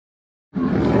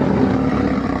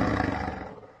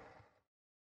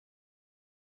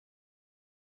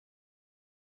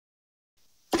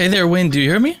Hey there, Wayne. Do you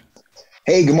hear me?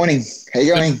 Hey, good morning. How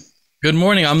you going? Good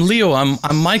morning. I'm Leo. I'm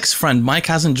Mike's friend. Mike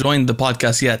hasn't joined the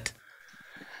podcast yet.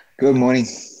 Good morning.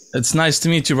 It's nice to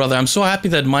meet you, brother. I'm so happy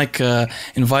that Mike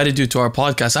invited you to our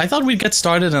podcast. I thought we'd get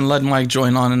started and let Mike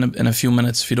join on in a few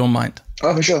minutes, if you don't mind.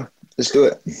 Oh, for sure. Let's do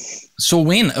it. So,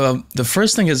 Wayne, the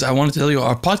first thing is I want to tell you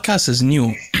our podcast is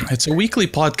new. It's a weekly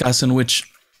podcast in which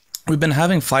we've been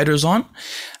having fighters on,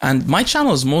 and my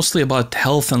channel is mostly about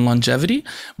health and longevity,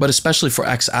 but especially for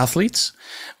ex-athletes.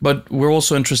 But we're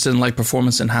also interested in like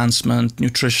performance enhancement,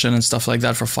 nutrition, and stuff like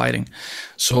that for fighting.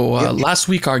 So last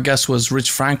week our guest was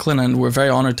Rich Franklin, and we're very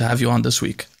honored to have you on this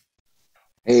week.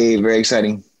 Hey, very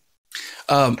exciting.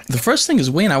 The first thing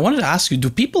is, Wayne, I wanted to ask you: do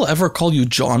people ever call you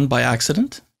John by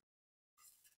accident?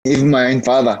 Even my own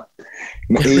father.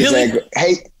 He's Really? like,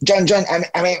 "Hey, John,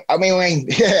 I mean Wayne."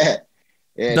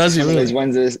 Yeah, Does he some of really? those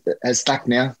ones that has stuck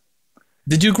now.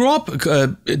 Did you grow up,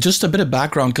 just a bit of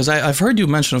background, because I've heard you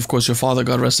mention, of course, your father,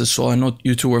 God rest his soul. I know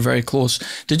you two were very close.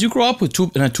 Did you grow up with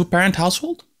in a two-parent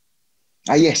household?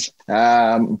 Yes.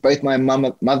 Both my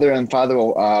mother and father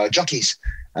are jockeys.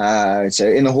 So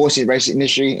in the horse racing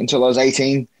industry until I was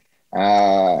 18.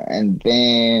 And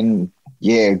then,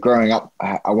 growing up,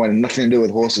 I wanted nothing to do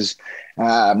with horses.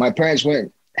 My parents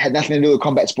had nothing to do with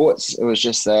combat sports. It was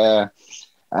just a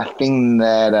thing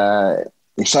that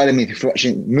excited me for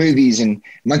watching movies and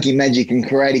Monkey Magic and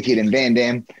Karate Kid and Van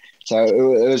Damme. So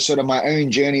it was sort of my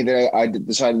own journey that I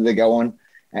decided to go on.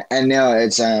 And now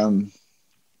it's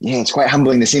quite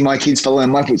humbling to see my kids following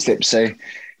my footsteps. So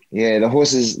the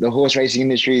horse racing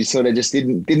industry sort of just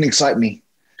didn't excite me.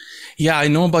 Yeah, I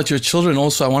know about your children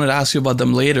also. I wanted to ask you about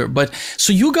them later. But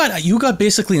so you got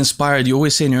basically inspired, you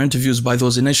always say in your interviews, by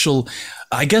those initial,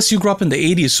 I guess you grew up in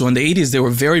the 80s. So in the 80s, they were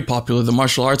very popular, the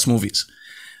martial arts movies.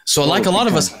 So like a lot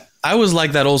of us, I was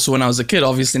like that also when I was a kid.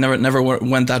 Obviously, never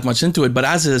went that much into it. But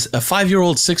as a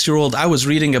 5-year-old, 6-year-old, I was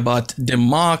reading about Dim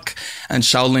Mak and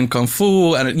Shaolin Kung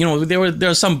Fu, and there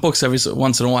are some books every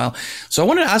once in a while. So I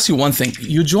wanted to ask you one thing.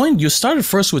 You started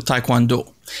first with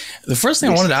Taekwondo. The first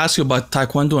thing I wanted to ask you about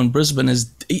Taekwondo in Brisbane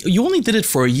is you only did it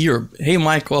for a year. Hey,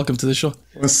 Mike, welcome to the show.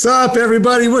 What's up,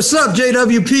 everybody? What's up,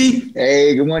 JWP?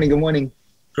 Hey, good morning. Good morning.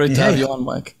 Great to have you on,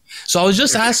 Mike. So I was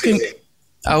just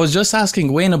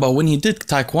asking Wayne about when you did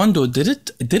Taekwondo,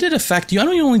 did it affect you? I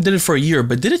know you only did it for a year,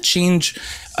 but did it change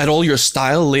at all your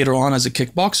style later on as a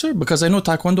kickboxer? Because I know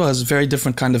Taekwondo has a very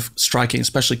different kind of striking,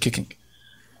 especially kicking.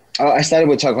 Oh, I started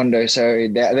with Taekwondo, so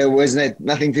there was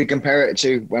nothing to compare it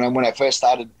to when I first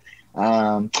started.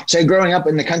 So growing up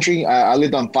in the country, I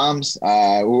lived on farms. We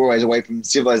were always away from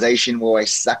civilization. We were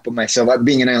always stuck with myself, like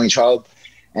being an only child.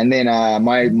 And then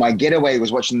my getaway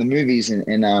was watching the movies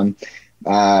and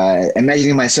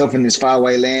imagining myself in this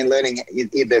faraway land, learning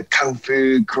either kung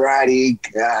fu, karate,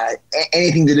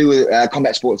 anything to do with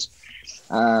combat sports.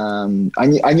 I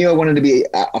knew I wanted to be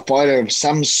a fighter of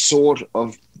some sort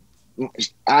of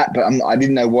art, but I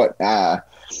didn't know what.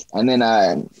 And then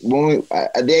when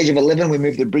at the age of 11, we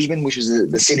moved to Brisbane, which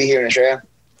is the city here in Australia.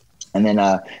 And then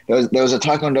there was a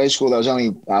Taekwondo school that was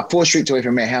only 4 streets away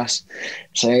from our house.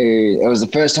 So it was the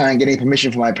first time getting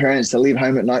permission from my parents to leave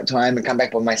home at night time and come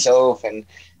back by myself. And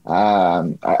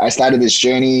I started this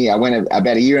journey. I went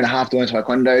about a year and a half doing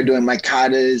Taekwondo, doing my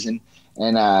katas and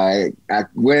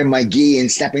wearing my gi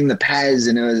and snapping the pads.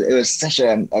 And it was such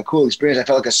a cool experience. I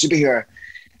felt like a superhero.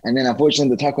 And then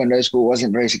unfortunately, the Taekwondo school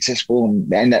wasn't very successful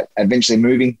and I ended up eventually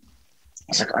moving.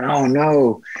 I was like, oh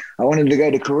no, I wanted to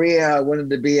go to Korea. I wanted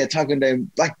to be a Taekwondo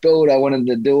black belt. I wanted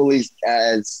to do all these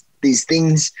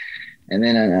things. And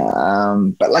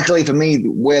then, but luckily for me,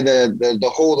 where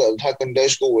the hall that the Taekwondo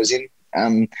school was in,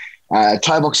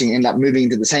 Thai boxing ended up moving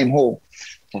into the same hall.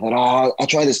 So I thought, I'll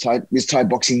try this Thai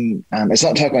boxing. It's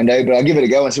not Taekwondo, but I'll give it a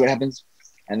go and see what happens.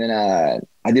 And then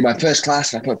I did my first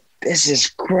class and I thought, this is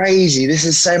crazy. This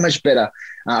is so much better.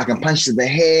 I can punch to the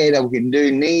head. I can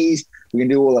do knees. We can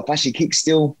do all the flashy kicks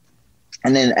still.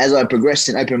 And then as I progressed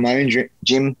and opened my own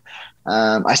gym,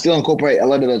 I still incorporate a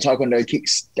lot of the Taekwondo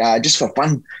kicks just for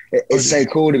fun. It's so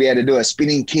cool to be able to do a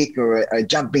spinning kick or a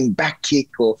jumping back kick,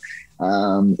 or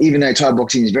even though Thai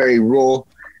boxing is very raw,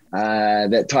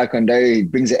 that Taekwondo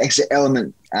brings an extra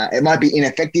element. It might be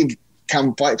ineffective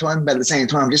come fight time, but at the same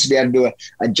time, just to be able to do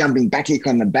a jumping back kick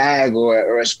on the bag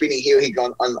or a spinning heel kick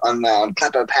on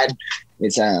clapper pad,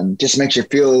 it's just makes you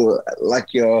feel like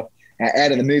you're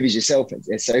out of the movies yourself.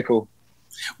 It's so cool.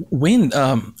 Wayne,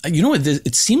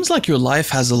 it seems like your life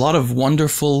has a lot of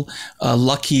wonderful,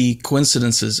 lucky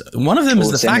coincidences. One of them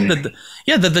is the fact that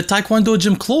the Taekwondo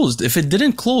gym closed. If it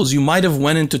didn't close, you might have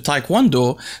went into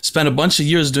Taekwondo, spent a bunch of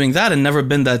years doing that, and never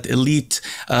been that elite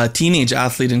teenage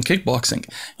athlete in kickboxing.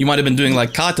 You might have been doing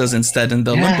like katas instead in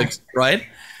the Olympics, right?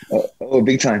 Oh,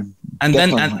 big time. And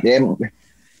Definitely. then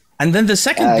and then the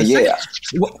second,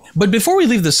 but before we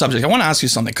leave the subject, I want to ask you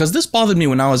something, because this bothered me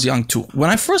when I was young too.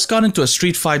 When I first got into a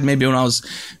street fight, maybe when I was,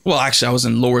 well, actually I was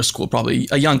in lower school, probably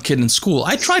a young kid in school,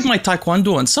 I tried my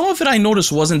Taekwondo, and some of it I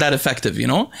noticed wasn't that effective, you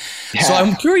know? Yeah. So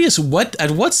I'm curious,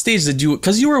 at what stage did you,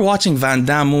 because you were watching Van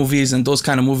Damme movies and those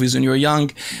kind of movies when you were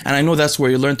young, and I know that's where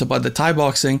you learned about the Thai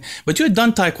boxing, but you had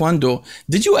done Taekwondo.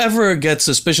 Did you ever get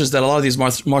suspicious that a lot of these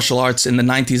martial arts in the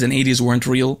 90s and 80s weren't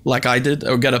real, like I did,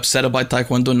 or get upset about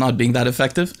Taekwondo not being that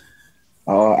effective?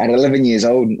 Oh, at 11 years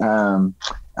old,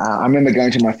 I remember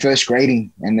going to my first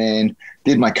grading, and then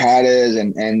did my katas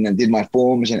and did my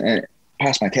forms and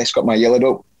passed my test, got my yellow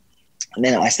belt. And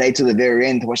then I stayed till the very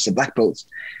end to watch the black belts.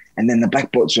 And then the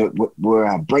black belts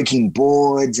were breaking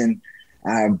boards and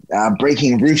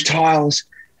breaking roof tiles.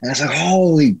 And I was like,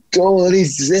 holy God,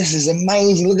 this is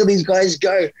amazing. Look at these guys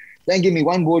go. Don't give me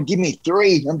one board, give me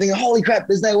three. I'm thinking, holy crap,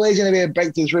 there's no way he's going to be able to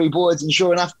break through three boards. And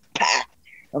sure enough,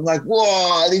 I'm like,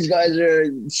 whoa, these guys are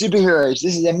superheroes.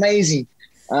 This is amazing.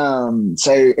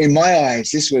 So in my eyes,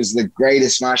 this was the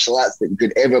greatest martial arts that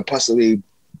could ever possibly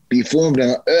be formed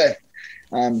on earth.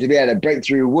 To be able to break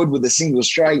through wood with a single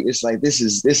strike, it's like, this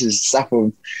is stuff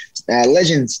of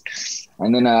legends.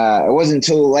 And then it wasn't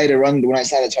until later on when I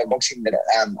started Thai boxing that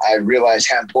I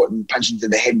realized how important punching to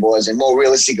the head was and more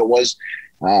realistic it was.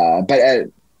 But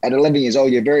at 11 years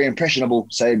old, you're very impressionable.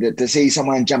 So to see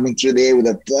someone jumping through the air with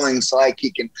a flying side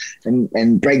kick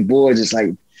and break boards, it's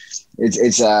like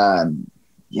it's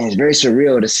very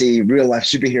surreal to see real life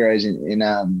superheroes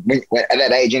at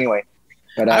that age anyway.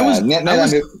 But I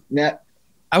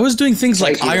was doing things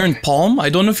like iron palm. I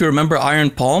don't know if you remember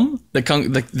iron palm, the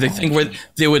thing where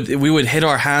we would hit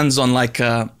our hands on like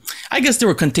I guess they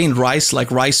were contained rice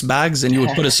bags, and you would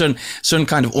put a certain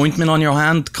kind of ointment on your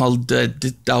hand called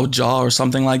Dao Jia or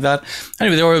something like that.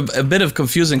 Anyway, there were a bit of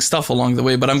confusing stuff along the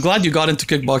way, but I'm glad you got into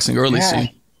kickboxing early. Yeah.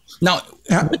 Now,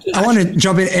 I want to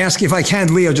jump in and ask, if I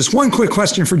can, Leo, just one quick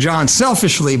question for John,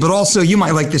 selfishly, but also you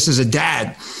might like this as a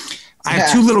dad. I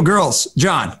have two little girls.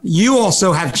 John, you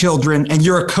also have children, and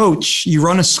you're a coach. You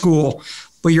run a school,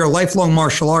 but you're a lifelong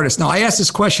martial artist. Now, I asked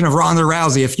this question of Ronda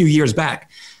Rousey a few years back.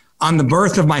 On the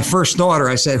birth of my first daughter,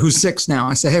 I said, who's 6 now?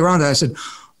 I said, hey, Ronda, I said,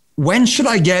 when should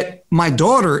I get my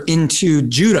daughter into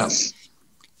judo?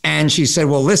 And she said,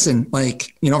 well, listen,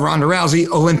 like, you know, Ronda Rousey,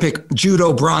 Olympic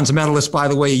judo bronze medalist, by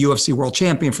the way, a UFC world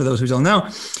champion for those who don't know.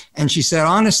 And she said,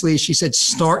 honestly, she said,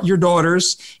 start your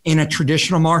daughters in a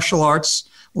traditional martial arts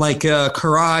like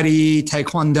karate,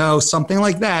 taekwondo, something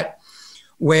like that,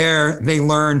 where they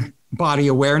learn body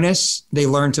awareness, they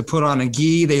learn to put on a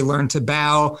gi, they learn to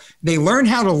bow, they learn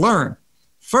how to learn.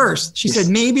 First, she said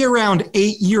maybe around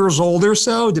 8 years old or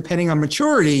so, depending on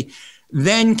maturity,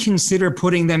 then consider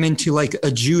putting them into like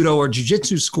a judo or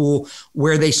jiu-jitsu school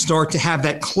where they start to have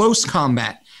that close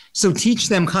combat. So teach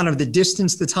them kind of the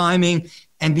distance, the timing,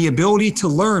 and the ability to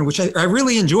learn, which I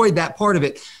really enjoyed that part of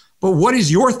it. But what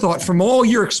is your thought from all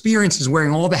your experiences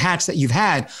wearing all the hats that you've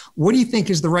had? What do you think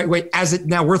is the right way?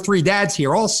 Now we're 3 dads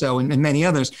here also, and many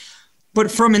others. But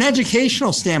from an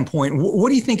educational standpoint, what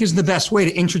do you think is the best way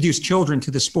to introduce children to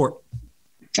the sport?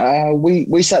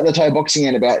 We started the Thai boxing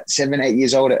at about 7, 8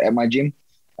 years old at my gym.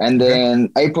 And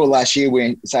then April last year,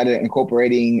 we started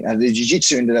incorporating the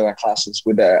jiu-jitsu into our classes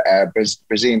with a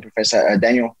Brazilian professor,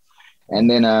 Daniel. And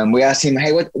then we asked him,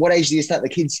 hey, what age do you start the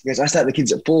kids? He goes, I start the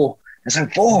kids at 4. I was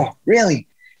like, 4, really?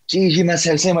 Geez, you must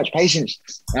have so much patience.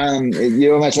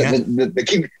 You're almost like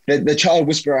the child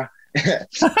whisperer.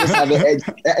 Just have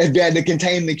able to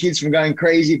contain the kids from going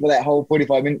crazy for that whole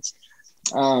 45 minutes.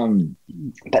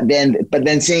 But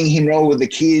then seeing him roll with the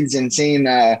kids and seeing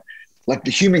like the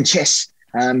human chess,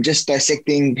 just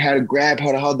dissecting how to grab,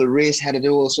 how to hold the wrist, how to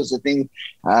do all sorts of things.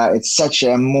 It's such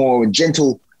a more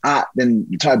gentle art than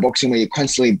Thai boxing, where you're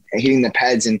constantly hitting the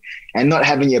pads and not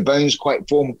having your bones quite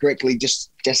form correctly just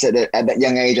at that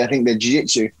young age. I think the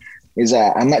jiu-jitsu is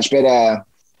a much better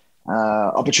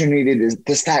opportunity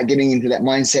to start getting into that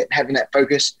mindset, having that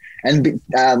focus. And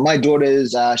my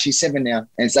daughter's she's 7 now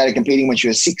and started competing when she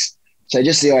was 6. So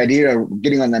just the idea of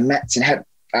getting on the mats and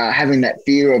having that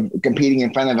fear of competing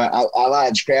in front of a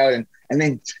large crowd, and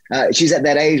then she's at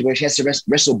that age where she has to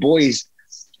wrestle boys.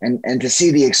 And to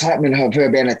see the excitement of her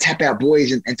being able to tap out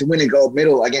boys and to win a gold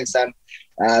medal against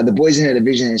the boys in her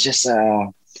division is just,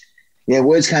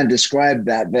 words can't describe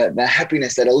that. The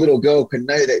happiness that a little girl can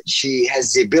know that she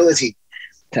has the ability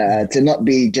to not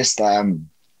be just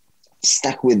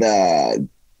stuck with the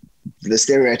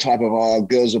stereotype of,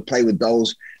 girls will play with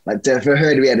dolls. Like for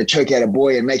her to be able to choke out a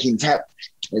boy and make him tap,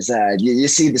 is you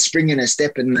see the spring in her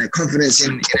step and the confidence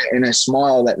in her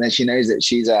smile that she knows that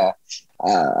she's a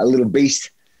little beast.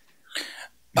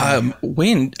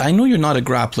 Wayne, I know you're not a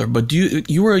grappler, but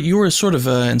you were sort of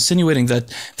insinuating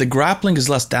that the grappling is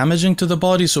less damaging to the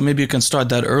body, so maybe you can start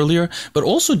that earlier. But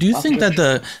also, do you think that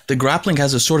the grappling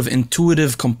has a sort of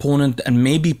intuitive component and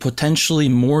maybe potentially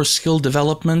more skill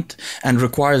development and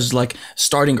requires like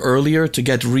starting earlier to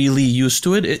get really used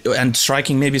to it, and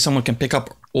striking maybe someone can pick up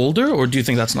older, or do you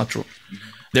think that's not true?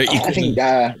 They're equally,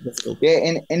 I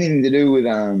think, anything to do with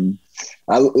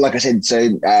like I said, so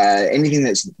anything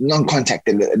that's non-contact,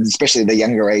 especially the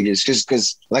younger ages,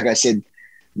 because like I said,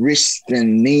 wrists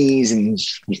and knees and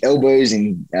elbows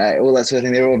and all that sort of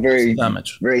thing, they're all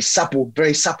very supple.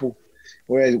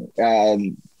 Whereas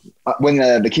when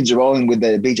the kids are rolling with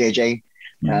the BJJ,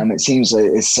 it seems like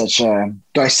it's such a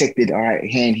dissected, all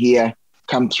right, hand here,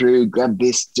 come through, grab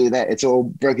this, do that. It's all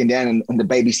broken down in the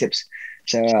baby steps.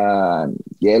 So,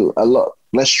 a lot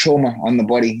less trauma on the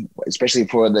body, especially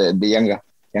for the younger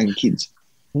kids.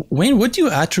 Wayne, what do you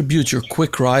attribute your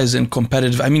quick rise in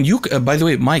competitive? I mean, you, by the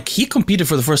way, Mike, he competed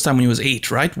for the first time when he was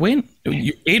 8, right? Wayne,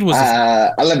 8 was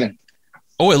 11.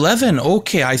 Oh, 11.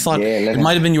 Okay, I thought it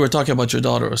might have been you were talking about your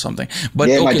daughter or something. But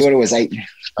my daughter was 8.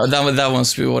 That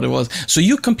must be what it was. So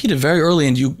you competed very early,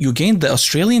 and you gained the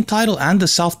Australian title and the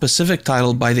South Pacific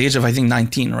title by the age of, I think,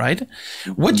 19, right?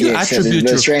 What do you attribute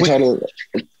the Australian title?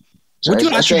 What do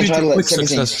you attribute your quick 17,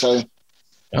 success? So,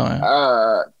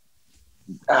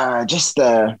 just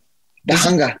the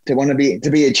hunger to want to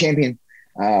be a champion.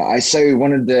 I so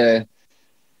wanted to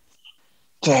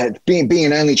be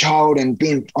an only child and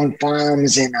being on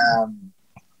farms and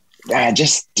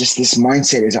just this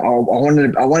mindset is I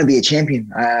want to be a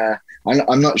champion.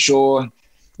 I'm not sure,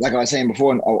 like I was saying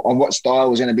before, on what style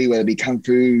was going to be, whether it be kung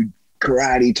fu,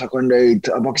 karate, taekwondo,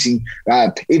 boxing,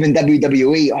 even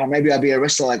WWE. Oh, maybe I'd be a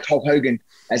wrestler like Hulk Hogan,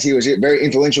 as he was very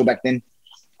influential back then.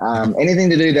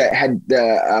 Anything to do that had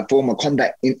a form of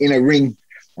combat in a ring.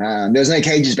 There was no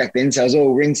cages back then, so it was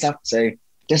all ring stuff. So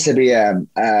just to be a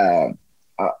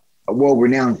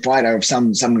world-renowned fighter of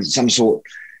some sort.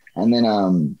 And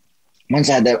then once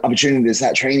I had the opportunity to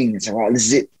start training, it's like, wow, this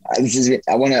is it. This is it.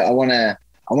 I want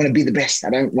to be the best.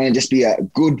 I don't want to just be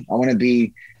good. I want to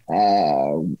be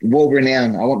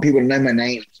world-renowned. I want people to know my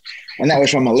name. And that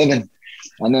was from 11.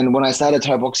 And then when I started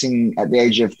Thai boxing at the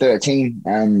age of 13,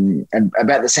 and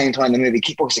about the same time the movie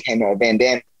Kickboxer came out with Van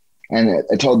Damme, and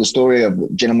it told the story of a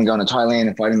gentleman going to Thailand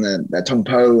and fighting the Tong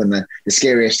Po and the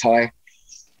scariest Thai.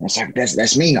 And it's like,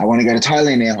 that's me. I want to go to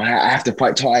Thailand now. I have to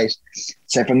fight Thais.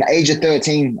 So from the age of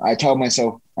 13, I told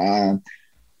myself,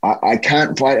 I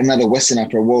can't fight another Westerner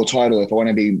for a world title if I want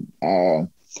to be,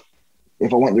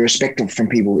 if I want the respect from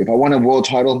people. If I want a world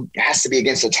title, it has to be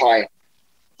against a Thai.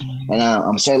 And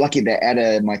I'm so lucky that out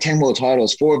of my 10 world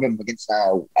titles, 4 of them against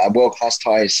world-class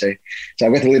Thais. So I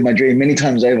got to live my dream many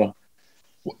times over.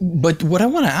 But what I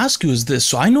want to ask you is this.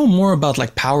 So I know more about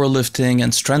like powerlifting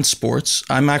and strength sports.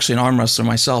 I'm actually an arm wrestler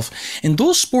myself. In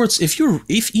those sports,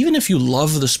 even if you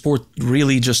love the sport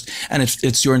really and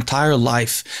it's your entire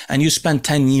life and you spend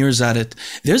 10 years at it,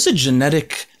 there's a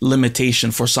genetic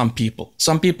limitation for some people.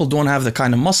 Some people don't have the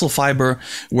kind of muscle fiber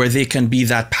where they can be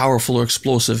that powerful or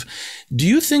explosive. Do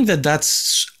you think that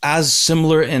that's as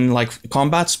similar in like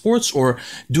combat sports, or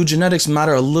do genetics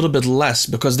matter a little bit less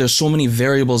because there's so many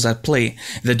variables at play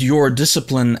that your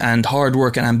discipline and hard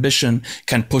work and ambition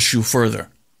can push you further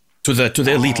to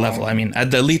the elite level? I mean,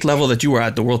 at the elite level that you were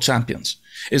at, the world champions.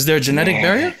 Is there a genetic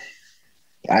barrier?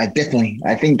 Definitely.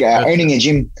 I think owning a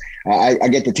gym, I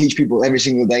get to teach people every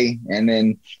single day. And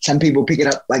then some people pick it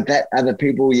up like that. Other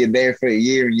people, you're there for a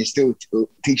year and you're still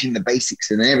teaching the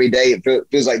basics. And then every day it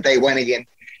feels like day one again.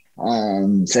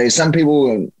 So some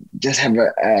people just have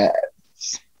a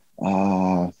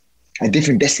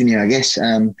different destiny, I guess.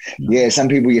 Some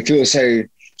people you feel so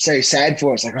sad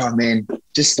for. It's like, oh man,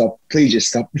 just stop. Please just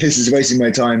stop. This is wasting my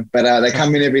time. But they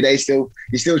come in every day still.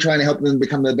 You're still trying to help them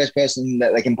become the best person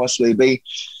that they can possibly be.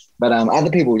 But other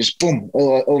people just, boom,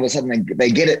 all of a sudden they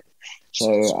get it.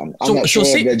 So I'm not sure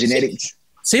of their genetics.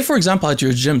 Say, for example, at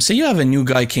your gym, say you have a new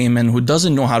guy came in who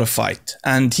doesn't know how to fight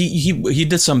and he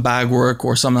did some bag work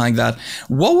or something like that.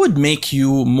 What would make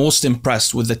you most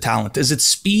impressed with the talent? Is it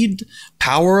speed,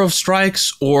 power of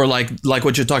strikes, or like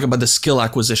what you're talking about, the skill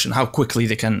acquisition, how quickly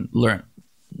they can learn?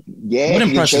 Yeah, if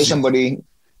you can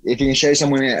show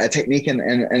someone a technique and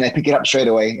they pick it up straight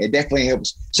away, it definitely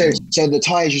helps. So the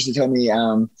Thais used to tell me,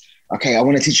 okay, I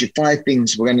want to teach you 5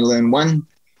 things. We're going to learn 1.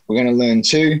 We're going to learn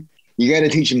 2. You got to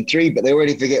teach them 3, but they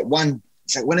already forget 1.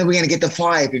 It's like, when are we going to get to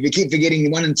 5? If you keep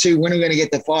forgetting 1 and 2, when are we going to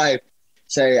get to 5?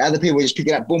 So other people just pick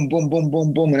it up, boom, boom, boom,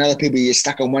 boom, boom. And other people, you're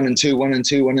stuck on 1 and 2, 1 and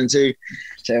 2, 1 and 2.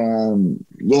 So,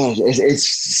 it's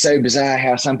so bizarre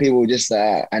how some people just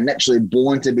are naturally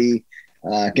born to be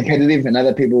competitive, and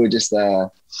other people were just,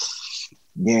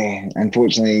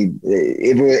 unfortunately,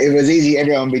 if it was easy,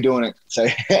 everyone would be doing it. So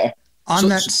on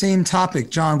that same topic,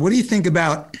 John, what do you think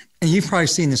about, and you've probably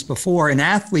seen this before, an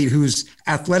athlete who's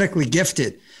athletically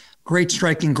gifted, great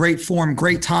striking, great form,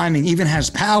 great timing, even has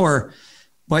power,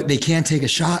 but they can't take a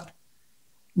shot.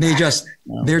 They're just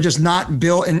not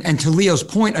built. And to Leo's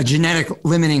point, a genetic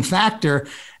limiting factor,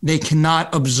 they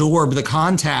cannot absorb the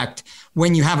contact.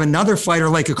 When you have another fighter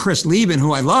like a Chris Lieben,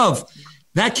 who I love,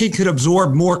 that kid could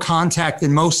absorb more contact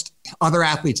than most other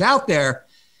athletes out there.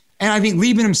 And I think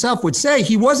Lieben himself would say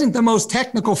he wasn't the most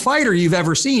technical fighter you've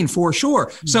ever seen, for sure.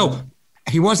 Mm-hmm. So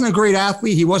he wasn't a great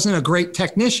athlete. He wasn't a great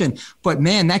technician, but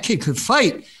man, that kid could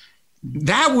fight.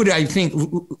 That would, I think,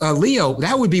 Leo,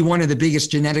 that would be one of the biggest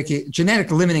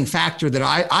genetic limiting factor that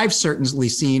I've certainly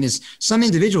seen is some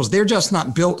individuals, they're just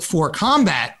not built for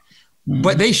combat,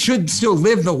 but they should still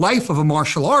live the life of a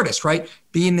martial artist, right?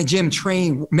 Be in the gym,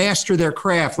 train, master their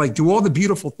craft, like do all the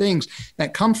beautiful things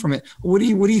that come from it. What do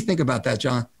you think about that,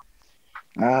 John?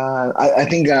 I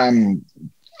think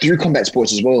through combat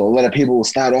sports as well, a lot of people will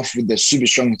start off with the super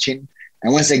strong chin,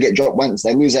 and once they get dropped once,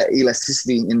 they lose that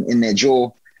elasticity in their jaw.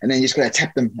 And then you just got to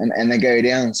tap them and they go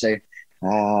down. So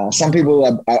some people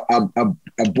are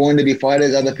born to be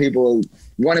fighters. Other people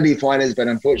want to be fighters, but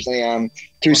unfortunately,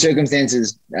 through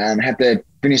circumstances, have to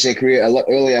finish their career a lot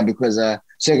earlier because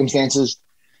circumstances.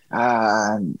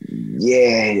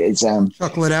 It's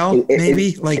Chuck Liddell, maybe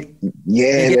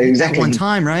exactly one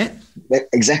time, right?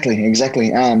 Exactly.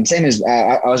 Same as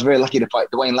I was very lucky to fight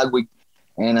Dwayne Ludwig.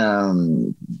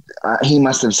 And he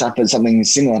must have suffered something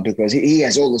similar because he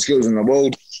has all the skills in the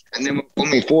world. And then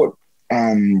when we fought,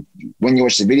 when you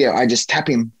watch the video, I just tap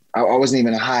him. I wasn't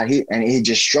even a hard hit, and he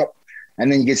just dropped. And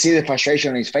then you could see the frustration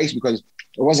on his face because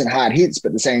it wasn't hard hits, but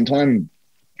at the same time,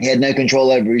 he had no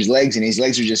control over his legs, and his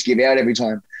legs would just give out every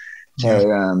time.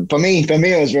 So for me,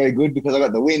 it was very good because I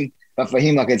got the win. But for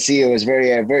him, I could see it was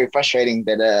very, very frustrating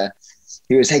that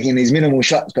he was taking these minimal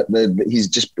shots, but his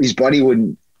body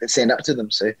wouldn't stand up to them.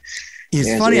 So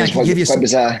it's funny. I can give you some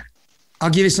bizarre. I'll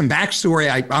give you some backstory.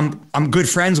 I'm good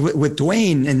friends with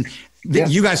Dwayne, and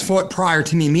you guys fought prior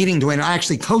to me meeting Dwayne. I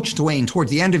actually coached Dwayne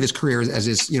towards the end of his career as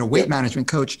his weight management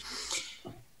coach.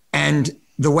 And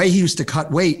the way he used to cut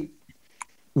weight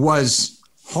was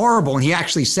horrible. And he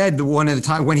actually said one of the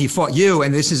time when he fought you,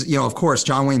 and this is, of course,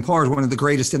 John Wayne PARR is one of the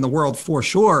greatest in the world for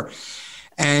sure.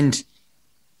 And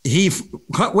he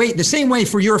cut weight the same way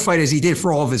for your fight as he did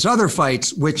for all of his other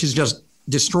fights, which is just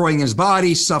destroying his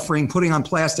body, suffering, putting on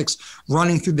plastics,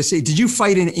 running through the city. Did you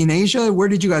fight in Asia? Where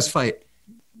did you guys fight?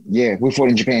 Yeah, we fought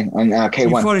in Japan on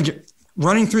K1.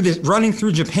 Running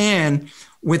through Japan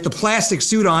with the plastic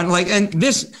suit on, and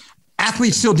this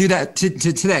athletes still do that to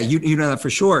today. You know that for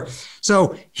sure.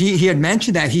 So he had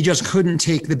mentioned that he just couldn't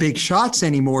take the big shots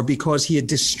anymore because he had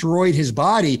destroyed his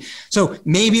body. So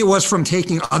maybe it was from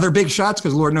taking other big shots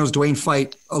because Lord knows Dwayne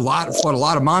fought a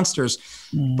lot of monsters.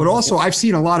 But also I've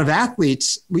seen a lot of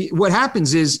athletes. What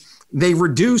happens is they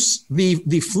reduce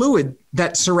the fluid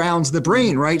that surrounds the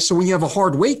brain, right? So when you have a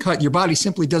hard weight cut, your body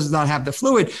simply does not have the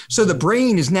fluid. So the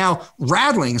brain is now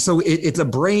rattling. So it's a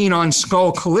brain on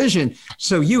skull collision.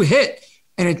 So you hit,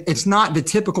 and it's not the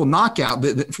typical knockout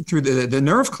through the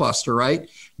nerve cluster, right?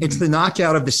 It's the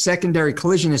knockout of the secondary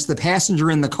collision. It's the passenger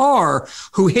in the car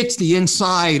who hits the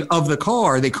inside of the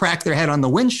car. They crack their head on the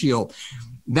windshield.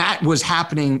 That was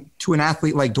happening to an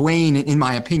athlete like Dwayne, in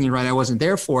my opinion, right? I wasn't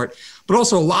there for it. But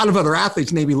also a lot of other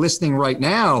athletes may be listening right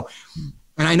now.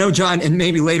 And I know, John, and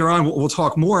maybe later on we'll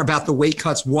talk more about the weight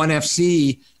cuts,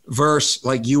 1FC versus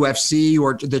like UFC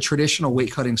or the traditional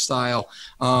weight cutting style.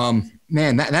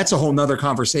 Man, that's a whole nother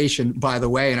conversation, by the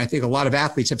way. And I think a lot of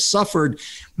athletes have suffered.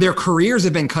 Their careers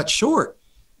have been cut short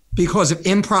because of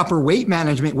improper weight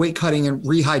management, weight cutting, and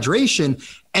rehydration.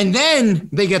 And then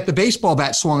they get the baseball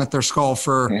bat swung at their skull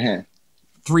for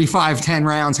 3, 5, 10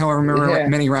 rounds, however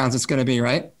many rounds it's going to be,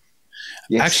 right?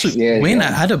 Yes. Actually, Wayne,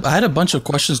 I had a bunch of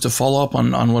questions to follow up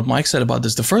on what Mike said about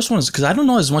this. The first one is because I don't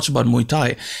know as much about Muay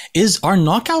Thai. Are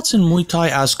knockouts in Muay Thai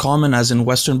as common as in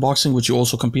Western boxing, which you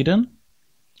also compete in?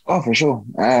 Oh, for sure.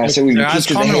 So they're as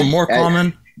common or more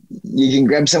common? You can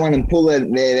grab someone and pull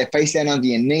their face down onto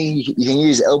your knee. You can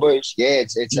use elbows. Yeah,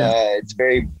 it's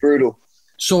very brutal.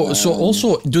 So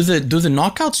also, do the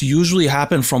knockouts usually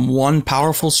happen from one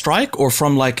powerful strike or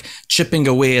from like chipping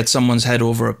away at someone's head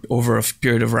over a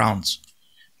period of rounds?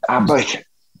 Both.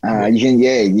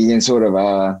 You can sort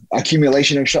of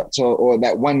accumulation of shots or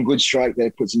that one good strike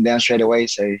that puts them down straight away.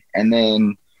 So, and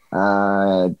then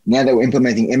now that we're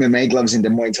implementing MMA gloves into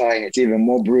Muay Thai, it's even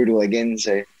more brutal again.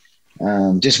 So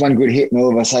just one good hit and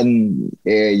all of a sudden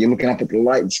you're looking up at the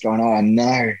lights going, oh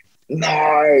no,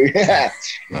 No.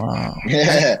 Wow.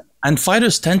 Yeah. And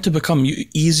fighters tend to become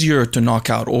easier to knock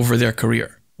out over their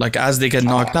career. Like as they get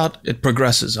knocked out, it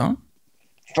progresses, huh?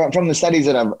 From the studies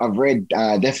that I've read,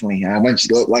 definitely.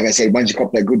 Once, like I said, once you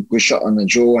pop that good shot on the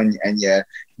jaw and the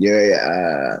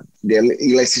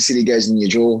elasticity goes in your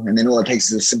jaw, and then all it takes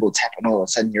is a simple tap, and all of a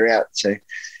sudden you're out. So,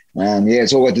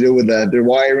 it's all got to do with the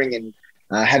wiring and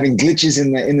having glitches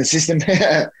in the system.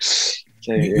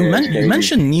 So, you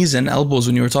mentioned knees and elbows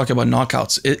when you were talking about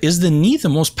knockouts. Is the knee the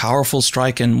most powerful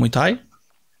strike in Muay Thai?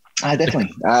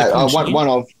 Definitely.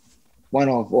 One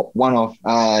off.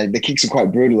 The kicks are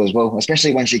quite brutal as well,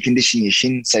 especially once you condition your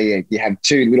shin. So you have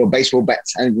two little baseball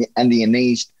bats under your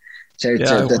knees. So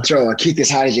to throw a kick as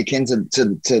hard as you can to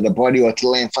the body, or to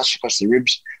land flush across the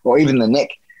ribs, or even the neck.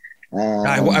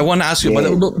 I want to ask you,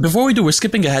 but before we do, we're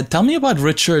skipping ahead. Tell me about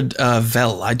Richard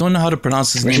Vell. I don't know how to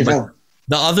pronounce his name, but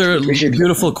the other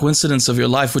beautiful coincidence of your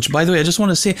life, which, by the way, I just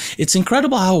want to say, it's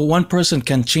incredible how one person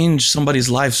can change somebody's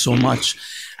life so much.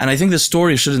 And I think this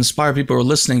story should inspire people who are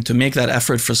listening to make that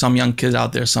effort for some young kid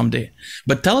out there someday.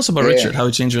 But tell us about Richard, how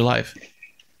he changed your life.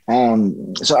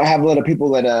 So I have a lot of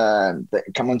people that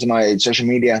come onto my social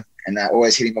media, and I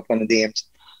always hit him up on the DMs.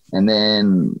 And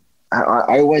then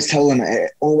I always tell them,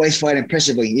 always fight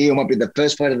impressively. You might be the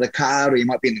first fight of the card, or you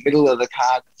might be in the middle of the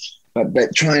card.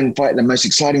 But try and fight the most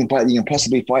exciting fight that you can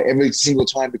possibly fight every single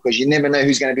time, because you never know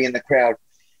who's going to be in the crowd.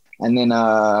 And then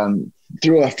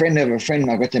through a friend of a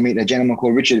friend, I got to meet a gentleman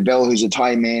called Richard Vell, who's a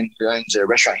Thai man who owns a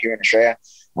restaurant here in Australia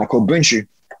called Bunshu.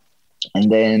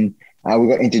 And then we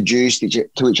got introduced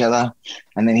to each other.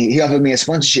 And then he offered me a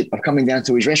sponsorship of coming down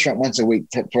to his restaurant once a week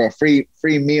for a free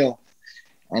meal.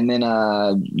 And then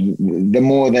the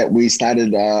more that we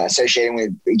started associating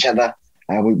with each other,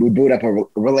 we built up a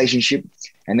relationship.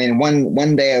 And then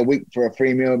one day a week for a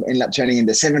free meal ended up turning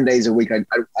into 7 days a week. It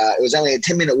was only a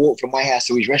 10-minute walk from my house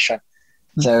to his restaurant.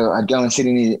 So I'd go and sit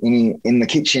in the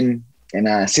kitchen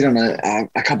and sit on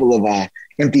a couple of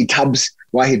empty tubs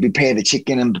while he'd prepare the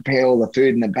chicken and prepare all the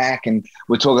food in the back. And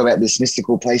we'd talk about this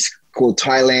mystical place called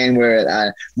Thailand,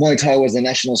 where Muay Thai was the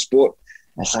national sport.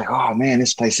 It's like, oh man,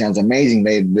 this place sounds amazing.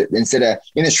 Instead of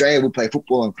in Australia, we play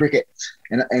football and cricket,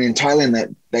 and in Thailand that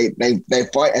they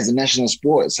fight as a national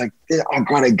sport. It's like, I've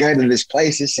got to go to this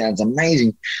place. This sounds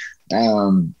amazing.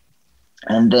 And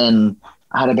then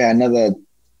I had about another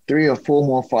 3 or 4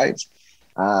 more fights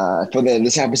for the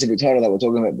South Pacific title that we're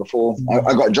talking about before.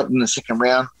 I got dropped in the second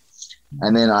round,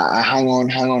 and then I hung on,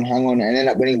 and ended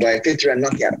up winning by a 5th round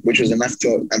knockout, which was enough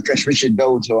to impress Richard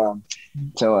Bell to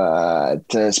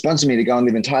sponsor me to go and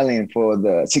live in Thailand for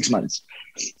the 6 months.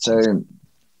 So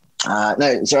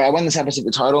I won the South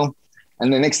Pacific title,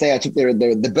 and the next day I took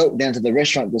the belt down to the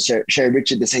restaurant to show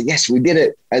Richard, to say, yes, we did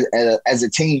it as a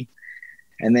team.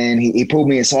 And then he pulled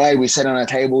me aside. We sat on a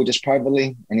table just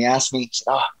privately, and he asked me,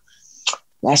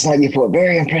 last night you fought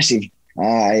very impressive.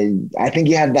 I think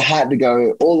you have the heart to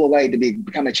go all the way to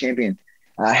become a champion.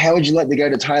 How would you like to go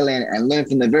to Thailand and learn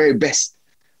from the very best?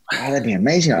 That'd be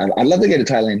amazing. I'd love to go to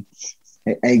Thailand.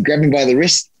 And he grabbed me by the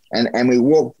wrist, and we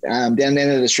walked down the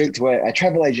end of the street to where a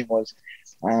travel agent was.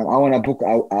 I want to book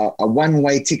a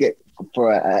one-way ticket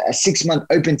for a 6-month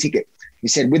open ticket. He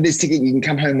said, with this ticket, you can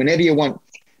come home whenever you want.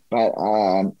 But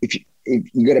if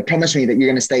you got to promise me that you're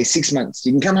going to stay 6 months,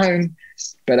 you can come home.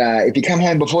 But if you come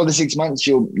home before the 6 months,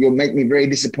 you'll make me very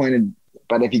disappointed.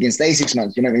 But if you can stay 6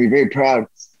 months, you'll make me very proud.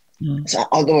 So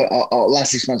I'll do it. I'll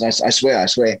last 6 months. I swear.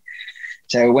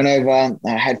 So I went over,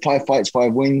 I had 5 fights,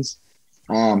 5 wins,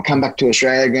 come back to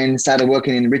Australia again, started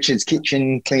working in Richard's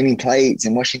kitchen, cleaning plates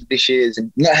and washing dishes,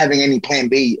 and not having any plan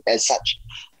B as such.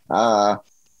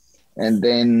 And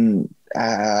then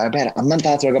about a month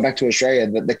after I got back to Australia,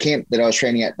 the camp that I was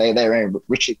training at, they ran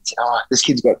Richard said, this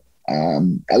kid's got a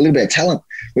little bit of talent.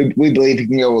 We believe he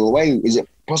can go all the way. Is it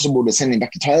possible to send him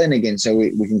back to Thailand again so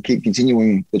we can keep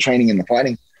continuing the training and the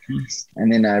fighting?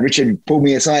 And then Richard pulled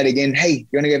me aside again. Hey, you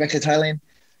want to go back to Thailand?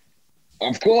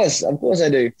 Of course I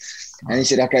do. And he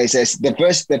said, okay, so the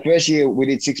first year we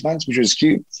did 6 months, which was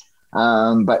cute.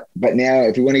 But now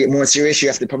if you want to get more serious, you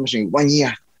have to promise me 1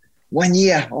 year. 1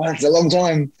 year. Oh, that's a long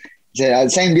time. He said,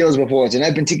 same deal as before. It's an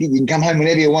open ticket. You can come home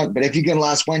whenever you want. But if you can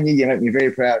last 1 year, you make me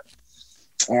very proud.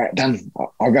 All right, done.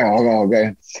 I'll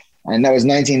go. And that was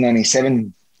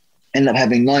 1997. Ended up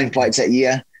having 9 fights that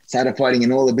year. Started fighting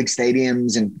in all the big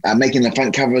stadiums and making the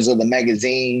front covers of the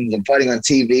magazines and fighting on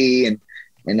TV and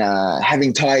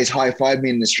having Thais high-five me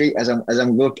in the street as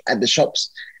I'm looked at the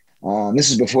shops. This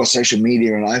is before social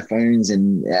media and iPhones,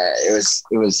 and it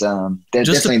was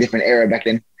definitely a different era back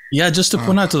then. Yeah, just to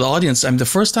point out to the audience, the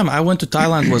first time I went to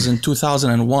Thailand was in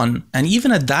 2001. And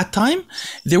even at that time,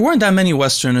 there weren't that many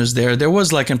Westerners there. There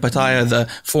was like in Pattaya, the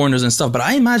foreigners and stuff. But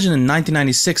I imagine in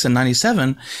 1996 and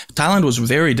 97, Thailand was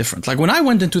very different. Like when I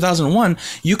went in 2001,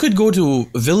 you could go to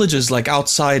villages like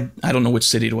outside, I don't know which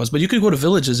city it was, but you could go to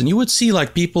villages and you would see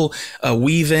like people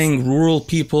weaving, rural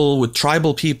people with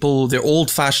tribal people, their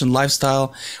old fashioned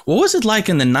lifestyle. What was it like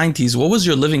in the 90s? What was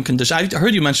your living condition? I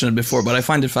heard you mention it before, but I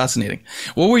find it fascinating.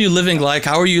 What were you living like?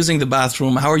 How are you using the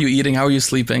bathroom? How are you eating? How are you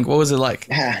sleeping? What was it like?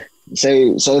 When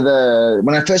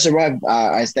I first arrived,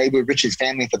 I stayed with Richard's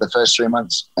family for the first 3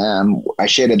 months. I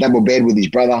shared a double bed with his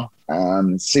brother,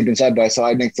 sleeping side by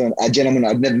side next to a gentleman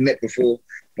I'd never met before.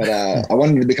 But I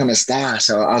wanted to become a star,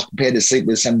 so I was prepared to sleep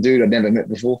with some dude I'd never met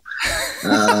before.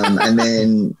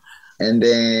 And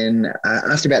then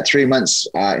after about 3 months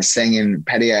staying in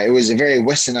Pattaya, it was a very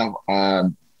Western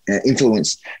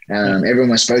influence.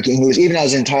 Everyone spoke English. Even I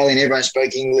was in Thailand, everyone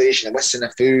spoke English and Western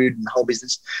food and the whole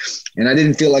business. And I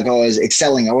didn't feel like I was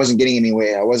excelling. I wasn't getting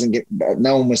anywhere.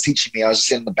 No one was teaching me. I was just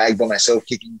sitting on the bag by myself,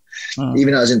 kicking.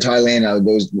 Even I was in Thailand,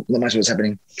 there was not much was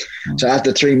happening. So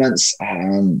after 3 months,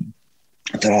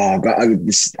 I thought,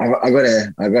 I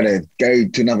gotta go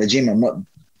to another gym. I'm not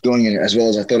doing it as well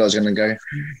as I thought I was going to go.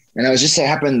 And it was just so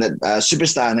happened that a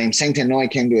superstar named Sangten Noi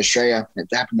came to Australia. It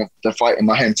happened to fight in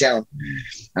my hometown.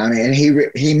 And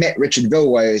he met Richard Vell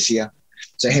while I was here.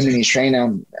 So him and his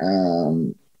trainer,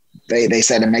 they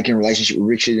started making a relationship with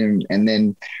Richard. And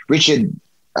then Richard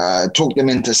talked them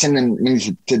into sending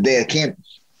me to their camp.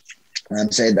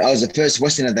 So I was the first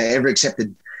Westerner they ever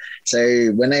accepted. So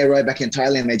when they arrived back in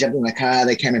Thailand, they jumped in the car.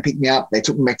 They came and picked me up. They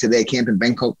took me back to their camp in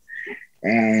Bangkok.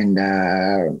 And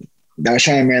they were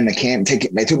showing me around the camp.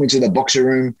 They took me to the boxer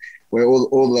room where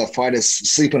all the fighters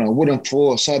sleep on a wooden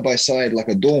floor side by side like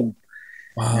a dorm.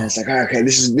 Wow. And it's like, okay,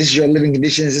 this is your living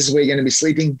conditions. This is where you're going to be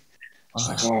sleeping. I was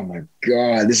like, oh my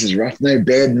God, this is rough. No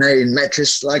bed, no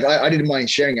mattress. Like I didn't mind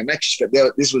sharing a mattress, but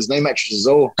this was no mattresses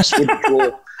at all. Just wooden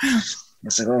floor.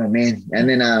 It's like, oh man. And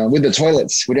then with the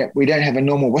toilets, we don't have a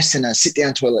normal Western sit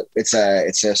down toilet. It's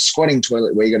a squatting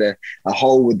toilet where you got a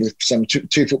hole with some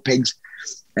 2-foot pegs.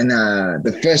 And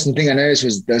the first thing I noticed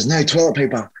was there was no toilet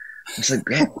paper. I was like,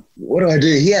 what do I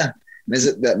do here? There's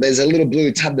a little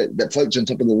blue tub that floats on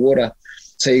top of the water.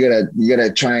 So you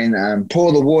gotta try and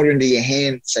pour the water into your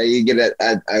hand. So you get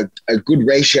a good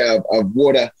ratio of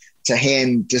water to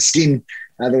hand to skin.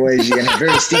 Otherwise, you're gonna have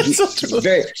very stinky,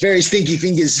 very stinky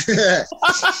fingers.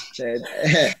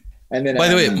 And then, by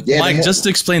the way, Mike, just to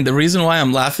explain, the reason why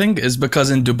I'm laughing is because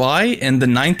in Dubai in the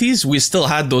 90s, we still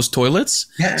had those toilets.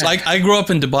 Yeah. So I grew up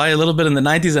in Dubai a little bit in the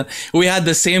 90s, and we had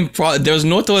the same there's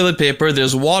no toilet paper,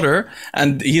 there's water,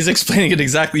 and he's explaining it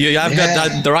exactly. You have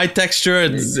got the right texture.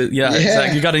 Exactly.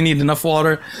 You got to need enough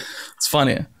water. It's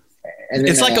funny. And then,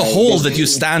 it's like a hole that you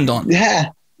stand on.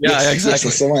 Yeah. Yeah, exactly.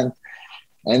 That's the one.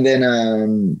 And then,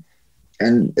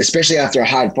 and especially after a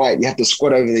hard fight, you have to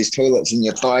squat over these toilets and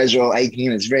your thighs are all aching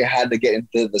and it's very hard to get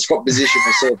into the squat position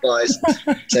with sore thighs.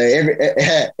 So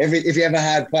if you have a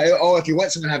hard fight, if you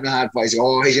want someone having a hard fight, you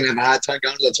go, he's going to have a hard time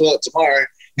going to the toilet tomorrow.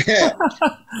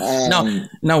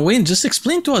 Now, Wayne, just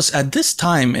explain to us, at this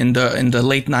time in the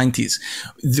late 90s,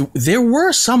 there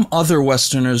were some other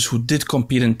Westerners who did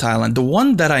compete in Thailand. The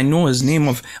one that I know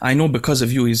I know because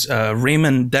of you is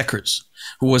Raymond Dekkers,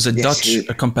 who was a Dutch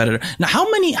competitor. Now, how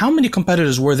many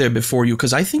competitors were there before you?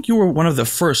 Because I think you were one of the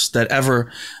first that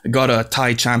ever got a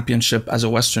Thai championship as a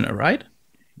Westerner, right?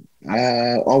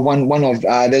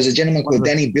 There's a gentleman called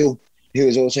Danny Bill. He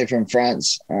was also from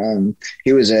France.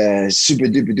 He was a super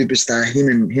duper star. Him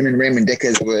and Raymond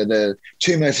Dekkers were the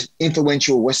two most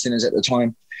influential Westerners at the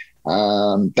time.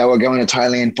 They were going to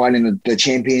Thailand, fighting the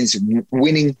champions,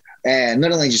 winning. And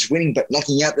not only just winning, but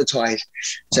knocking out the Thais.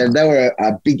 So they were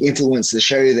a big influence to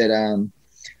show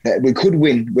that we could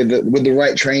win with the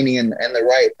right training and the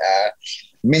right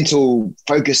mental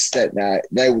focus, that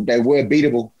they were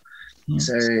beatable.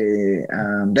 So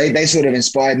they sort of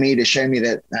inspired me to show me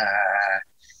that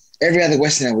every other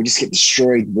Westerner would just get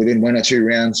destroyed within 1 or 2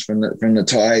 rounds from the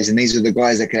Thais, and these are the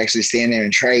guys that could actually stand there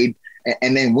and trade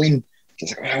and then win. So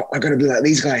it's like, I got to be like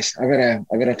these guys. I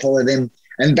gotta follow them.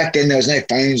 And back then there was no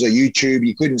phones or YouTube.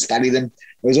 You couldn't study them.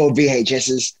 It was all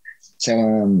VHSs. So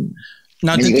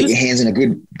now you got your hands on a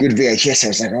good VHS. I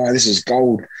was like, oh, this is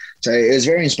gold. So it was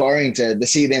very inspiring to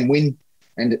see them win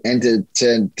and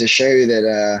to show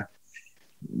that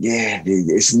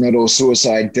it's not all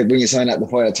suicide. When you sign up to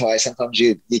fight a Thai, sometimes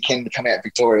you can come out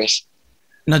victorious.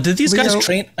 Now, did these guys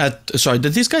train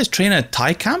at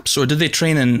Thai camps, or did they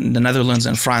train in the Netherlands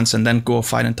and France and then go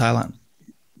fight in Thailand?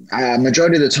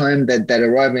 Majority of the time that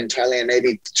arrive in Thailand,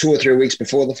 maybe 2 or 3 weeks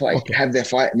before the fight, Okay. have their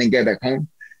fight, and then go back home.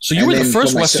 So you And were the then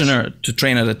first for myself, Westerner to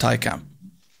train at a Thai camp.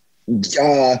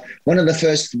 one of the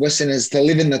first Westerners to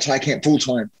live in the Thai camp full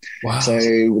time. Wow. So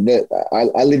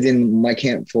I lived in my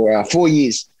camp for 4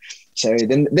 years. So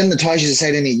then the Thais used to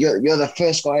say to me, "You're the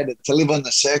first guy to live on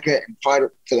the circuit and fight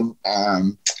for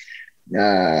them,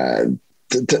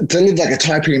 to live like a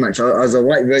Thai, pretty much." I was a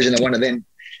white version of one of them.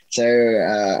 So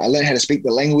I learned how to speak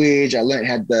the language. I learned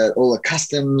how all the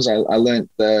customs. I learned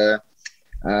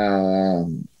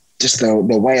just the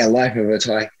way of life of a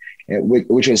Thai,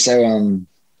 which was so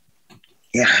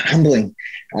humbling.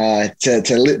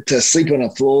 To sleep on the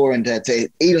floor and to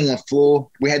eat on the floor.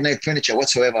 We had no furniture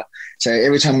whatsoever. So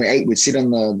every time we ate, we'd sit on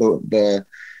the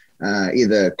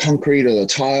either concrete or the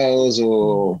tiles,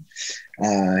 or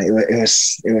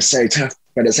it was so tough.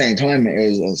 But at the same time,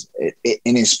 it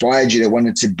inspired you to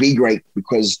want to be great,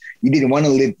 because you didn't want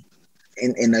to live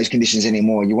in those conditions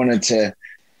anymore. You wanted to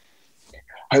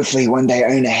hopefully one day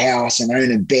own a house and own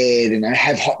a bed and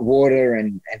have hot water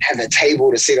and have a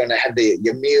table to sit on and have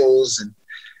your meals.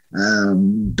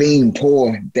 And being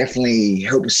poor definitely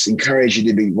helps encourage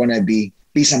you to want to be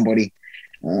somebody.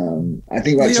 I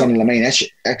think that's one of the main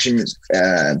actions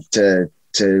to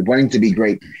wanting to be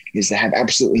great, is to have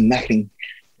absolutely nothing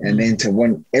and then to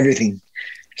want everything.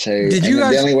 So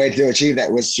the only way to achieve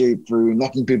that was through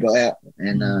knocking people out.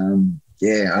 And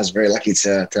I was very lucky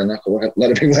to knock a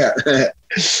lot of people out.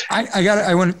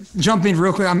 I want to jump in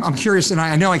real quick. I'm curious, and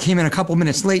I know I came in a couple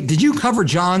minutes late. Did you cover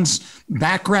John's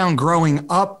background growing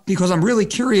up? Because I'm really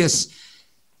curious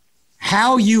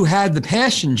how you had the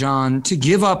passion, John, to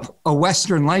give up a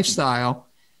Western lifestyle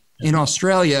in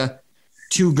Australia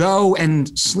to go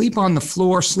and sleep on the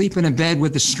floor, sleep in a bed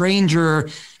with a stranger,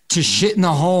 to shit in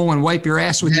the hole and wipe your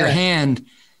ass with your hand,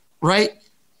 right?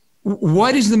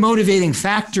 What is the motivating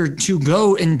factor to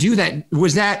go and do that?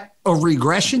 Was that a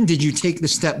regression? Did you take the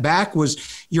step back? Was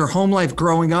your home life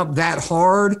growing up that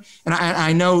hard? And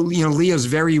I know, Leo's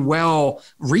very well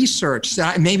researched.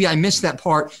 Maybe I missed that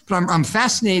part, but I'm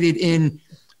fascinated in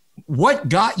what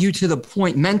got you to the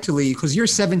point mentally, because you're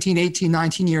 17, 18,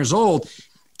 19 years old.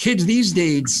 Kids these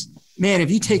days, man, if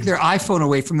you take their iPhone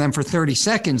away from them for 30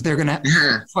 seconds, they're going to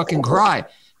fucking cry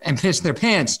and piss their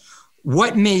pants.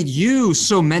 What made you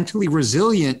so mentally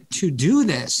resilient to do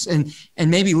this? And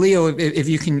maybe Leo, if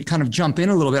you can kind of jump in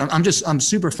a little bit, I'm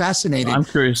super fascinated. I'm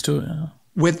curious too. Yeah.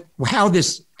 With how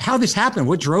this happened.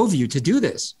 What drove you to do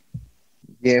this?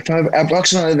 Yeah, from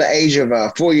approximately the age of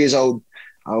 4 years old,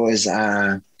 I was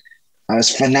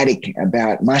fanatic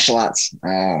about martial arts.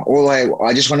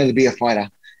 I just wanted to be a fighter.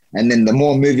 And then the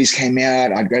more movies came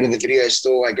out, I'd go to the video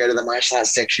store, I'd go to the martial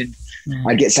arts section.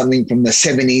 I'd get something from the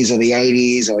 70s or the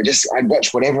 80s, or I'd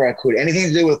watch whatever I could, anything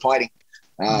to do with fighting.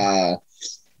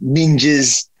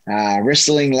 Ninjas,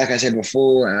 wrestling, like I said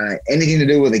before, anything to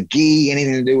do with a gi,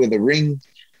 anything to do with the ring.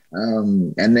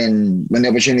 And then when the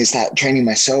opportunity to start training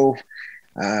myself,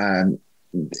 so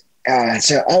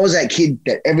I was that kid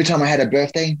that every time I had a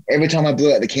birthday, every time I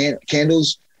blew out the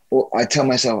candles, I tell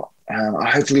myself,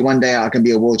 hopefully one day I can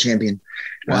be a world champion.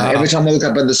 Wow. Every time I look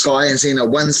up at the sky and see a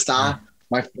 1 star,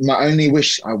 my only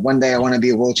wish, one day I want to be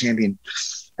a world champion.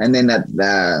 And then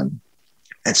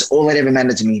that's all that ever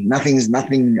mattered to me.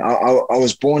 Nothing. I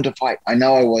was born to fight. I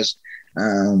know I was.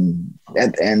 And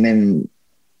then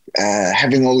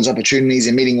having all these opportunities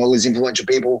and meeting all these influential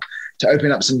people to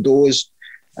open up some doors.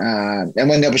 And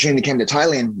when the opportunity came to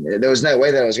Thailand, there was no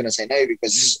way that I was going to say no,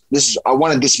 because this I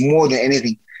wanted this more than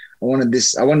anything. I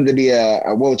wanted to be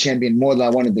a world champion more than I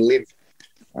wanted to live.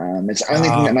 It's the only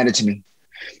thing that mattered to me.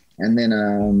 And then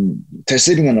so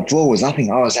sleeping on the floor was nothing.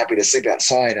 I was happy to sleep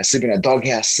outside. I sleep in a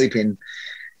doghouse, sleep in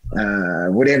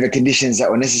whatever conditions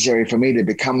that were necessary for me to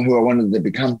become who I wanted to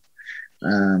become.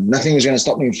 Nothing was going to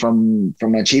stop me from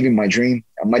achieving my dream,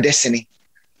 my destiny.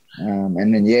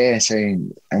 And then, so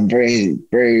I'm very,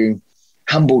 very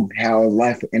humbled how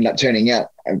life ended up turning out.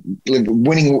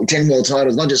 Winning 10 world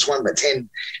titles, not just 1, but 10,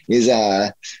 is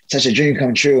such a dream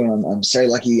come true. And I'm so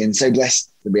lucky and so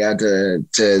blessed to be able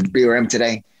to be where I am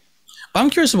today. I'm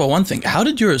curious about one thing.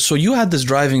 So you had this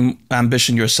driving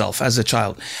ambition yourself as a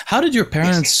child. How did your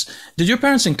parents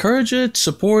encourage it,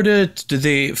 support it? Did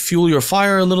they fuel your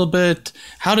fire a little bit?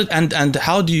 How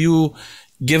do you,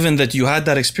 given that you had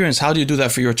that experience, how do you do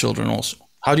that for your children also?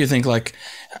 How do you think, like,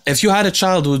 if you had a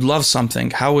child who would love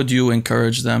something, how would you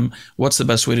encourage them? What's the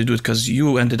best way to do it? Because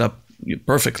you ended up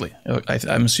perfectly.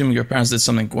 I'm assuming your parents did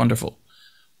something wonderful.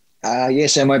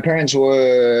 So my parents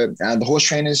were the horse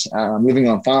trainers, living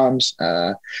on farms.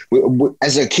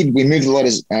 As a kid, we moved a lot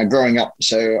as growing up.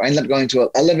 So I ended up going to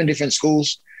 11 different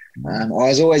schools. I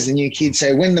was always the new kid.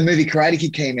 So when the movie Karate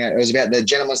Kid came out, it was about the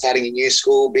gentleman starting a new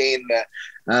school, being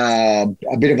a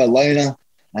bit of a loner,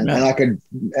 and I could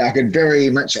very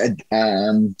much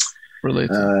relate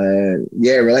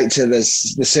to the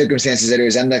circumstances that he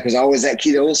was under, because I was that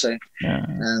kid also. Yeah.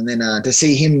 And then to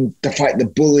see him to fight the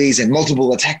bullies and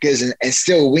multiple attackers and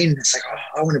still win, it's like,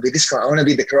 oh, I want to be this guy. I want to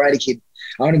be the Karate Kid.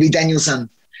 I want to be Danielson,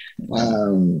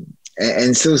 and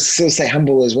still stay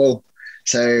humble as well.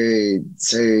 So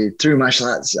through martial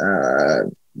arts,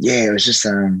 it was just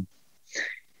But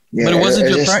it wasn't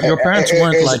your parents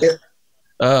weren't like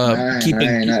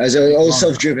keeping. No. It was all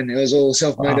self-driven. It was all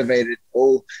self-motivated.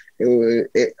 Wow.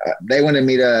 They wanted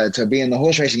me to be in the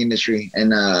horse racing industry,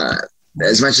 and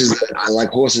as much as I like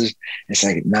horses, it's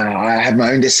like, no, I have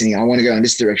my own destiny. I want to go in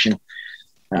this direction.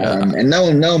 And no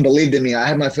one believed in me. I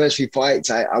had my first few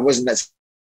fights. I wasn't that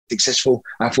successful.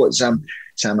 I fought some.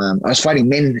 I was fighting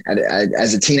men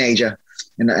as a teenager,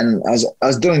 and I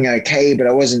was doing okay, but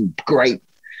I wasn't great.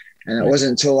 And it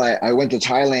wasn't until I went to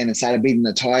Thailand and started beating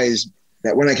the Thais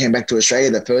that when I came back to Australia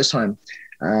the first time,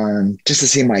 just to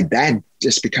see my dad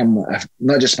just become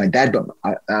not just my dad, but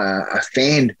a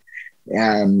fan.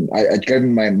 I gave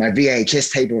him my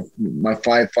VHS tape of my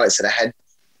 5 fights that I had.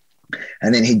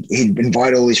 And then he'd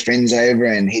invite all his friends over,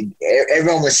 and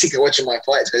everyone was sick of watching my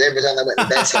fights, because every time I went to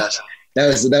Dad's house, that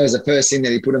was the first thing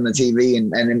that he put on the TV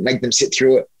and then make them sit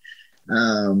through it.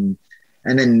 And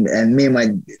me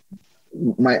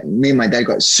and my dad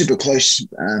got super close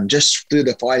just through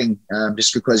the fighting,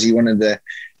 just because he wanted to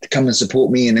come and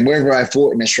support me. And then wherever I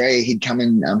fought in Australia, he'd come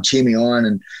and cheer me on.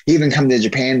 And he even come to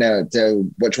Japan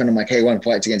to watch one of my K1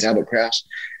 fights against Albert Kraus.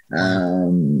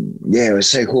 It was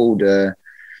so cool to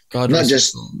not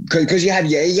just because you have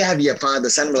your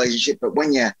father-son relationship, but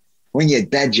when your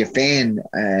dad's your fan,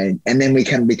 and then we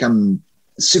can become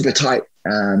super tight.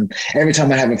 Every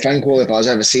time I have a phone call, if I was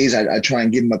overseas, I'd try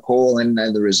and give him a call and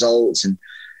know the results. And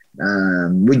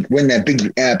when the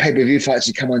big pay-per-view fights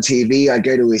would come on TV, I'd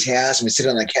go to his house and we'd sit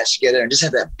on the couch together and just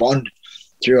have that bond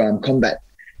through combat.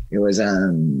 It was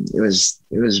a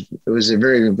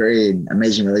very, very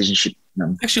amazing relationship.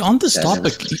 Actually, on this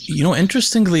topic,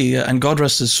 interestingly, and God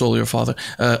rest his soul, your father,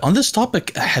 on this topic,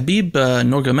 Khabib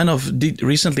Nurmagomedov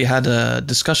recently had a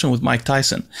discussion with Mike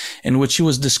Tyson in which he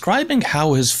was describing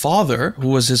how his father, who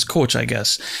was his coach, I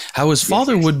guess, how his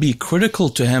father would be critical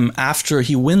to him after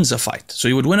he wins a fight. So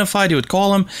he would win a fight, he would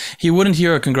call him, he wouldn't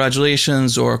hear a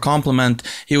congratulations or a compliment,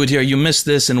 he would hear, you missed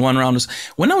this in one round.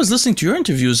 When I was listening to your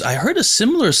interviews, I heard a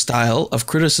similar style of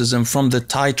criticism from the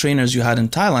Thai trainers you had in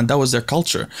Thailand. That was their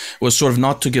culture, was sort of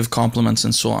not to give compliments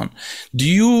and so on. Do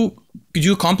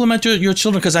you compliment your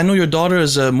children? Because I know your daughter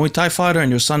is a Muay Thai fighter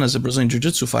and your son is a Brazilian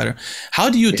Jiu-Jitsu fighter. How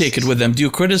do you take it with them? Do you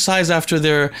criticize after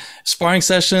their sparring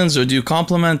sessions, or do you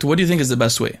compliment? What do you think is the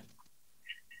best way?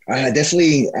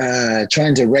 Definitely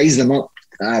trying to raise them up.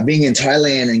 Being in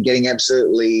Thailand and getting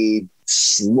absolutely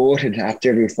slaughtered after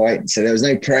every fight. So there was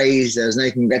no praise, there was no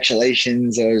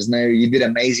congratulations, there was no, you did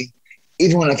amazing.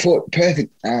 Even when I fought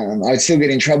perfect, I'd still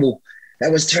get in trouble.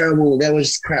 That was terrible. That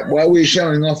was crap. Why were you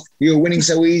showing off? You were winning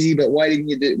so easy, but why didn't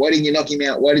you knock him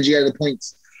out? Why did you go to the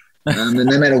points? And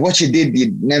no matter what you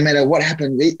did, no matter what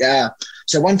happened.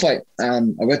 So one fight, I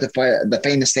went to fight at the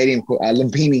famous stadium called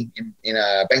Lumpini in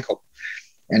Bangkok.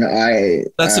 And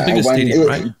that's the biggest stadium,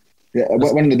 right? Yeah,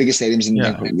 one of the biggest stadiums in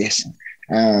Bangkok, yes.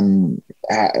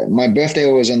 My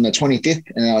birthday was on the 25th,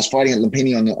 and I was fighting at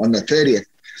Lumpini on the 30th.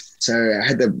 So I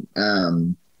had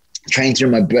to train through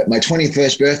my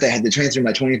 21st birthday. I had to train through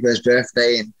my 21st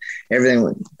birthday, and everything.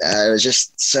 It was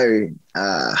just so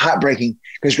heartbreaking,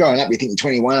 because growing up, you think you're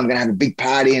 21, I'm going to have a big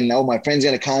party and all my friends are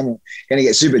going to come, and going to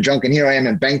get super drunk. And here I am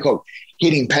in Bangkok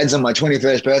hitting pads on my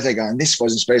 21st birthday going, this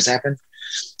wasn't supposed to happen.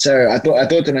 So I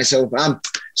thought to myself,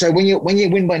 so when you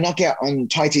win by knockout on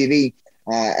Thai TV,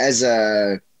 as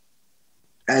a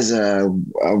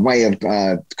way of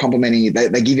complimenting you,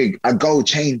 they give you a gold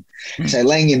chain. So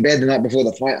laying in bed the night before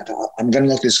the fight, I thought, I'm going to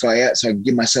knock this guy out. So I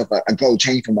give myself a gold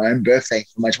chain for my own birthday,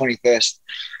 for my 21st.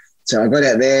 So I got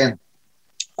out there,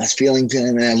 I was feeling to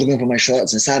him, and I was looking for my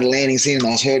shots and started landing, seeing him,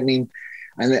 I was hurting him,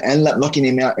 and then ended up knocking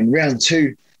him out in round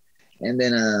 2. And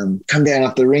then come down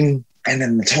off the ring, and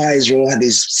then the Thais all had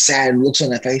these sad looks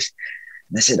on their face.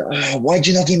 And they said, "Oh, why'd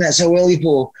you knock him out so early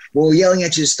for? We were yelling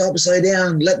at you, stop, slow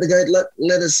down, let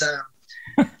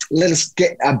us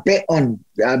get a bet on,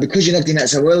 because you knocked him out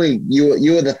so early, you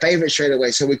were the favorite straight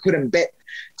away, so we couldn't bet.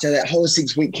 So that whole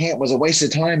 6-week camp was a waste of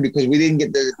time because we didn't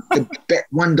get the bet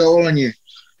 $1 on you.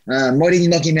 Why didn't you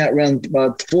knock him out round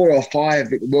 4 or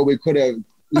 5 where we could have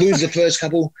lose the first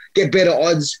couple, get better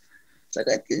odds?" It's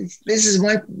like, this is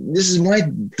my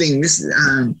thing. This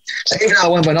even though I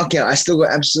won by knockout, I still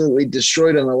got absolutely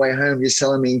destroyed on the way home. Just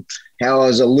telling me how I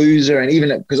was a loser, and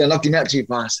even because I knocked him out too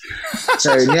fast.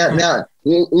 So now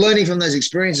learning from those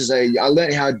experiences, I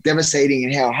learned how devastating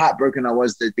and how heartbroken I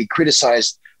was to be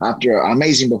criticized after an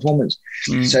amazing performance.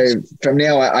 So from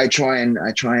now, I try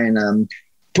and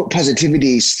put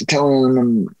positivity, telling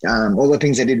them all the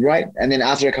things I did right, and then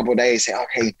after a couple of days, say,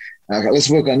 okay, let's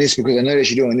work on this because I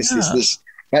noticed you're doing this.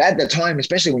 But at the time,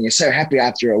 especially when you're so happy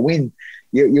after a win,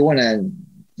 you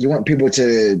want people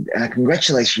to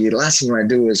congratulate you. The last thing you want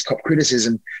to do is cop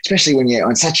criticism, especially when you're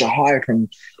on such a high from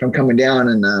coming down.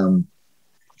 And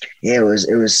it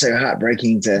was so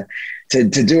heartbreaking to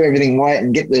do everything right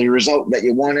and get the result that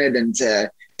you wanted, and to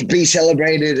be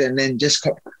celebrated, and then just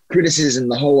cop criticism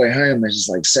the whole way home. It's just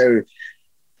like so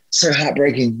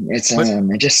heartbreaking.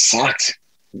 It just sucked.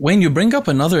 When you bring up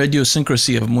another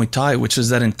idiosyncrasy of Muay Thai, which is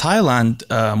that in Thailand,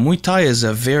 Muay Thai is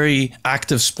a very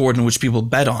active sport in which people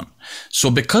bet on. So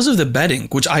because of the betting,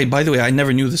 which by the way, I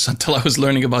never knew this until I was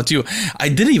learning about you. I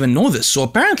didn't even know this. So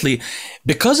apparently,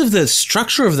 because of the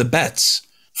structure of the bets,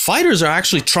 fighters are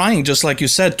actually trying, just like you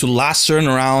said, to last certain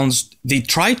rounds. They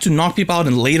try to knock people out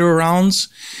in later rounds.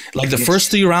 Like the first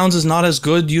 3 rounds is not as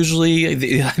good usually.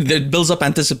 It builds up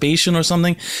anticipation or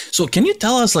something. So can you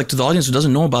tell us, like, to the audience who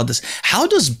doesn't know about this, how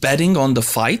does betting on the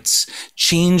fights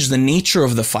change the nature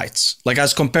of the fights? Like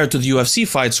as compared to the UFC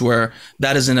fights where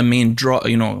that isn't a main draw,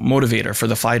 motivator for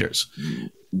the fighters.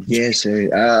 Yeah, so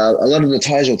a lot of the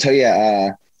Thais will tell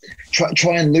you,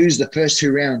 try and lose the first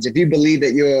 2 rounds. If you believe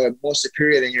that you're more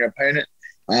superior than your opponent,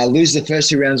 lose the first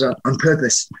 2 rounds on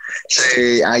purpose. So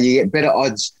you get better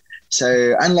odds.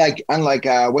 So unlike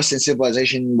Western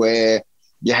civilization where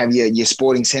you have your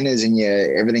sporting centers and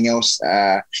your everything else,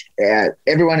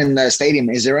 everyone in the stadium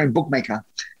is their own bookmaker.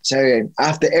 So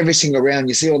after every single round,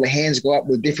 you see all the hands go up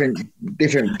with different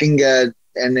finger,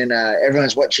 and then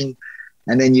everyone's watching,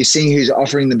 and then you're seeing who's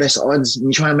offering the best odds, and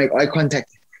you try and make eye contact.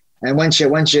 And once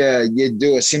you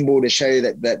do a symbol to show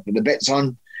that the bet's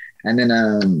on, and then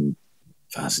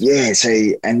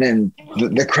and then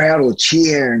the crowd will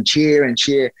cheer and cheer and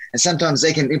cheer, and sometimes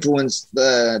they can influence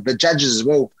the judges as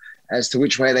well as to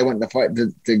which way they want the fight,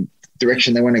 the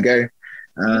direction they want to go.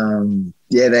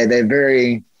 They're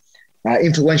very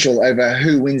influential over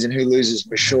who wins and who loses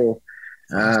for sure.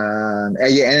 And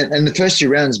the first 2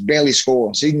 rounds barely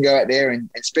score, so you can go out there and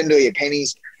spend all your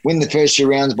pennies, win the first 2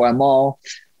 rounds by a mile.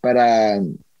 But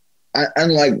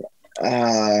unlike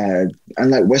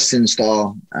Western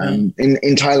style,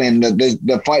 in Thailand,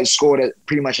 the fight scored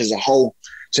pretty much as a whole.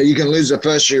 So you can lose the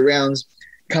first 3 rounds,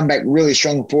 come back really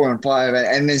strong 4 and 5,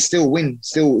 and then still win,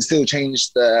 still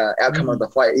change the outcome of the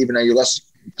fight, even though you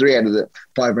lost 3 out of the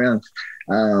 5 rounds.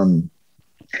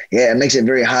 It makes it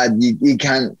very hard. You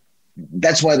can't.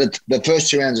 That's why the first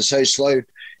 2 rounds are so slow,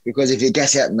 because if you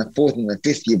gas out in the 4th and the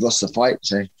 5th, you've lost the fight.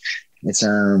 So it's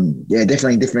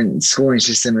definitely a different scoring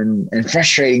system, and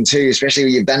frustrating too, especially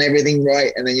when you've done everything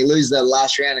right and then you lose the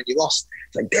last round and you lost.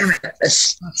 It's like, damn it,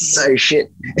 that's so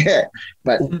shit.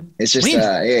 But it's just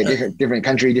different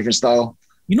country, different style.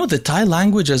 The Thai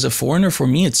language as a foreigner, for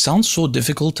me, it sounds so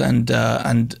difficult. And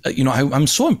I'm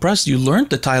so impressed you learned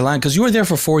the Thai language, because you were there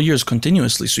for 4 years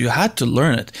continuously. So you had to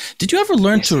learn it. Did you ever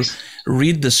learn to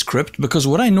read the script? Because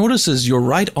what I notice is your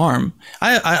right arm,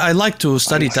 I like to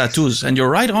study tattoos, and your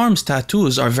right arm's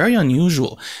tattoos are very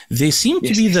unusual. They seem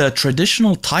to be the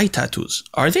traditional Thai tattoos.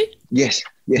 Are they? Yes.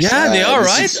 Yeah, they are,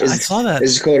 right? I saw that.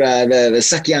 It's called the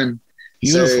Sakyan.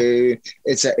 Beautiful.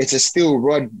 So it's a steel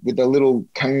rod with a little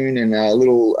cone and a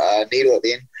little needle at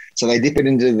the end. So they dip it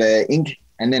into the ink,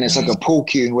 and then it's like a pull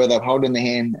cue where they'll hold in the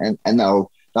hand, and they'll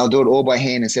do it all by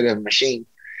hand instead of a machine.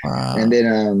 Wow. And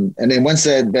then once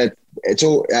it's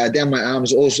all down my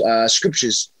arms, all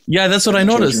scriptures. Yeah, that's what I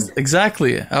noticed.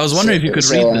 Exactly. I was wondering if you could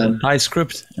read the Thai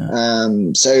script. Yeah.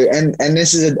 And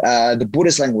this is the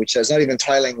Buddhist language. So it's not even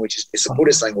Thai language. It's a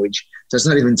Buddhist language. So it's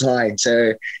not even Thai.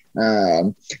 So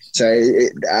the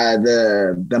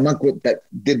monk that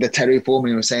did the tattoo for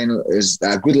me was saying is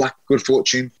good luck, good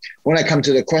fortune. When I come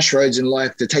to the crossroads in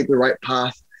life to take the right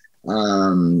path,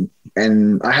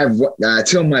 and I have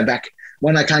 2 on my back.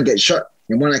 One I can't get shot,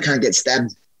 and one I can't get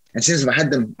stabbed. And since I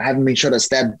had them, I haven't been shot or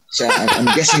stabbed. So I'm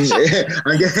guessing.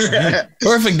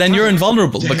 Perfect. Then you're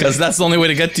invulnerable, because that's the only way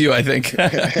to get to you, I think.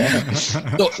 So,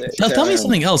 now tell me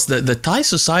something else. The Thai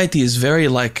society is very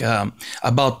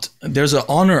there's an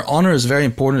honor. Honor is very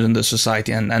important in the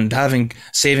society, and having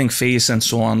saving face and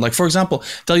so on. Like, for example,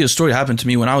 tell you a story happened to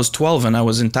me when I was 12 and I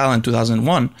was in Thailand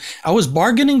 2001. I was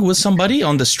bargaining with somebody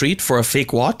on the street for a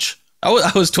fake watch.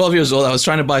 I was 12 years old. I was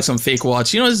trying to buy some fake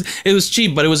watch. It was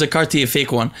cheap, but it was a Cartier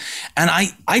fake one. And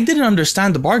I didn't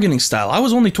understand the bargaining style. I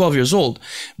was only 12 years old.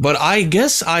 But I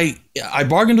guess I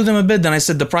bargained with him a bit. Then I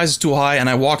said the price is too high and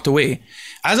I walked away.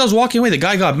 As I was walking away, the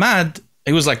guy got mad.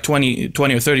 He was like 20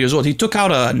 or 30 years old. He took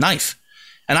out a knife.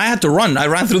 And I had to run. I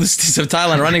ran through the streets of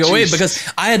Thailand running away because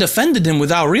I had offended him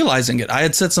without realizing it. I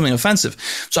had said something offensive.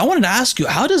 So I wanted to ask you,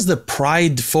 how does the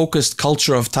pride-focused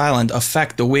culture of Thailand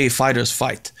affect the way fighters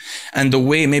fight and the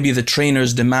way maybe the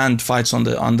trainers demand fights on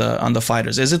the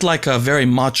fighters? Is it like a very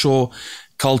macho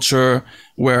culture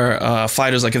where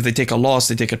fighters, like if they take a loss,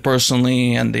 they take it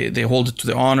personally and they hold it to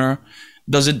their honor?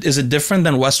 Is it different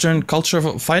than Western culture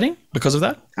of fighting because of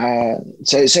that?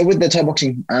 So with the Thai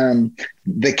boxing,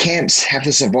 the camps have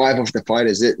to survive off the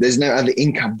fighters. There's no other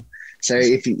income. So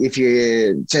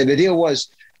so the deal was,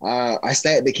 I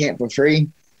stay at the camp for free.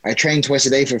 I train twice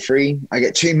a day for free. I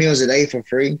get 2 meals a day for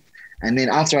free. And then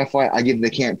after I fight, I give the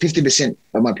camp 50%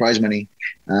 of my prize money.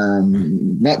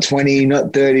 Not 20,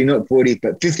 not 30, not 40,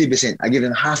 but 50%. I give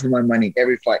them half of my money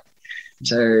every fight.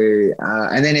 So,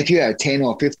 and then if you have 10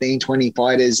 or 15, 20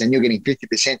 fighters and you're getting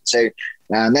 50%, so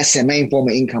that's their main form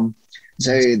of income.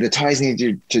 So the Thais need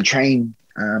to train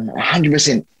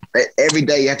 100%. Every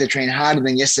day you have to train harder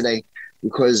than yesterday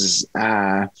because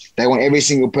they want every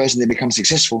single person to become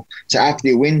successful. So after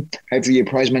you win, hopefully your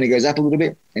prize money goes up a little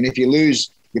bit. And if you lose,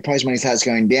 your prize money starts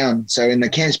going down. So in the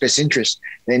camp's best interest,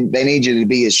 then they need you to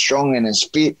be as strong and as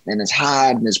fit and as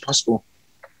hard as possible.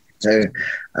 So,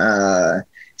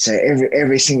 So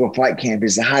every single fight camp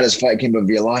is the hardest fight camp of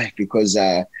your life because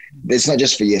it's not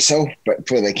just for yourself, but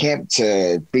for the camp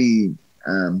to be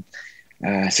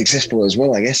successful as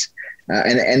well, I guess.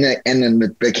 And then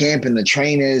the camp and the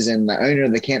trainers and the owner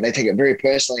of the camp, they take it very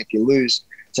personally if you lose.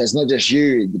 So it's not just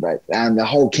you, but the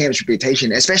whole camp's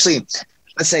reputation, especially,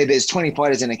 let's say there's 20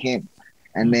 fighters in a camp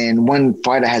and then one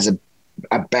fighter has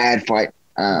a bad fight.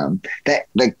 That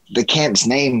the camp's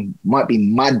name might be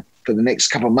mud for the next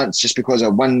couple of months just because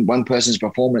of one person's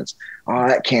performance. Oh,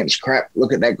 that camp's crap.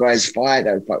 Look at that guy's fight.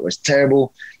 That fight was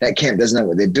terrible. That camp doesn't know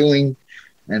what they're doing.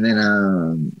 And then,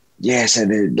 so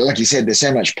like you said, there's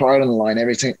so much pride on the line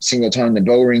every single time the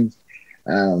bell rings.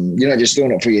 You're not just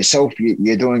doing it for yourself.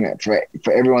 You're doing it for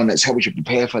everyone that's helped you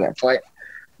prepare for that fight.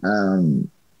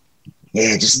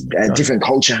 Just a different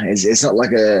culture. It's not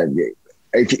like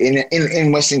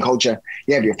in Western culture,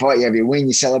 you have your fight, you have your win,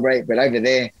 you celebrate. But over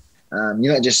there,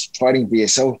 you're not just fighting for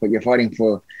yourself, but you're fighting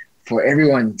for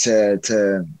everyone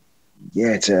to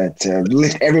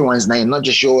lift everyone's name, not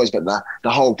just yours, but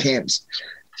the whole camps.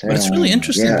 So, but it's really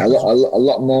interesting. A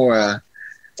lot more.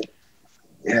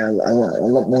 A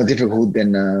lot more difficult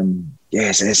than.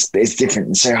 It's different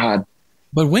and so hard.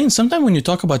 But Wayne, sometimes when you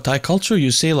talk about Thai culture,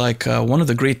 you say like one of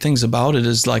the great things about it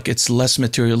is like it's less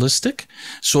materialistic.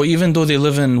 So even though they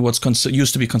live in what's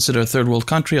used to be considered a third world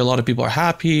country, a lot of people are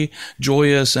happy,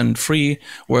 joyous, and free.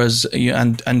 Whereas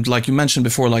and like you mentioned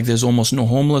before, like there's almost no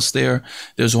homeless there.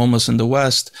 There's homeless in the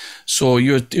West. So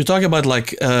you're talking about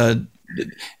like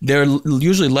they're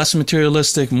usually less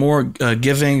materialistic, more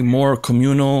giving, more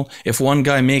communal. If one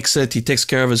guy makes it, he takes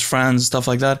care of his friends, stuff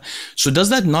like that. So does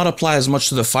that not apply as much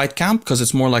to the fight camp because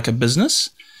it's more like a business,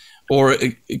 or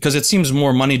because it seems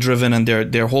more money driven and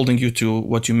they're holding you to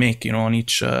what you make, on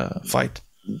each fight?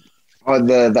 Oh,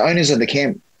 the owners of the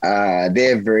camp,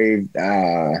 they're very.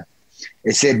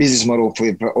 It's their business model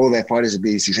for all their fighters to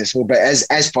be successful. But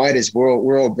as fighters,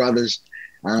 we're all brothers.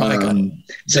 So back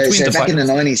in the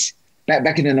 90s.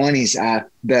 Back in the 90s,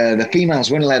 the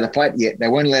females weren't allowed to fight yet. They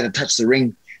weren't allowed to touch the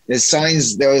ring. There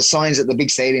were signs at the big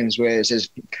stadiums where it says,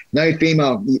 no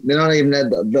female, they're not even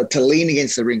allowed to lean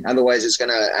against the ring. Otherwise, it's going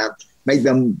to make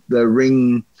them the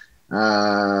ring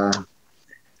bad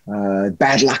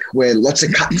luck, where lots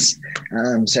of cuts.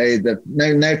 So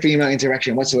no female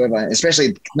interaction whatsoever,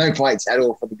 especially no fights at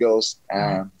all for the girls.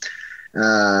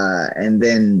 And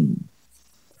then,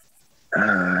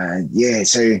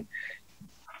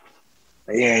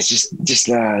 it's just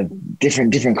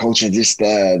different culture. Just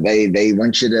they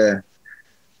want you to.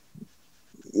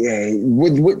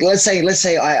 Let's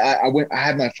say I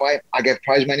have my fight. I get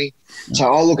prize money, so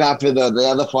I'll look after the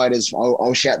other fighters.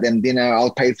 I'll shout them dinner.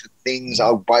 I'll pay for things.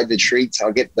 I'll buy the treats.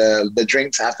 I'll get the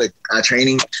drinks after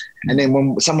training. And then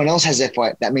when someone else has their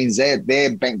fight, that means their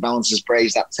bank balance is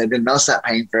raised up. So then they'll start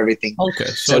paying for everything. Okay,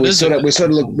 so we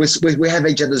have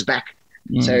each other's back.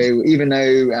 Mm. So even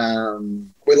though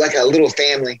we're like a little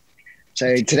family,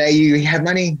 so today you have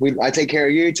money, I take care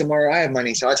of you. Tomorrow I have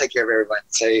money, so I take care of everyone.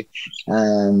 So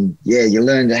you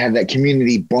learn to have that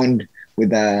community bond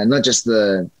with not just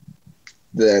the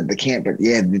camp, but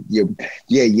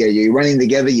you're running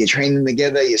together, you're training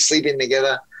together, you're sleeping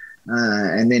together.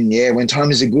 And then, yeah, when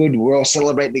times are good, we're all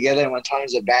celebrating together. And when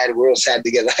times are bad, we're all sad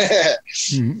together.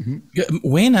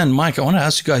 Wayne and Mike, I want to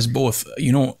ask you guys both,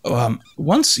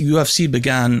 once UFC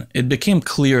began, it became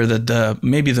clear that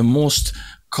maybe the most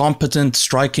competent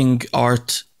striking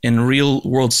art in real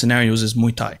world scenarios is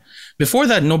Muay Thai. Before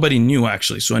that, nobody knew,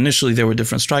 actually. So initially, there were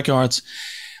different striking arts.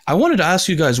 I wanted to ask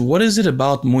you guys, what is it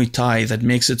about Muay Thai that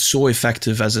makes it so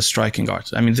effective as a striking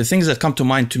art? I mean, the things that come to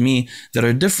mind to me that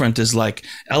are different is like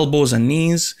elbows and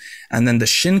knees, and then the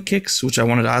shin kicks, which I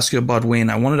wanted to ask you about, Wayne.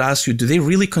 I wanted to ask you, do they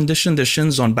really condition their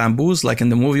shins on bamboos, like in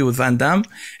the movie with Van Damme?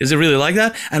 Is it really like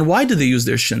that? And why do they use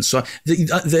their shins? So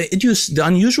the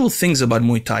unusual things about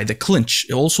Muay Thai, the clinch,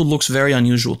 it also looks very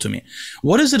unusual to me.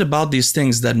 What is it about these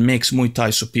things that makes Muay Thai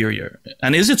superior?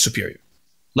 And is it superior?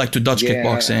 Like to Dutch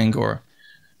kickboxing or...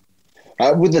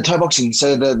 with the Thai boxing,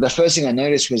 so the first thing I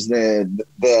noticed was the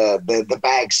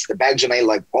bags. The bags are made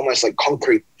like almost like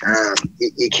concrete.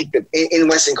 You kick them in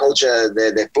Western culture.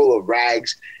 They're full of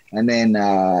rags, and then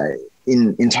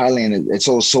in Thailand it's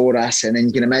all sawdust. And then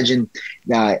you can imagine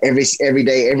every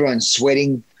day everyone's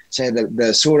sweating. So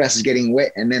the sawdust is getting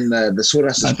wet, and then the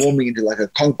sawdust is forming into like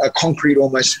a concrete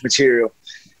almost material.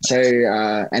 So,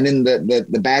 and then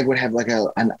the bag would have like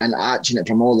an arch in it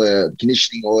from all the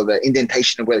conditioning or the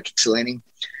indentation of where the kicks are landing.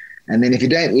 And then if you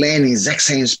don't land in the exact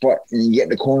same spot and you get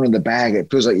the corner of the bag,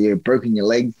 it feels like you've broken your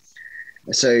leg.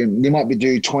 So you might be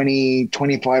doing 20,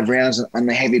 25 rounds on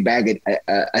the heavy bag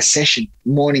a session,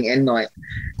 morning and night,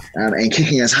 and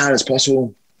kicking as hard as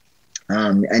possible.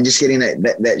 And just getting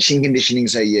that shin conditioning.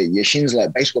 So your shins are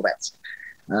like baseball bats.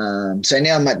 So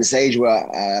now I'm at the stage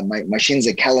where my shins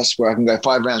are callous, where I can go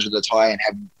 5 rounds with a Thai and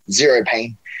have zero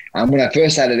pain. When I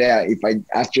first started out,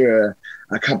 after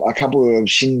a couple of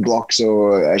shin blocks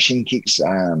or shin kicks,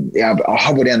 I'll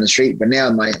hobble down the street. But now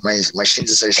my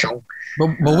shins are so strong.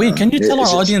 But wait, can you tell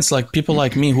our audience, like people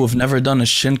like me who have never done a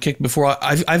shin kick before?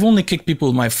 I've only kicked people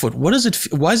with my foot. What is it?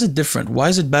 Why is it different? Why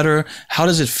is it better? How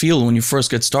does it feel when you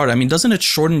first get started? I mean, doesn't it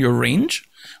shorten your range?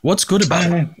 What's good about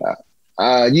it?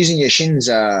 Using your shins,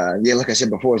 like I said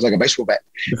before, it's like a baseball bat.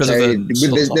 Because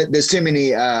there's too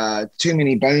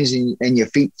many bones in your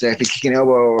feet. So if you kick an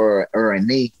elbow or a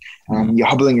knee, you're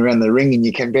hobbling around the ring and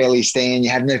you can barely stand. You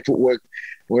have no footwork.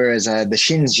 Whereas the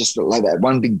shins just look like that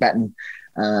one big baton.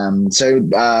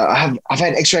 I've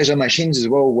had X-rays on my shins as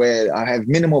well, where I have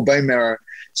minimal bone marrow.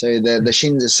 So the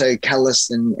shins are so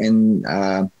callous and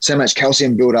so much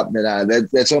calcium build up that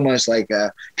that's almost like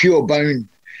pure bone.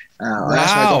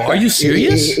 Wow, are you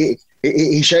serious?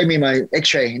 He showed me my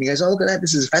X-ray and he goes, "Oh, look at that!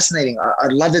 This is fascinating.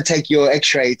 I'd love to take your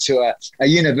X-ray to a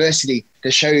university to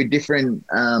show different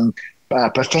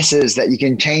professors that you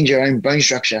can change your own bone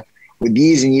structure with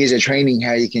years and years of training.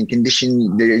 How you can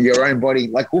condition your own body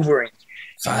like Wolverine."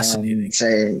 Fascinating. So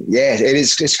yeah,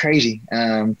 it's crazy.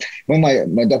 When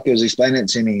my doctor was explaining it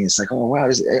to me, it's like, "Oh wow!"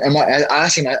 I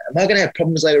asked him, "Am I going to have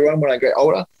problems later on when I get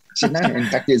older?" I said, no, in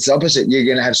fact, it's the opposite. You're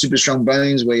going to have super strong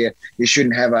bones where you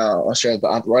shouldn't have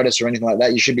osteoarthritis or anything like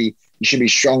that. You should be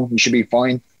strong. You should be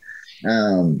fine.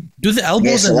 Do the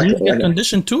elbows and knees get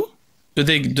conditioned too? Or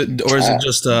is it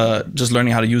just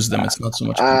learning how to use them? It's not so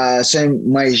much. So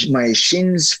my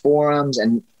shins, forearms,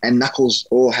 and knuckles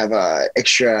all have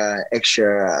extra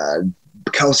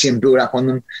calcium build up on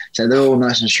them. So they're all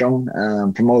nice and strong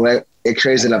from all the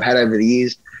X-rays that I've had over the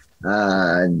years.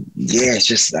 It's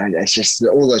just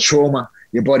all the trauma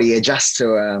your body adjusts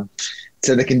to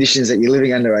the conditions that you're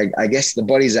living under. I guess the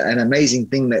body's an amazing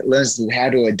thing that learns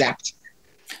how to adapt.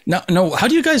 Now, how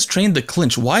do you guys train the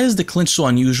clinch? Why is the clinch so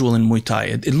unusual in Muay Thai?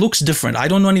 It looks different. I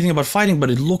don't know anything about fighting, but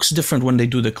it looks different when they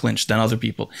do the clinch than other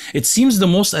people. It seems the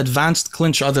most advanced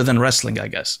clinch other than wrestling, I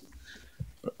guess.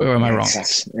 Or am I wrong?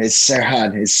 It's so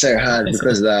hard. It's so hard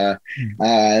because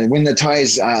when the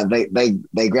Thais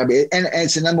they grab it, and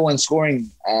it's the number one scoring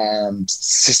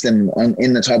system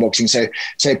in the Thai boxing. So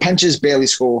punches barely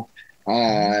score.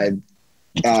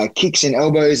 Kicks and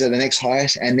elbows are the next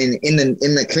highest, and then in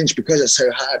the clinch, because it's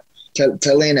so hard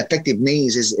to land effective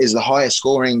knees is the highest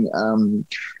scoring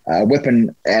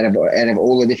weapon out of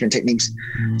all the different techniques.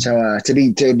 So to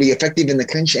be effective in the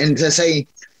clinch and to say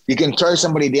you can throw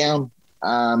somebody down.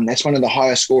 That's one of the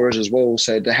highest scorers as well.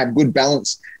 So to have good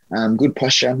balance, good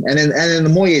posture, and then the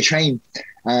more you train,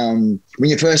 when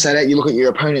you first start out, you look at your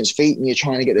opponent's feet and you're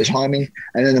trying to get the timing,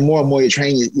 and then the more and more you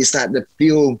train, you start to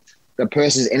feel the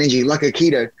person's energy like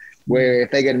Aikido, where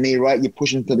if they get a knee right, you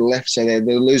push them to the left, so they're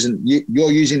losing.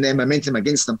 You're using their momentum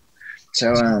against them.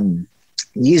 So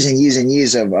years and years and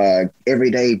years of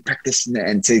everyday practice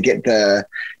and to get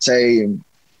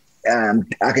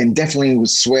I can definitely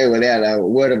swear without a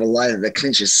word of a lie that the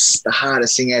clinch is the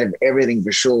hardest thing out of everything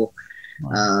for sure.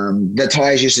 The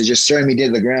Thais used to just throw me to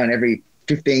the ground every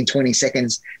 15, 20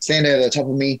 seconds, stand over the top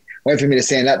of me, wait for me to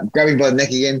stand up, grab me by the neck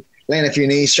again, land a few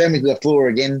knees, throw me to the floor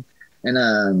again. And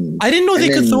I didn't know they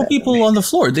could throw people on the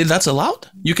floor. That's allowed?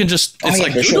 You can just, it's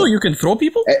like judo, sure. You can throw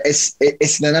people? It's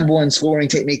the number one scoring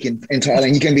technique in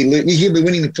Thailand. You can be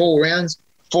winning 4 rounds,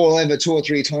 fall over 2 or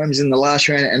 3 times in the last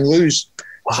round and lose.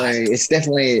 What? So it's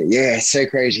definitely, it's so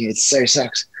crazy. It so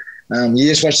sucks. You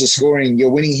just watch the scoring.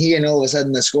 You're winning here, and all of a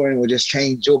sudden the scoring will just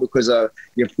change all because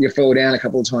you fell down a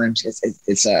couple of times.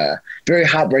 It's very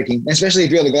heartbreaking, especially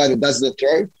if you're the guy that does the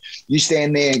throw. You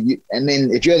stand there, and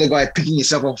then if you're the guy picking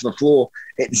yourself off the floor,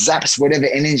 it zaps whatever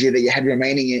energy that you had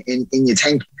remaining in your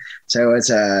tank. So it's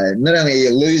not only are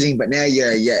you losing, but now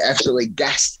you're absolutely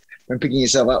gassed from picking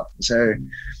yourself up. So.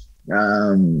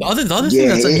 The other thing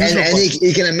that's unusual, and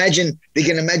you can imagine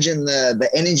the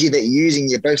energy that you're using.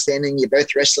 You're both standing, you're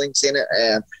both wrestling,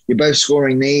 you're both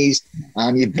scoring knees,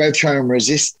 you're both trying to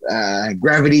resist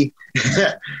gravity,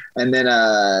 and then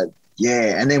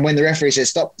and then when the referee says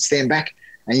stop, stand back,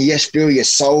 and you just feel your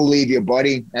soul leave your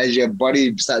body as your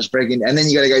body starts breaking, and then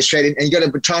you got to go straight in, and you got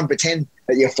to try and pretend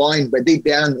that you're fine, but deep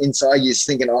down inside you're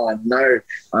thinking, oh no,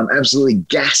 I'm absolutely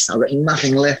gassed, I've got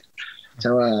nothing left.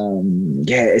 So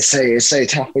it's so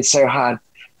tough. It's so hard,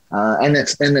 and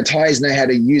the Thais know how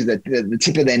to use the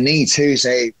tip of their knee too.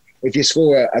 So if you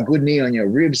score a good knee on your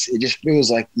ribs, it just feels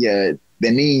like they're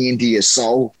kneeing into your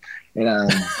soul. And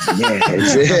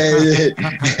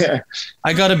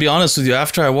I got to be honest with you.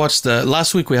 After I watched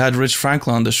last week, we had Rich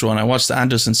Franklin on the show, and I watched the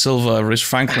Anderson Silva Rich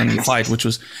Franklin fight, which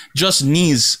was just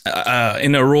knees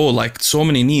in a row, like so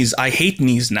many knees. I hate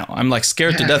knees now. I'm like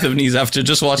scared to death of knees after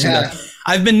just watching that.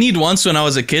 I've been kneed once when I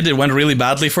was a kid. It went really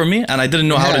badly for me, and I didn't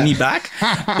know how to knee back.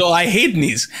 So I hate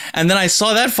knees. And then I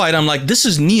saw that fight. I'm like, this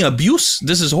is knee abuse.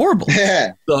 This is horrible.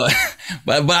 So,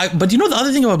 but you know, the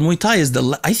other thing about Muay Thai is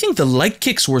I think the leg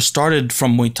kicks were started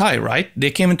from Muay Thai, right?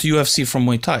 They came into UFC from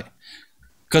Muay Thai.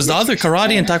 Because the other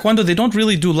karate and Taekwondo, they don't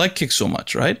really do leg kicks so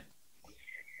much, right?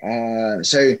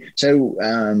 So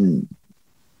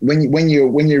when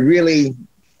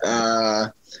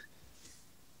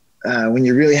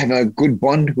you really have a good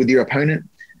bond with your opponent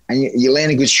and you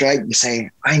land a good strike, you say,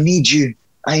 I need you.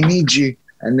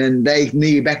 And then they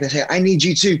knee you back and say, I need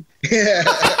you too.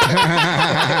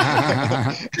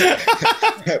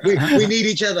 we need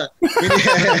each other.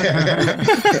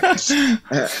 So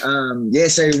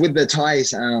with the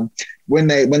Thais, when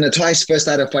the Thais first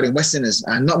started fighting Westerners,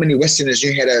 not many Westerners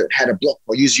knew how to block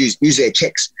or use their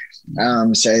checks.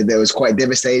 So that was quite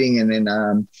devastating. And then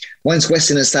once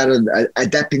Westerners started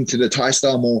adapting to the Thai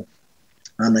style more,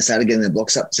 they started getting their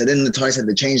blocks up. So then the Thais had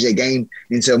to change their game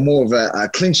into more of a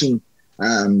clinching,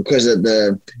 because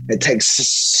it takes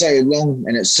so long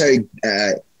and it's so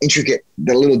intricate,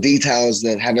 the little details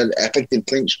that have an effective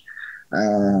clinch.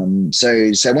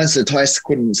 So once the Thais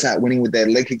couldn't start winning with their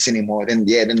leg kicks anymore, then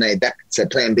they adapted to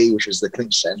plan B, which was the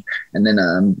clinch, and then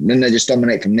they just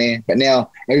dominate from there. But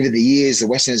now over the years, the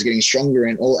Westerners are getting stronger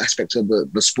in all aspects of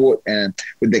the sport,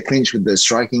 with their clinch, with the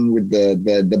striking, with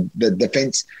the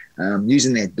defense,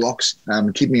 using their blocks,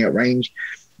 keeping at range.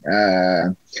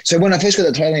 So when I first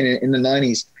got to Thailand in the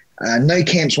 90s, no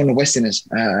camps on the Westerners.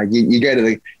 You go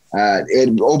to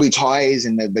it'd all be Thais,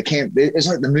 and the camp, it's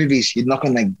like the movies. You'd knock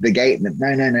on the gate and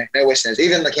no Westerners.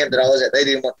 Even the camp that I was at, they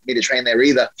didn't want me to train there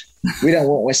either. We don't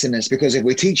want Westerners, because if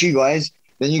we teach you guys,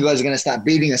 then you guys are going to start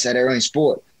beating us at our own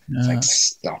sport. It's like,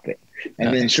 stop it.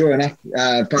 And then sure enough,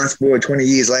 fast forward 20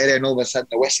 years later, and all of a sudden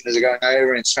the Westerners are going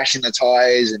over and smashing the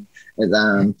Thais, and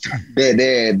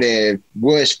their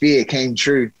worst fear came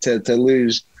true to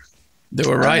lose. They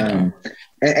were right.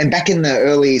 And back in the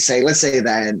early, let's say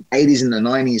the 80s and the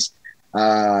 90s,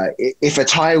 if a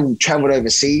Thai traveled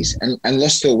overseas and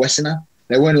lost to a Westerner,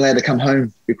 they weren't allowed to come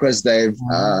home, because they've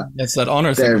that's that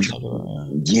honor thing.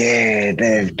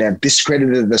 They've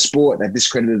discredited the sport, they've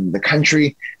discredited the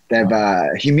country, they've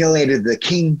humiliated the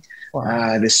king.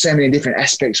 Wow. There's so many different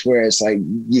aspects where it's like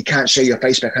you can't show your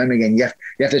face back home again. You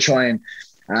have to try and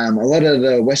a lot of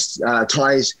the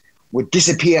Thais would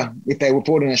disappear if they were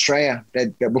fought in Australia.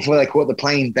 That before they caught the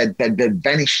plane, they'd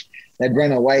vanish, they'd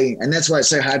run away, and that's why it's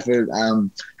so hard for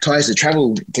Thais to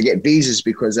travel to get visas,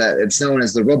 because it's known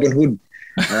as the Robin Hood.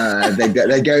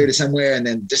 They go to somewhere and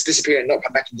then just disappear and not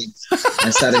come back again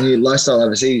and start a new lifestyle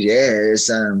overseas. It's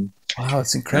wow,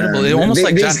 it's incredible. They're almost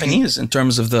like Japanese in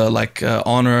terms of the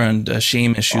honor and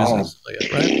shame issues,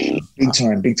 right? Big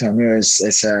time.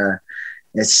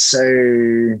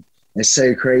 It's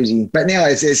so crazy. But now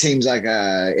it seems like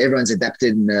everyone's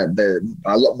adapted and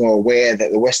a lot more aware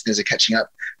that the Westerners are catching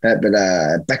up. But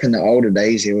back in the older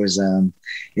days, it was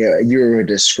you were a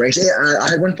disgrace. I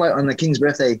had one fight on the King's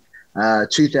birthday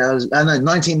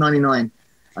 1999.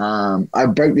 I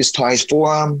broke this Thai's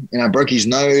forearm and I broke his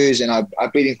nose, and I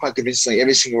beat him quite convincingly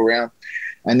every single round.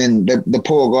 And then the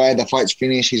poor guy, the fight's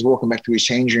finished. He's walking back to his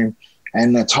change room,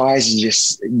 and the Thais is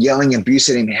just yelling abuse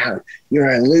at him. How you're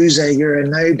a loser, you're a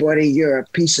nobody, you're a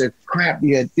piece of crap,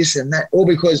 you're this and that. All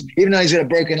because even though he's got a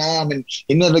broken arm and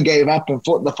he never gave up and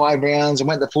fought the 5 rounds and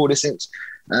went the 4 distance.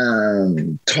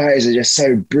 Thais are just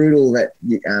so brutal that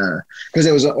because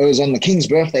it was on the king's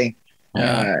birthday.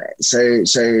 So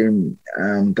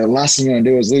the last thing you want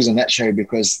to do is lose on that show,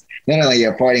 because not only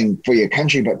you're fighting for your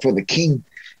country but for the king.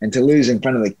 And to lose in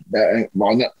front of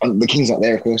the king's not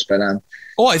there, of course, but I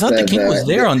thought the king was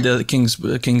there on the king's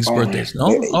birthdays.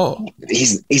 No,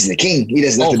 he's the king. He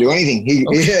doesn't have to do anything.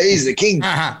 He's the king.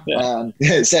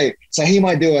 So he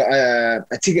might do a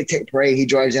ticket tech parade. He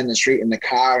drives down the street in the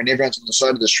car, and everyone's on the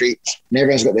side of the street, and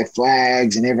everyone's got their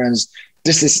flags, and everyone's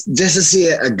just to see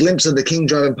a glimpse of the king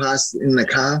driving past in the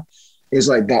car is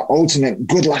like the ultimate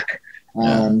good luck.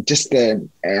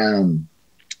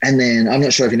 And then I'm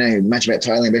not sure if you know much about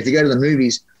Thailand, but if you go to the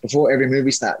movies, before every movie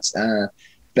starts,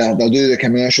 they'll do the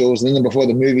commercials. And then before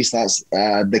the movie starts,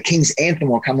 the King's Anthem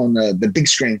will come on the big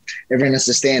screen. Everyone has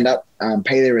to stand up,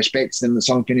 pay their respects. Then the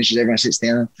song finishes, everyone sits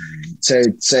down. So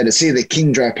to see the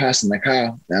King drive past in the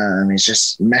car, it's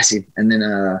just massive. And then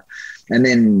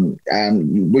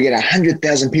we get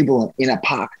 100,000 people in a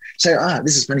park. So,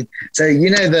 this is funny. So,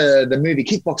 you know, the movie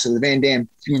Kickboxer with Van Damme,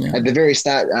 at the very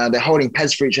start, they're holding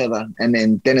pads for each other. And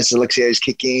then Dennis Alexio is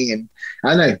kicking. And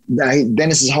I know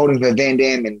Dennis is holding for Van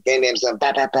Damme, and Van Damme's going,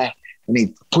 bah, bah, bah. And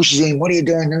he pushes in, what are you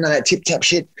doing? None of that tip-tap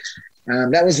shit.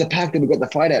 That was the park that we got the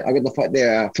fight at. I got the fight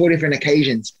there 4 different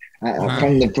occasions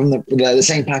from the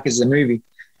same park as the movie.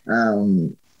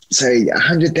 So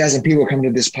 100,000 people come to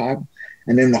this park.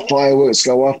 And then the fireworks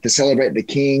go off to celebrate the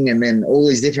king, and then all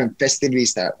these different festivities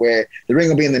start, where the ring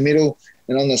will be in the middle,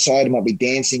 and on the side it might be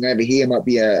dancing, over here might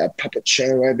be a puppet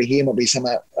show, over here might be some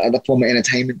other form of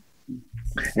entertainment.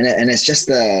 And it's just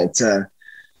to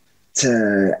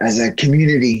as a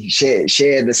community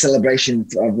share the celebration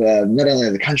of not only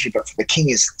the country but for the king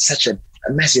is such a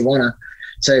massive honor.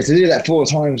 So to do that 4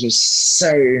 times was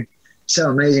so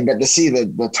amazing. But to see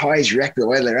the Thais react the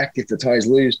way they react if the Thais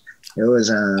lose. It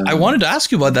was. I wanted to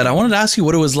ask you about that. I wanted to ask you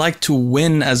what it was like to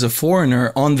win as a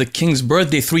foreigner on the king's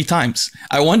birthday 3 times.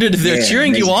 I wondered if they're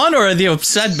cheering you on, or are they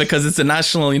upset because it's a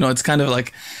national, it's kind of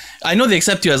like, I know they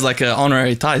accept you as like an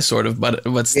honorary Thai sort of, but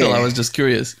still, I was just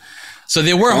curious. So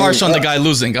they were harsh on the guy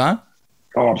losing, huh?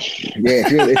 Oh, yeah.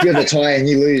 If you're the Thai and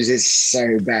you lose, it's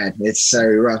so bad. It's so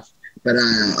rough. But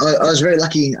I was very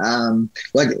lucky.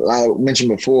 Like I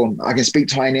mentioned before, I can speak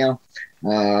Thai now.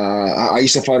 I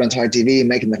used to fight on Thai TV,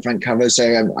 making the front cover,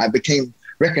 so I became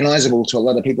recognizable to a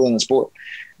lot of people in the sport.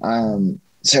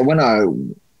 So when I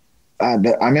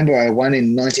remember I won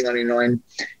in 1999.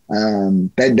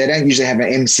 They don't usually have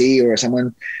an MC or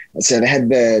someone, so they had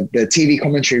the TV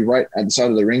commentary right at the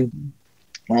side of the ring.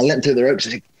 And I leapt through the ropes.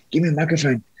 I said, "Give me a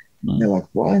microphone." And they're like,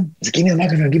 "What?" I said, "Give me a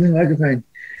microphone. Give me a microphone."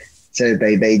 So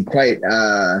they quite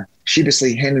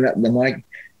sheepishly handed up the mic.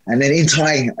 And then in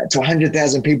Thai, to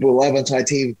 100,000 people live on Thai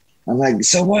TV, I'm like,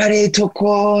 "Sawadi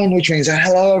Tukon," which means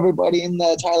hello everybody in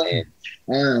Thailand.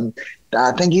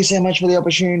 Thank you so much for the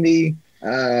opportunity.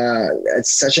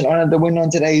 It's such an honor to win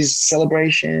on today's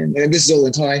celebration. This is all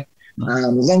in Thai.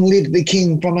 Long live the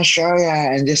king from Australia,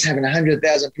 and just having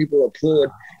 100,000 people applaud.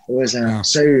 It was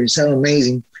so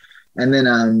amazing. And then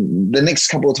the next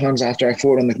couple of times after I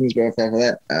fought on the king's birthday for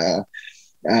that,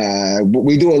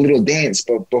 we do a little dance,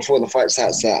 but before the fight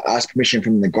starts, ask permission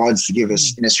from the gods to give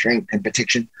us inner strength and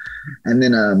protection. And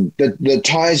then the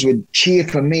Thais would cheer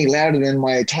for me louder than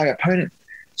my Thai opponent.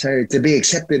 So to be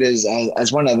accepted as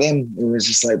one of them, it was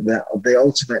just like the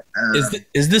ultimate.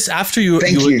 Is this after you?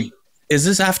 Is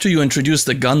this after you introduced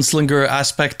the gunslinger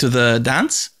aspect to the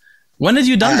dance? When did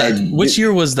you done that? Which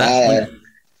year was that?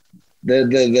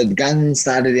 The gun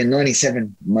started in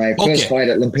 '97. My first fight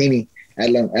at Lumpini. At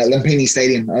Lumpini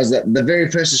Stadium, I was the very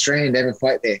first Australian to ever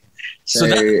fight there. So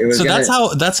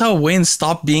that's how Wayne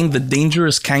stopped being the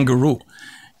dangerous kangaroo,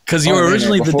 because you were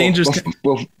originally the dangerous.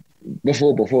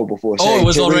 Before. So it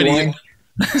was already.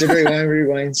 To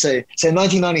rewind. So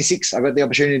 1996, I got the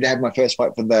opportunity to have my first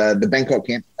fight for the Bangkok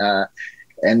camp,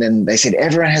 and then they said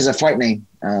everyone has a fight name.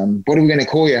 What are we going to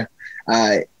call you?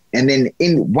 And then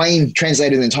in Wayne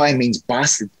translated in Thai means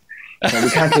bastard. So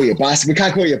we can't call you a bastard. We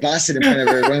can't call you a bastard in front of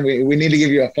everyone. We need to give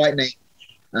you a fight name.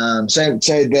 So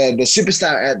the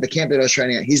superstar at the camp that I was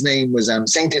training at, his name was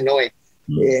Sancta Noi.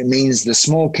 It means the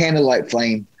small candlelight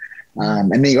flame.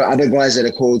 And then you got other guys that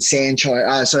are called San Chai.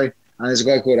 There's a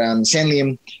guy called San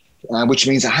Liam. which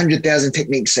means 100,000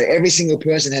 techniques. So every single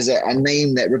person has a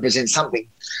name that represents something.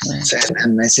 So,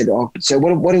 and they said, "Oh, so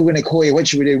what are we going to call you? What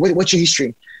should we do? What's your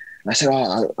history?" And I said,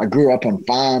 "Oh, I grew up on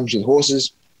farms with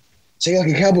horses." So you're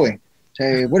like a cowboy.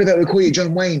 So what about we call you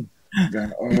John Wayne? I'm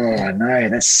going, "Oh no,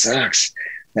 that sucks.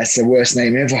 That's the worst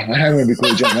name ever. I don't want to be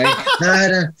called John Wayne."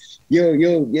 No.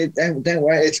 Don't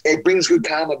worry. It brings good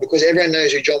karma because everyone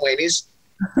knows who John Wayne is.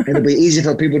 It'll be easy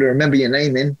for people to remember your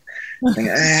name then.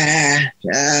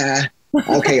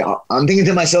 Okay, I'm thinking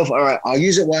to myself, all right, I'll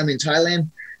use it while I'm in Thailand.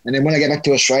 And then when I get back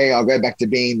to Australia, I'll go back to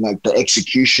being like the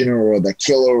executioner or the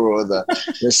killer or the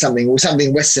something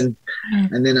Western.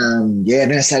 And then,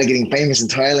 then I started getting famous in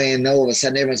Thailand. And all of a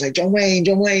sudden, everyone's like, John Wayne.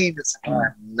 It's like, oh,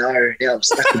 no, now I'm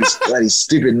stuck with this bloody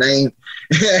stupid name.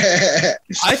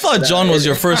 I thought John was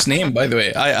your first name, by the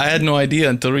way. I had no idea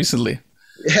until recently.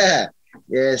 Yeah.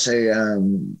 So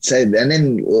and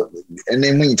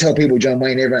then when you tell people John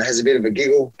Wayne, everyone has a bit of a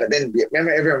giggle. But then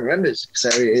remember, everyone remembers. So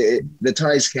the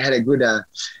Thais had a good,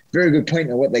 very good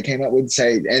point of what they came up with. So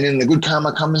and then the good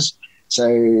karma comes.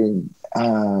 So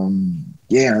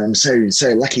I'm so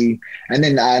lucky. And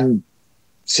then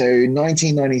so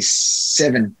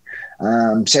 1997.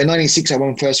 So 96 I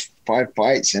won first 5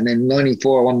 fights, and then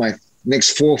 94 I won my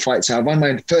next 4 fights. So I won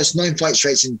my first 9 fight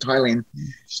straights in Thailand.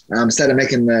 Started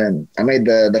making I made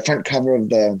the front cover of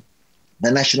the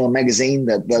national magazine,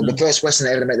 the first Western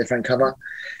ever to make the front cover.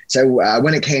 So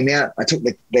when it came out, I took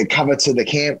the cover to the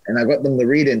camp and I got them to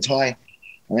read it in Thai.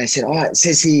 And they said, "Oh, it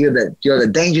says here you're the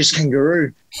dangerous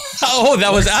kangaroo." Oh,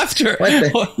 that was after.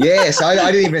 Yeah, so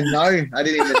I didn't even know.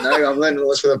 I'm learning all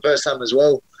this for the first time as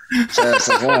well. So it's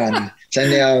like, oh,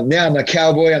 so now I'm a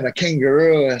cowboy, I'm a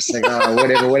kangaroo. It's like, oh,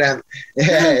 whatever.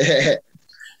 Yeah.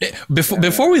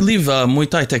 Before we leave Muay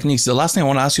Thai techniques, the last thing I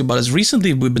want to ask you about is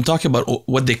recently we've been talking about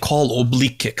what they call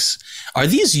oblique kicks. Are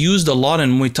these used a lot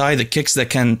in Muay Thai, the kicks that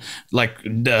can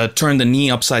turn the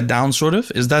knee upside down sort of?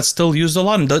 Is that still used a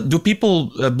lot? And do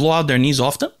people blow out their knees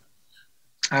often?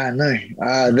 No.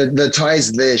 The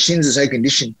Thais, the shins are so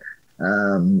conditioned.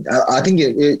 I think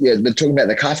they're talking about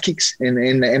the calf kicks in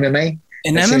the MMA.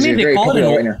 In MMA,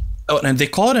 they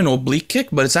call it an oblique kick,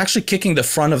 but it's actually kicking the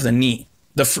front of the knee,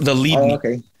 the lead knee.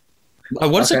 Okay.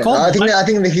 What's it called? I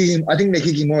think they're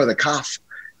kicking more of the calf.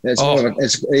 It's more of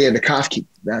the calf kick.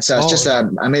 So it's just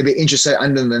maybe interstate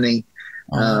under the knee,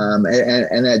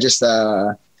 and they're just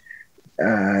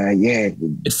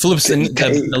it flips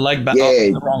the leg back up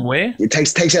the wrong way. It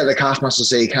takes out the calf muscle,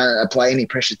 so you can't apply any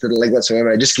pressure to the leg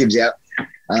whatsoever. It just gives out.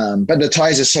 But the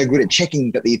Thais are so good at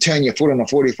checking that you turn your foot on a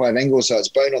 45 angle, so it's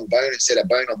bone on bone instead of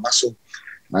bone on muscle.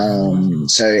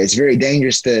 So it's very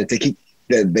dangerous to kick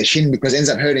the shin because it ends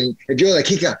up hurting. If you're the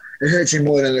kicker, it hurts him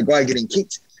more than the guy getting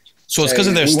kicked. So it's because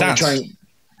of their stance.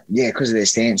 Because of their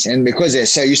stance, and because they're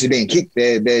so used to being kicked,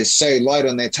 they're so light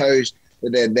on their toes.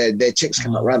 Their checks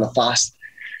come up rather fast.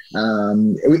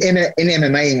 In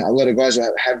MMA, a lot of guys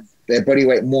have their body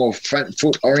weight more front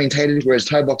foot orientated, whereas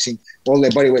Thai boxing, all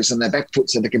their body weight's on their back foot,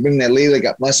 so they can bring their leg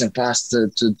up nice and fast to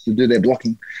do their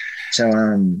blocking. So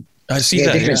I see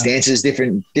that. Different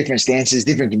stances,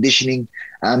 different conditioning.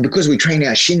 Because we train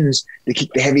our shins to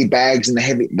kick the heavy bags and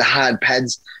the hard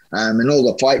pads, and all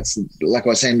the fights, like I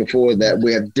was saying before, that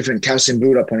we have different calcium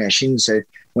build up on our shins. So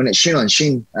when it's shin on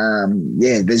shin,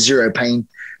 there's zero pain.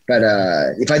 But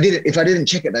if I didn't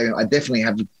check it though, I definitely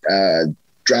have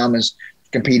dramas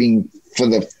competing for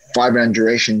the 5-round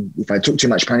duration if I took too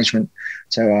much punishment.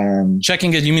 So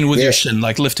checking it, you mean with your shin,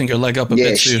 like lifting your leg up a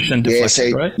bit so your shin deflects,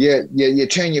 right? You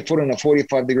turn your foot on a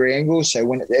 45-degree angle, so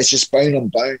when it's just bone on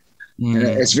bone, and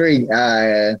it's very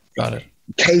got it.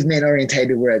 Caveman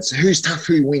orientated, where it's who's tough,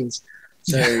 who wins.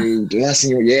 So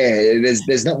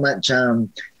there's not much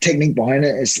technique behind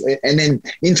it. And then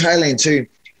in Thailand too,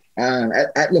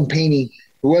 at Lumpini,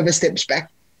 whoever steps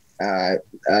back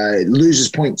loses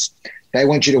points. They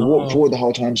want you to walk forward the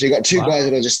whole time. So you got 2 guys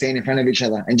that will just stand in front of each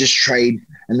other and just trade.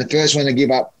 And the first one to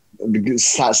give up,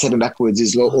 start stepping backwards,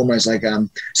 is almost like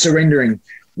surrendering,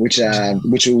 which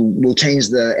will change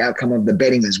the outcome of the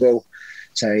betting as well.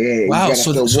 So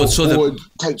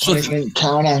take punishment,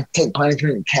 counter, take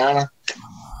punishment, counter.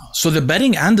 So the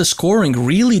betting and the scoring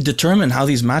really determine how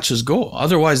these matches go.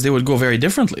 Otherwise, they would go very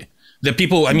differently. The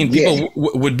people,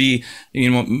 would be,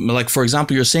 like for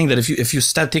example, you're saying that if you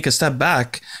take a step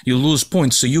back, you lose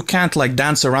points. So you can't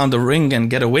dance around the ring and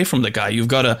get away from the guy. You've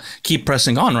got to keep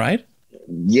pressing on, right?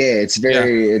 Yeah, it's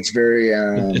very.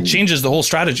 It changes the whole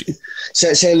strategy. So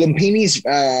Lumpinis,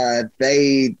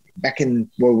 back in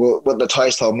what the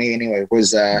Thais told me anyway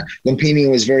was Lumpini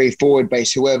was very forward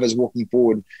based. Whoever's walking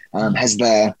forward has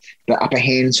the upper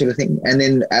hand sort of thing. And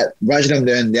then at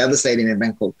Rajadamnern, the other stadium in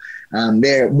Bangkok,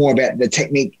 they're more about the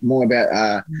technique, more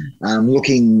about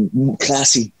looking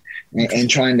classy and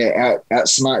trying to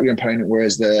outsmart your opponent,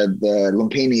 whereas the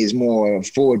Lumpini is more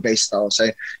forward based style.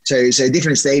 So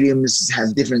different stadiums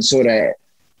have different sort of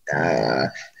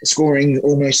scoring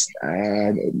almost.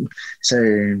 But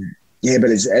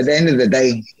it's at the end of the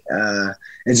day,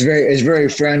 it's very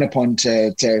frowned upon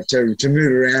to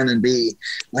move around and be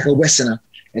like a Westerner.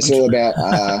 It's all about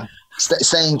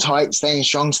staying tight, staying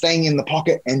strong, staying in the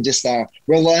pocket, and just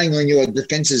relying on your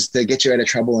defenses to get you out of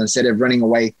trouble instead of running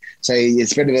away. So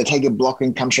it's better to take a block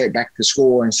and come straight back to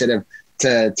score instead of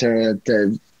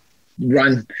to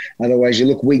run. Otherwise, you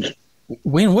look weak.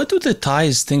 Wayne, what do the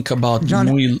Thais think about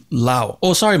Muay Lao?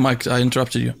 Oh, sorry, Mike, I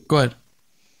interrupted you. Go ahead.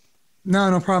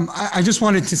 No problem. I just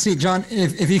wanted to see, John,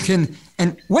 if you can.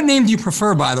 And what name do you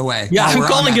prefer, by the way? Yeah, I'm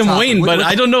calling him Wayne, but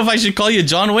I don't know if I should call you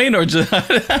John Wayne or just.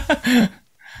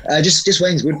 Just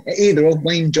Wayne's good. Either or,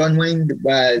 Wayne, John Wayne,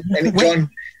 John.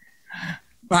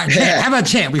 Right, Champ. How about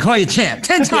Champ? We call you Champ.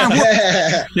 10 times.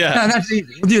 Yeah. No, that's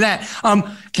easy. We'll do that.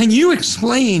 Can you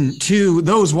explain to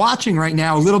those watching right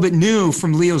now, a little bit new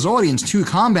from Leo's audience, to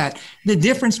combat, the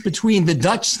difference between the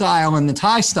Dutch style and the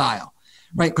Thai style?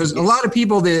 Right, because a lot of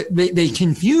people, they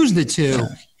confuse the two.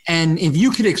 And if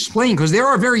you could explain, because there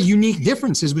are very unique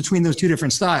differences between those two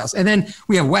different styles. And then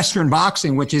we have Western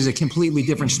boxing, which is a completely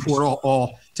different sport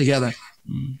all together.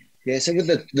 Yeah, so with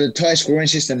the Thai scoring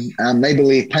system, they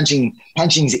believe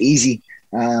punching's easy.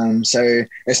 So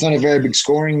it's not a very big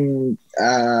scoring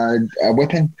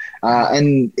weapon.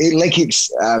 And leg kicks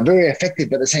are very effective,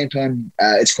 but at the same time,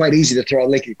 it's quite easy to throw a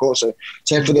leg kick also.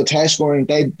 So for the Thai scoring,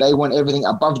 they want everything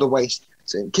above the waist.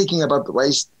 So kicking above the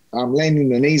waist, landing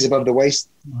the knees above the waist.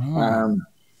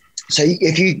 So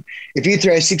if you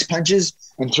throw 6 punches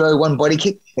and throw one body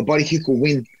kick, the body kick will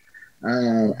win.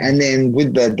 And then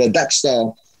with the Dutch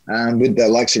style, with the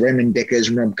likes of Raymond Dekkers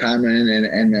and Rob Carmen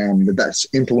and the Dutch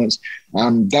influence,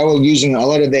 they were using a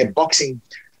lot of their boxing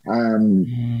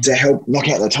to help knock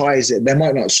out the Thais. They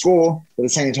might not score, but at the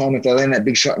same time, if they land that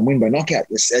big shot and win by knockout,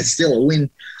 it's still a win.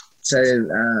 So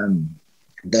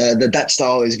the Dutch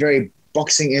style is very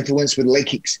boxing influence with leg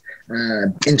kicks.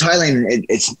 In Thailand,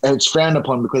 it's frowned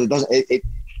upon because it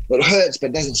hurts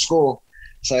but doesn't score.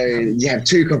 So you have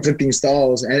two conflicting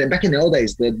styles. And back in the old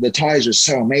days, the Thais were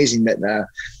so amazing that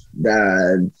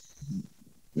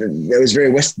it was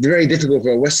very difficult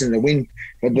for a Western to win.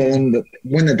 But then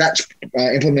when the Dutch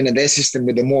implemented their system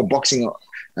with the more boxing,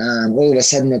 all of a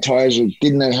sudden the Thais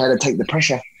didn't know how to take the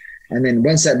pressure. And then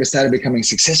once that started becoming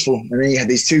successful, and then you had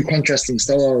these two contrasting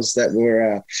styles that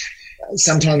were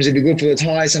sometimes it'd be good for the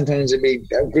Thais, sometimes it'd be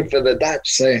good for the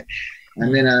Dutch. So,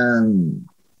 and then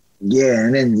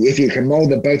and then if you can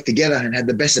mold them both together and have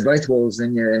the best of both worlds,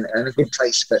 then you're in a good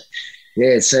place. But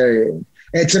yeah, so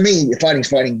to me, fighting's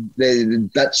fighting. The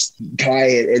Dutch,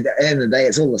 Thai, at the end of the day,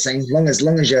 it's all the same. As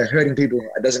long as you're hurting people,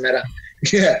 it doesn't matter.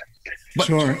 Yeah, but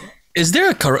sure. Is there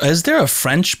a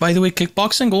French, by the way,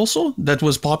 kickboxing also that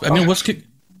was popular? I mean, what's kick?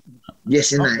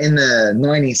 Yes, in the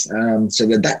 90s. So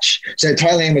the Dutch. So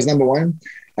Thailand was number one,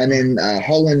 and then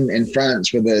Holland and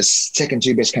France were the second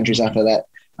two best countries after that.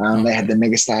 They had the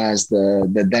megastars,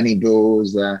 the Danny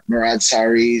Bulls, the Murad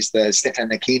Saris, the Stefan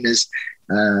Akimas,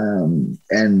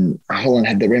 and Holland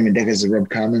had the Raymond Dekkers, the Rob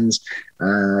Carmens.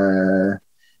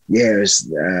 It was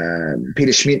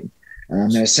Peter Schmidt.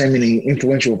 There were so many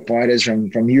influential fighters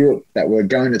from Europe that were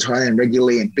going to Thailand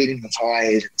regularly and beating the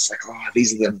Thais. It's like,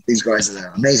 these guys are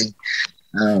amazing.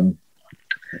 And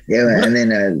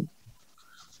then.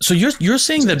 So you're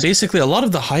saying that basically a lot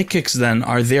of the high kicks then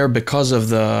are there because of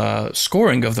the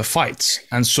scoring of the fights,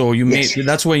 and so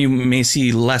that's why you may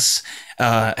see less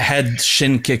head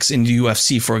shin kicks in the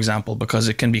UFC, for example, because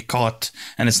it can be caught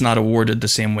and it's not awarded the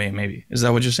same way. Maybe is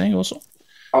that what you're saying also?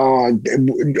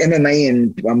 MMA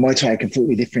and Muay Thai are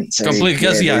completely different. So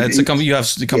you have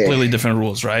completely different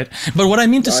rules, right? But what I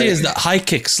mean to say is that high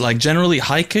kicks, like generally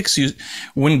high kicks,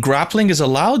 when grappling is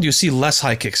allowed, you see less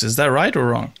high kicks. Is that right or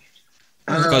wrong?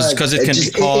 Because it can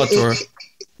be caught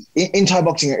in Thai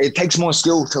boxing, it takes more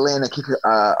skill to land a kick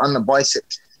on the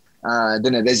biceps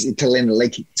than it is to land a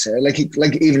leg kick. So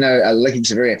even though leg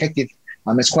kicks are very effective,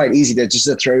 it's quite easy to just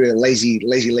throw a lazy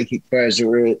leg kick, whereas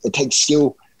it takes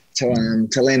skill to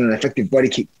land an effective body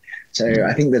kick. So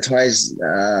I think the Thais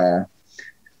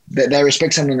they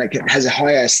respect someone that has a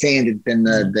higher standard than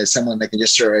there's someone that can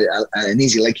just throw an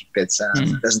easy leg kick that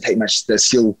doesn't take much the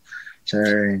skill. So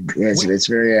yeah, it's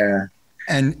very.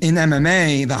 And in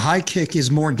MMA, the high kick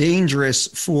is more dangerous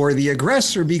for the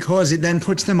aggressor because it then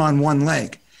puts them on one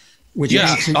leg, which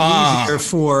makes it easier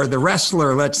for the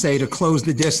wrestler, let's say, to close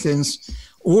the distance.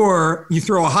 Or you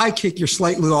throw a high kick, you're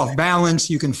slightly off balance,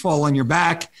 you can fall on your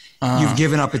back, you've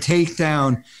given up a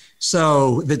takedown.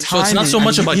 So the time. So it's not so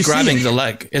much about grabbing the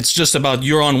leg. It's just about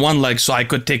you're on one leg, so I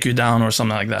could take you down or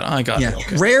something like that. I got it.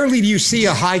 Okay. Rarely do you see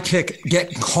a high kick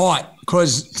get caught,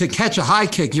 because to catch a high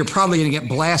kick, you're probably going to get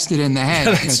blasted in the head.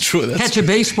 That's true. Catch a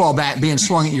baseball bat being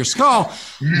swung at your skull.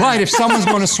 But if someone's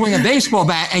going to swing a baseball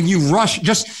bat and you rush,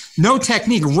 just no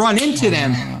technique, run into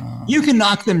them, you can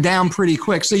knock them down pretty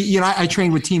quick. So, I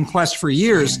trained with Team Quest for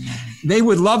years. They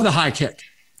would love the high kick,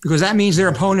 because that means their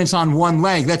opponent's on one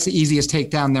leg. That's the easiest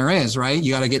takedown there is, right?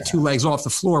 You got to get two legs off the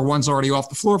floor. One's already off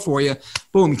the floor for you.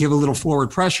 Boom, give a little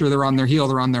forward pressure. They're on their heel.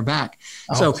 They're on their back.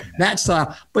 So that's,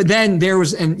 but then there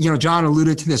was, and John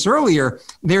alluded to this earlier,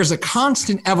 there's a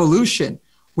constant evolution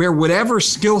where whatever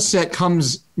skill set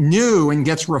comes new and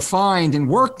gets refined and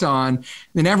worked on,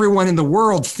 then everyone in the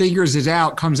world figures it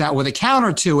out, comes out with a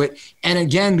counter to it. And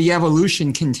again, the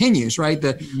evolution continues, right?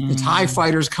 The Thai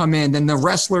fighters come in, then the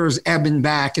wrestlers ebb and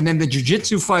back, and then the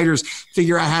jiu-jitsu fighters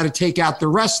figure out how to take out the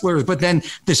wrestlers. But then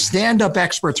the stand-up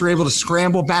experts are able to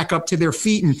scramble back up to their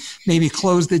feet and maybe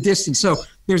close the distance. So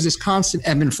there's this constant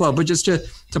ebb and flow. But just to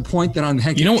point that on the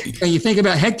head kick, and you think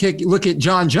about head kick, look at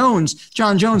John Jones.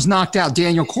 John Jones knocked out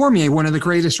Daniel Cormier, one of the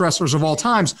greatest wrestlers of all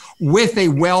times, with a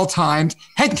well-timed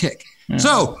head kick. Yeah.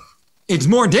 So it's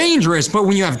more dangerous, but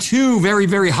when you have two very,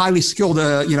 very highly skilled,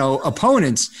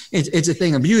 opponents, it's a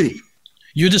thing of beauty.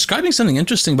 You're describing something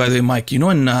interesting, by the way, Mike.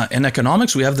 In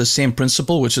economics, we have the same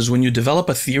principle, which is when you develop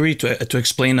a theory to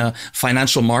explain a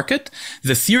financial market,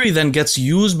 the theory then gets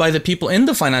used by the people in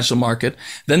the financial market.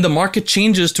 Then the market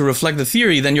changes to reflect the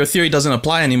theory. Then your theory doesn't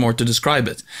apply anymore to describe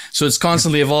it. So it's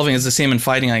constantly evolving. It's the same in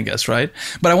fighting, I guess, right?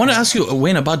 But I want to ask you,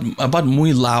 Wayne, about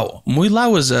Muay Lao. Muay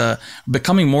Lao is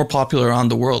becoming more popular around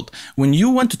the world. When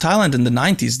you went to Thailand in the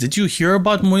 90s, did you hear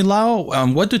about Muay Lao?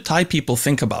 What do Thai people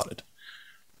think about it?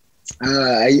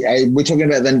 We're talking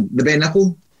about the bare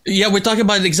knuckle? Yeah, we're talking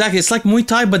about it exactly. It's like Muay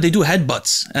Thai, but they do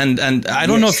headbutts. And I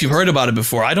don't know if you've heard about it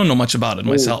before. I don't know much about it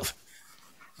myself.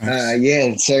 So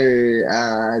the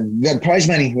prize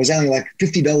money was only like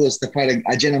 $50 to fight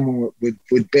a gentleman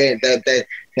with bare that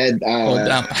had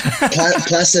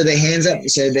plastered their hands up,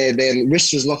 so their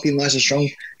wrist was locked in nice and strong.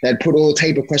 They'd put all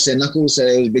tape across their knuckles, so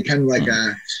it was become like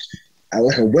a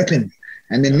weapon,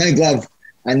 and then no glove.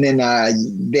 And then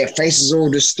their faces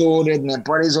all distorted and their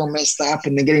bodies all messed up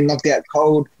and they're getting knocked out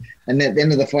cold. And then at the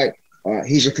end of the fight,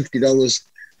 here's your $50.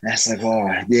 And that's like,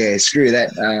 screw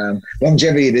that.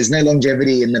 Longevity, there's no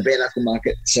longevity in the bare knuckle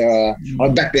market. So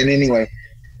I'm back then anyway.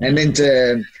 And then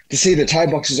to see the Thai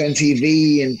boxers on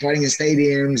TV and fighting in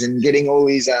stadiums and getting all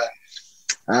these,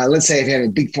 let's say if you have a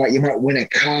big fight, you might win a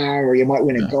car or you might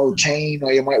win a gold chain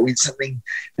or you might win something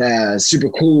super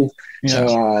cool. Yeah.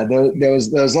 So there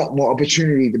was a lot more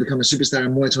opportunity to become a superstar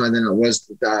in Muay Thai than it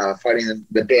was fighting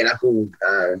the bare knuckle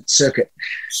circuit.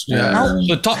 Yeah.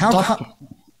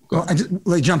 I just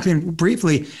jump in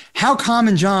briefly. How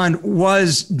common, John,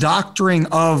 was doctoring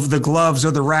of the gloves or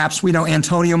the wraps? We know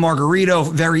Antonio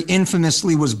Margarito very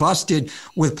infamously was busted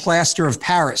with plaster of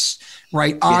Paris,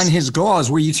 right, on his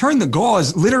gauze, where you turn the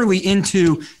gauze literally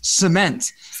into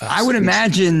cement. I would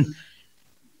imagine,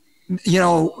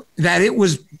 that it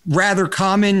was rather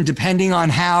common depending on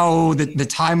how the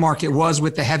Thai market was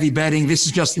with the heavy betting. This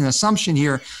is just an assumption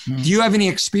here. Do you have any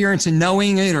experience in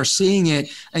knowing it or seeing it?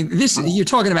 And you're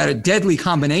talking about a deadly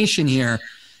combination here.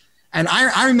 And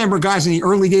I remember guys in the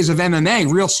early days of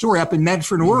MMA, real story, up in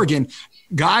Medford, Oregon,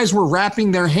 guys were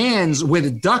wrapping their hands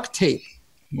with duct tape.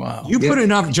 Wow. You put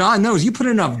enough, John knows, you put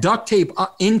enough duct tape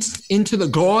into the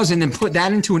gauze and then put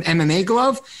that into an MMA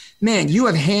glove, man, you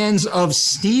have hands of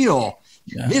steel.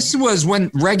 Yeah. This was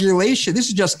when regulation, this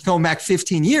is just going back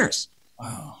 15 years.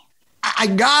 Wow. I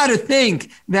got to think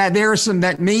that there are some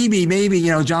that maybe,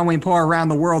 John Wayne PARR around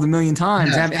the world a million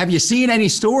times. Yeah. Have you seen any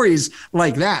stories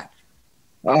like that?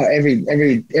 Oh, every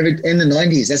in the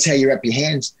 90s, that's how you wrap your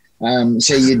hands.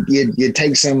 So you'd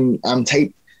take some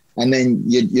tape and then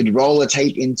you'd roll the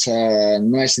tape into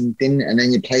nice and thin and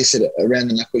then you place it around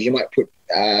the knuckles. You might put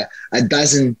a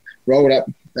dozen rolled up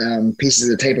pieces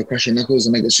of tape across your knuckles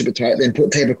and make it super tight, then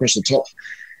put tape across the top.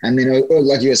 And then,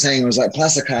 like you were saying, it was like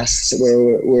plaster casts,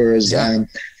 whereas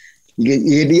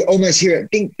you'd almost hear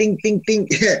it, ding, ding, ding, ding.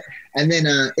 And then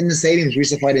in the stadiums, we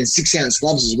used to fight in 6-ounce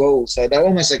gloves as well. So they're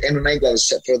almost like MMA gloves,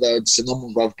 except for it's a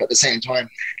normal glove. But at the same time,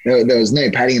 there was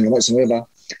no padding in them whatsoever.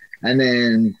 And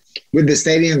then with the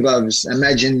stadium gloves,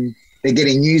 imagine they're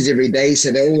getting used every day.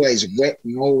 So they're always wet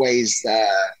and always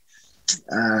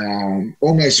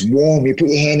almost warm. You put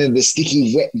your hand in the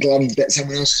sticky, wet glove that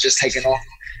someone else has just taken off.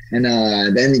 And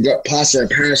then you got plaster of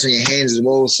Paris on your hands as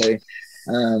well. So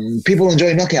people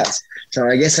enjoy knockouts. So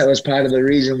I guess that was part of the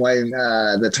reason why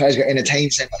the Thais got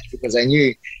entertained so much, because they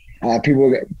knew people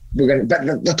were going to.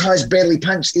 But the Thais barely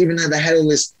punched, even though they had all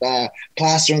this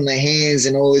plaster on their hands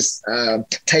and all this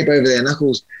tape over their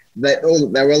knuckles. They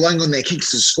were relying on their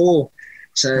kicks to score.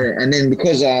 So, and then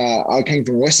because I came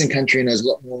from a Western country and I was a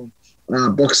lot more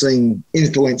boxing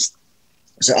influenced,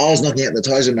 so I was knocking out the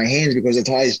Thais with my hands because the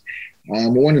Thais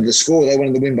wanted to score. They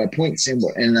wanted to win by points, and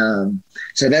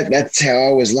so that's how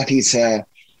I was lucky to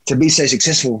be so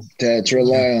successful, to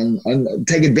rely on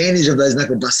take advantage of those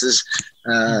knuckle busters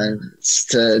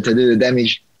to do the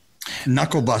damage.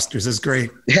 Knuckle busters is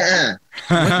great. Yeah.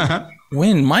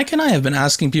 Wayne, Mike and I have been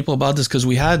asking people about this because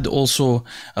we had also,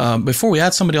 before we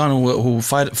had somebody on who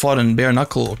fought in bare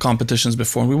knuckle competitions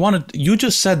before. And you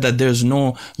just said that there's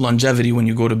no longevity when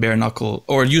you go to bare knuckle,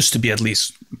 or it used to be at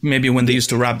least, maybe when they used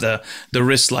to wrap the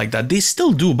wrist like that. They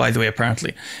still do, by the way,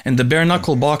 apparently. In the bare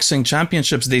knuckle boxing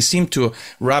championships, they seem to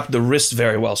wrap the wrist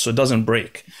very well so it doesn't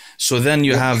break. So then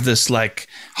you have this like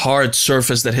hard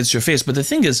surface that hits your face. But the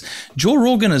thing is, Joe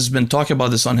Rogan has been talking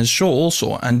about this on his show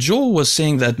also. And Joe was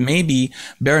saying that maybe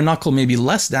bare knuckle may be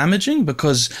less damaging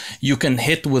because you can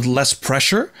hit with less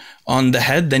pressure on the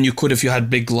head than you could if you had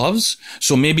big gloves.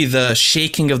 So maybe the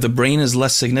shaking of the brain is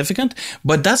less significant.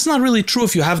 But that's not really true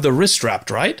if you have the wrist wrapped,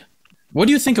 right? What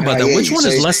do you think about that? Yeah, Which one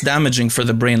is less damaging for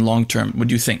the brain long term, would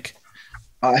you think?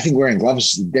 I think wearing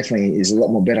gloves definitely is a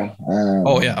lot more better.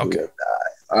 Okay.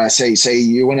 So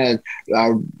you want to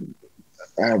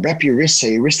wrap your wrist so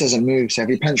your wrist doesn't move. So if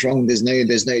you punch wrong, there's no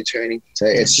turning. So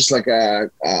it's just like a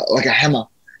hammer.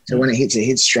 So when it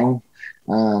hits strong.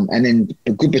 And then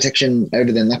good protection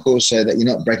over the knuckles so that you're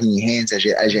not breaking your hands as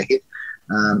you hit.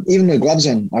 Even with gloves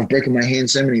on, I've broken my hand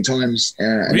so many times,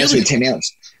 and that's with 10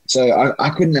 ounce. So I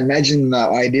couldn't imagine the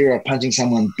idea of punching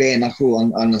someone bare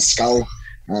knuckle on the skull.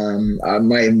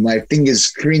 My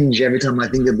fingers cringe every time I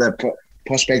think of the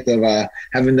prospect of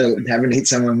having to hit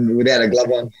someone without a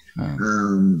glove on.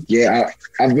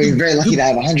 I've been very lucky to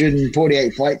have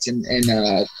 148 fights and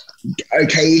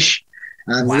okay-ish.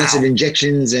 Lots of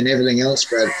injections and everything else,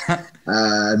 but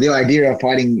the idea of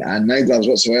fighting no gloves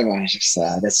whatsoever is just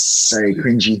that's so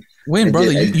cringy. Wayne,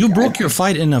 brother, you broke your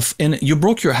fight you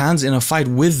broke your hands in a fight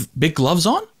with big gloves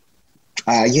on?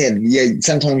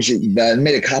 Sometimes the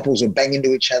metacarpals will bang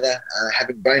into each other,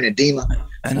 having bone edema.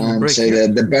 So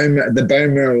the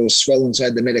bone marrow will swell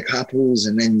inside the metacarpals,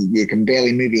 and then you can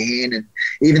barely move your hand. And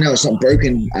even though it's not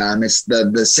broken, it's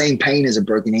the same pain as a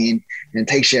broken hand, and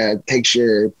it takes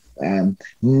you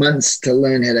months to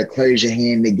learn how to close your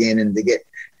hand again and to get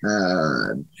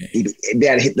be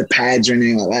able to hit the pads or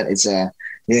anything like that.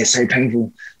 It's so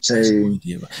painful. So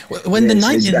when in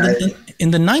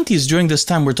the 90s, during this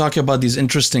time, we're talking about these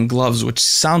interesting gloves, which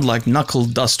sound like knuckle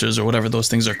dusters or whatever those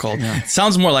things are called. Yeah. It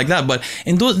sounds more like that. But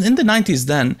in the 90s,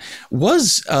 then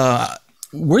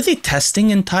were they testing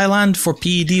in Thailand for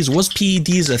PEDs? Was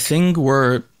PEDs a thing?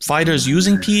 Were fighters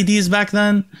using PEDs back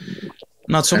then?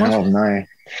 Not so much. Oh no.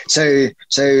 So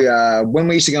when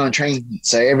we used to go and train,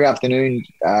 so every afternoon,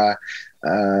 our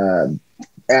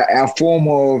form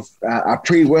of our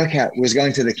pre-workout was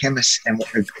going to the chemist, and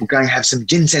we're going to have some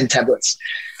ginseng tablets.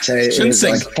 So it was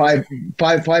like five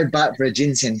baht for a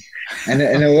ginseng, and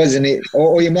it wasn't it.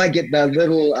 Or you might get the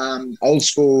little old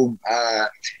school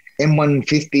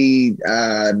M150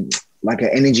 like an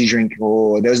energy drink,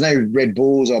 or there was no Red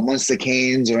Bulls or Monster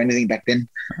cans or anything back then.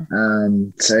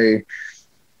 So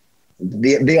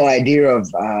the idea of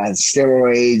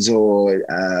steroids or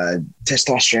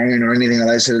testosterone or anything like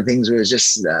those sort of things was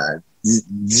just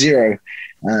zero.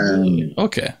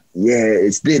 Okay. Yeah,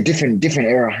 it's a different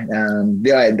era.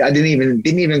 I didn't even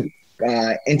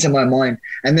enter my mind.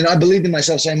 And then I believed in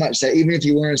myself so much that even if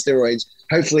you were on steroids,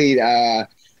 hopefully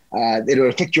it'll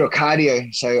affect your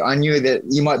cardio. So I knew that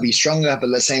you might be stronger, but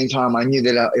at the same time, I knew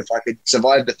that if I could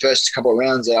survive the first couple of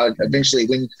rounds, I'd eventually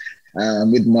win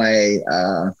with my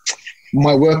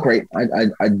work rate.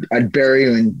 I'd bury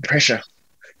you in pressure.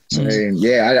 So I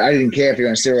didn't care if you're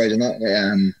on steroids or not,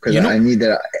 because I knew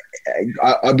that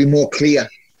I'd be more clear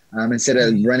instead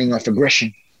of running off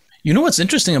aggression. You know what's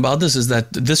interesting about this is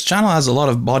that this channel has a lot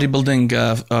of bodybuilding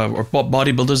or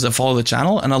bodybuilders that follow the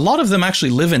channel, and a lot of them actually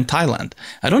live in Thailand.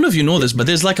 I don't know if you know this, but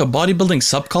there's like a bodybuilding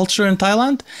subculture in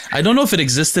Thailand. I don't know if it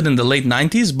existed in the late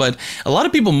 90s, but a lot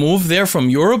of people move there from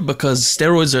Europe because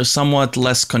steroids are somewhat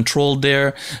less controlled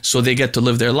there, so they get to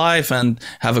live their life and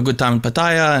have a good time in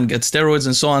Pattaya and get steroids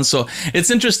and so on. So it's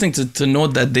interesting to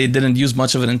note that they didn't use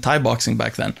much of it in Thai boxing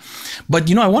back then. But,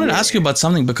 I wanted to ask you about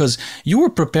something because you were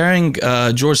preparing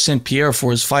George St. Pierre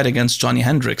for his fight against Johnny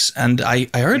Hendricks. And I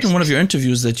heard in one of your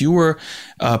interviews that you were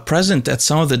present at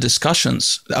some of the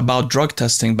discussions about drug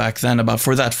testing back then,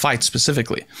 for that fight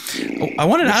specifically. I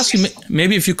wanted to ask you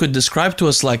maybe if you could describe to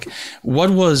us like what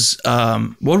was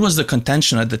the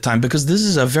contention at the time, because this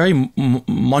is a very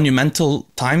monumental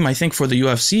time, I think, for the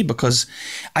UFC, because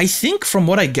I think from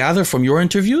what I gather from your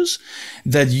interviews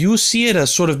that you see it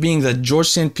as sort of being that George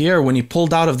St. Pierre, when he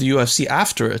pulled out of the UFC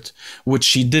after it, which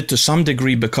he did to some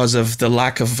degree because of the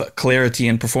lack of clarity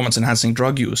and performance-enhancing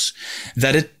drug use,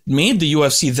 that it made the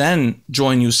UFC then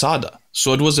join USADA.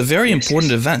 So it was a very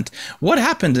important event. What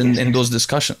happened in those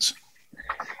discussions?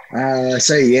 This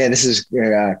is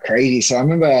crazy. So I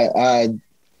remember,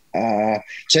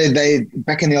 they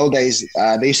back in the old days,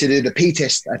 they used to do the P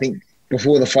test, I think,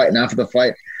 before the fight and after the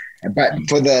fight. But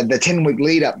for the 10-week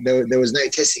lead up, there was no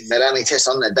testing. They'd only test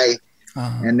on that day.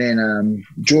 And then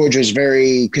George was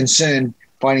very concerned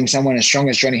finding someone as strong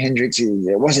as Johnny Hendricks.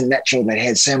 It wasn't natural. They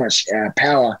had so much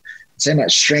power, so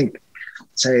much strength.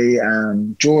 So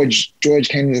George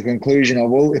came to the conclusion of,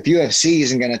 well, if UFC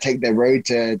isn't going to take the road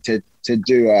to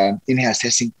do in-house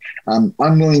testing, I'm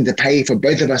willing to pay for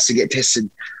both of us to get tested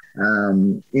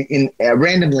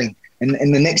randomly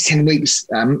in the next 10 weeks,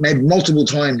 maybe multiple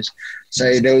times.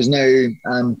 So there was no,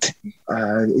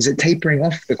 is it tapering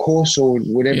off the course or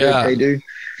whatever they do?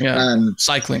 Yeah,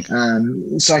 cycling.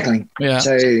 Cycling. Yeah.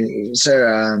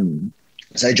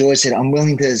 So George said, I'm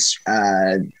willing to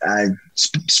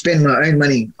spend my own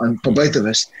money for both of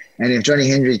us. And if Johnny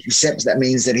Hendricks accepts, that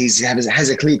means that he has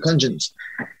a clear conscience.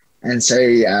 And so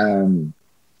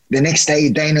the next day,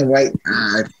 Dana White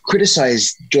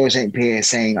criticized George St. Pierre,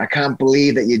 saying, I can't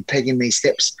believe that you're taking these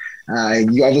steps.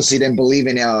 You obviously don't believe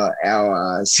in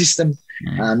our system.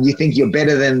 You think you're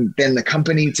better than the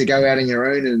company to go out on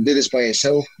your own and do this by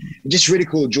yourself. And just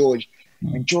ridiculed George.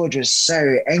 And George was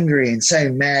so angry and so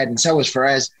mad, and so was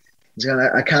Faraz.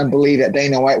 I can't believe that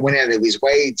Dana White went out of his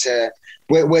way to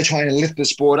we're trying to lift the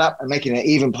sport up and making an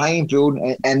even playing field,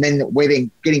 and then we're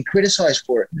then getting criticized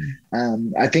for it.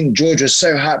 I think George was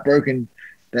so heartbroken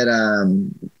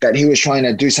that he was trying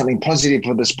to do something positive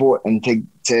for the sport, and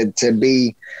to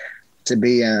be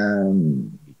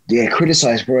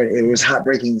criticized for it. It was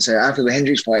heartbreaking. So after the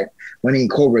Hendricks fight, when he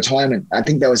called retirement, I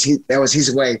think that was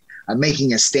his way of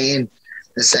making a stand,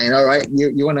 and saying, all right,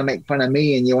 you want to make fun of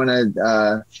me and you want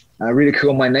to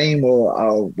ridicule my name,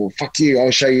 or well, fuck you, I'll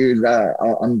show you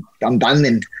I'm done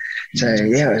then. So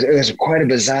it was quite a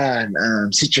bizarre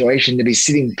situation to be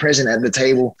sitting present at the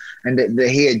table and to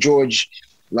hear George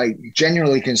like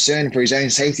genuinely concerned for his own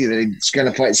safety that he's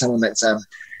going to fight someone that's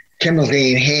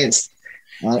chemically enhanced,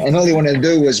 and all he wanted to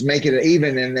do was make it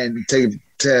even. And then to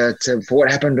for what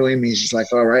happened to him, he's just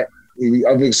like, all right,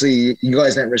 obviously you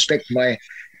guys don't respect my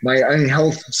own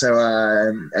health, so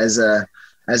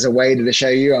as a way to show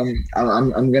you,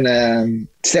 I'm gonna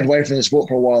step away from the sport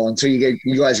for a while until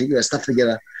you guys get your stuff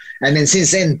together. And then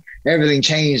since then, everything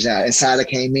changed. Asada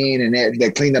came in and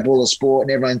they cleaned up all the sport,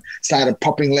 and everyone started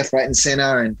popping left, right, and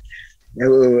center. And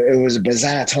it was a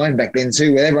bizarre time back then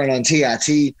too, with everyone on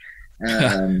TRT.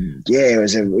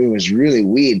 It was really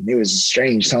weird. It was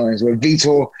strange times with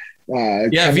Vitor.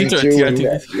 Vitor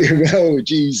TRT. Oh,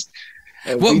 geez.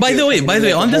 Well, by the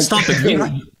way, on this topic,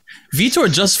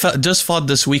 Vitor just fought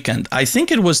this weekend. I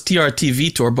think it was TRT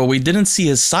Vitor, but we didn't see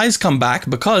his size come back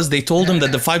because they told him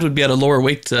that the fight would be at a lower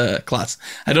weight class.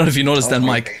 I don't know if you noticed that,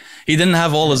 Mike. He didn't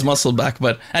have all his muscle back.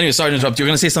 But anyway, sorry to interrupt. You were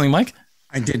going to say something, Mike?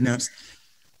 I did notice.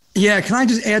 Yeah, can I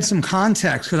just add some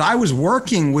context? Because I was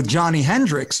working with Johnny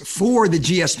Hendricks for the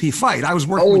GSP fight. I was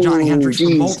working with Johnny Hendricks for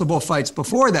multiple fights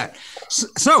before that.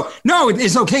 So no,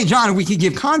 it's okay, John, we could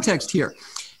give context here.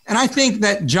 And I think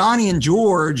that Johnny and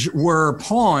George were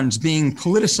pawns being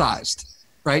politicized,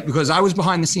 right? Because I was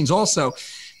behind the scenes also.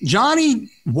 Johnny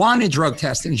wanted drug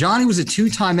testing. Johnny was a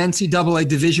two-time NCAA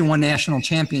Division I national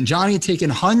champion. Johnny had taken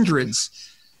hundreds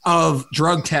of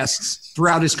drug tests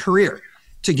throughout his career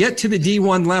to get to the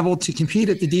D1 level, to compete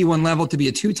at the D1 level, to be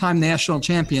a two-time national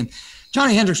champion.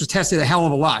 Johnny Hendricks was tested a hell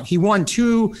of a lot. He won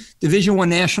 2 Division I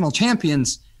national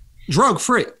champions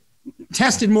drug-free.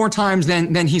 tested more times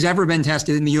than he's ever been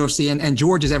tested in the UFC, and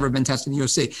George has ever been tested in the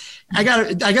UFC. I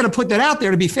gotta put that out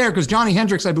there to be fair, because Johnny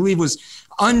Hendricks, I believe, was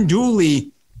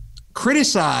unduly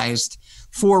criticized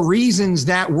for reasons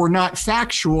that were not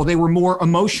factual. They were more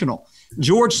emotional.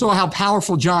 George saw how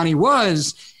powerful Johnny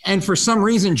was, and for some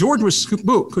reason, George was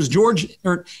spooked, because George,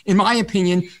 in my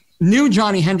opinion, knew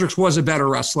Johnny Hendricks was a better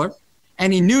wrestler,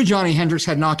 and he knew Johnny Hendricks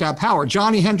had knockout power.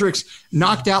 Johnny Hendricks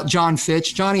knocked out John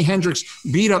Fitch. Johnny Hendricks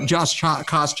beat up Josh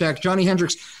Koscheck. Johnny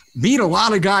Hendricks beat a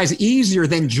lot of guys easier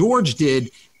than George did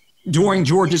during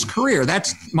George's career.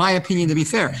 That's my opinion, to be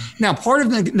fair. Now, part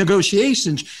of the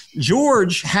negotiations,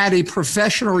 George had a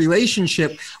professional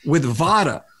relationship with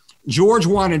VADA. George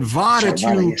wanted VADA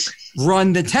to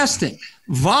run the testing.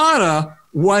 VADA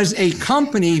was a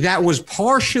company that was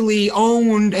partially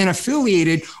owned and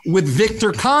affiliated with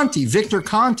Victor Conti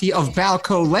of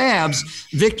Balco Labs.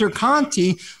 Victor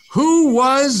Conti, who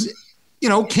was,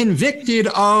 convicted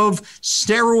of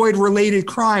steroid-related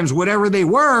crimes, whatever they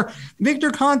were.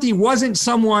 Victor Conti wasn't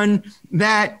someone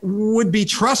that would be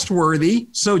trustworthy,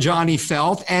 so Johnny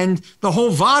felt, and the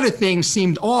whole VADA thing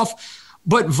seemed off.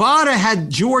 But VADA had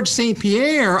George St.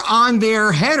 Pierre on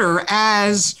their header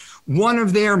as one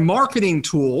of their marketing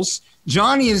tools.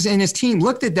 Johnny and his team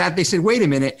looked at that. They said, wait a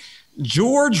minute,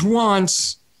 George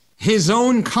wants his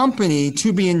own company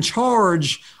to be in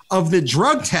charge of the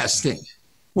drug testing.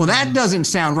 Well, that doesn't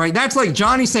sound right. That's like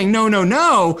Johnny saying,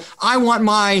 no, I want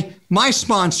my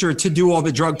sponsor to do all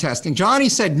the drug testing. Johnny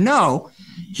said no.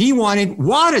 He wanted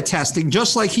WADA testing,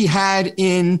 just like he had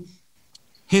in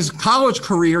his college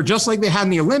career, just like they had in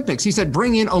the Olympics. He said,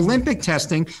 bring in Olympic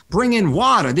testing, bring in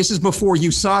WADA. This is before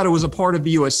USADA was a part of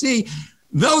the USC.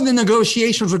 Though the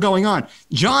negotiations were going on,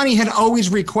 Johnny had always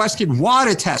requested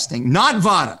WADA testing, not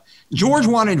VADA. George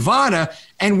wanted VADA.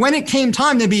 And when it came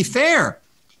time, to be fair,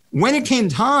 when it came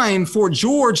time for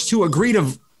George to agree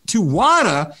to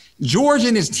WADA, George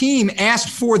and his team asked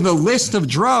for the list of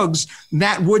drugs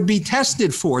that would be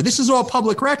tested for. This is all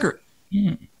public record.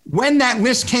 When that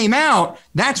list came out,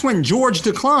 that's when George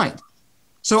declined.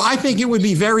 So I think it would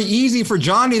be very easy for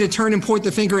Johnny to turn and point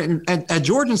the finger at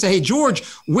George and say, hey, George,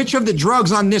 which of the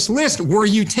drugs on this list were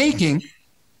you taking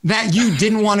that you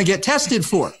didn't want to get tested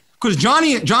for? Because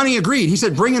Johnny agreed. He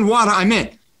said, bring in WADA, I'm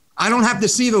in. I don't have to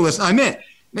see the list, I'm in.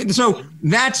 So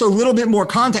that's a little bit more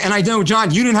content. And I know,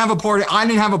 John, you didn't have a part, I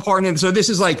didn't have a part in it. So this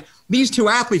is like, these two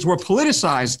athletes were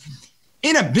politicized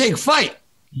in a big fight.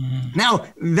 Now,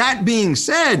 that being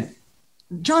said,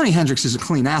 Johnny Hendricks is a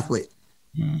clean athlete.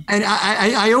 And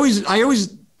I always,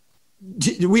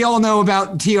 we all know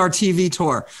about TRT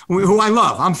Vitor, who I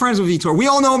love. I'm friends with Vitor. We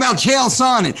all know about Chael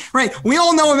Sonnen, right? We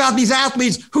all know about these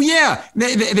athletes who,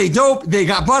 they dope, they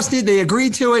got busted, they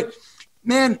agreed to it.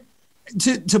 Man,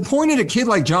 to point at a kid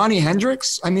like Johnny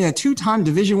Hendricks, I mean, a two-time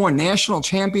Division I national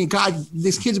champion, God,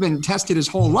 this kid's been tested his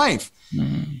whole life.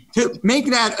 To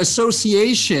make that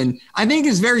association, I think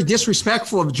is very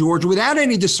disrespectful of George without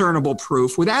any discernible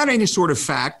proof, without any sort of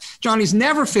fact. Johnny's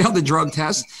never failed a drug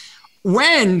test,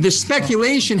 when the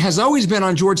speculation has always been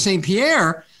on George St.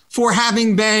 Pierre for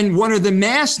having been one of the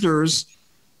masters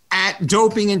at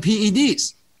doping and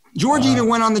PEDs. George even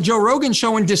went on the Joe Rogan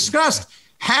show and discussed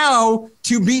how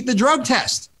to beat the drug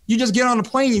test. You just get on a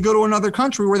plane, you go to another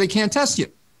country where they can't test you.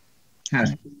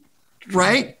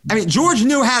 Right? I mean, George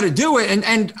knew how to do it.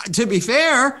 And to be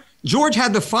fair, George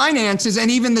had the finances and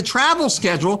even the travel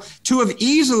schedule to have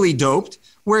easily doped,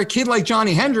 where a kid like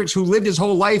Johnny Hendricks, who lived his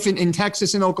whole life in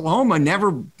Texas and Oklahoma,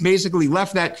 never basically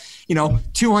left that,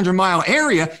 200-mile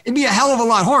area, it'd be a hell of a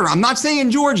lot harder. I'm not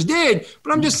saying George did,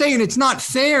 but I'm just saying it's not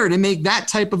fair to make that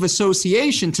type of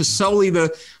association to sully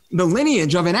the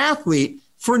lineage of an athlete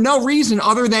for no reason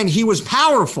other than he was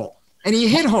powerful and he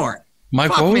hit hard.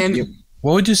 Mike,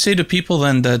 what would you say to people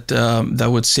then that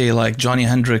would say like Johnny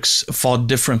Hendricks fought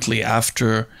differently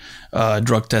after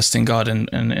drug testing got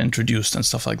introduced and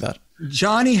stuff like that?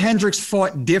 Johnny Hendricks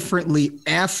fought differently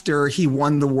after he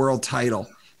won the world title.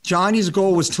 Johnny's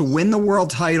goal was to win the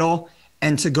world title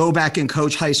and to go back and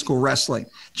coach high school wrestling.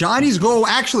 Johnny's goal,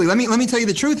 actually, let me tell you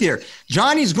the truth here.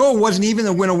 Johnny's goal wasn't even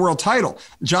to win a world title.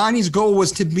 Johnny's goal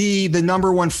was to be the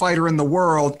 #1 fighter in the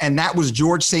world, and that was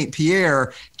George St.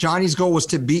 Pierre. Johnny's goal was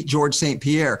to beat George St.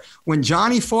 Pierre. When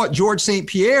Johnny fought George St.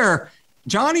 Pierre,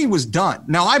 Johnny was done.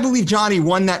 Now, I believe Johnny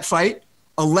won that fight.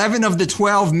 11 of the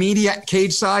 12 media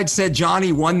cage side said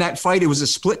Johnny won that fight. It was a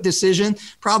split decision,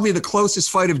 probably the closest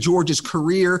fight of George's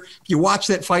career. If you watch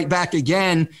that fight back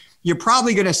again, you're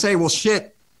probably going to say, well,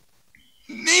 shit,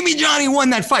 maybe Johnny won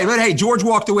that fight. But hey, George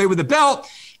walked away with the belt.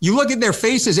 You look at their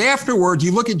faces afterward.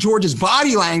 You look at George's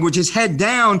body language, his head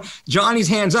down, Johnny's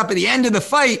hands up at the end of the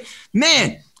fight.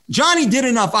 Man, Johnny did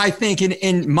enough, I think,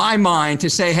 in my mind to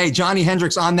say, hey, Johnny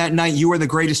Hendricks, on that night, you were the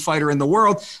greatest fighter in the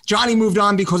world. Johnny moved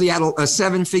on because he had a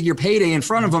seven-figure payday in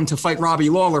front of him to fight Robbie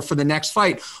Lawler for the next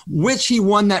fight, which he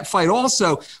won that fight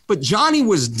also. But Johnny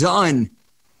was done,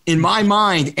 in my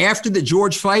mind, after the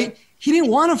George fight. He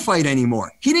didn't want to fight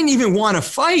anymore. He didn't even want to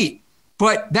fight,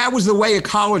 but that was the way a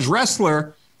college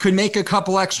wrestler could make a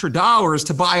couple extra dollars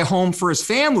to buy a home for his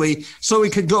family so he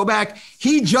could go back.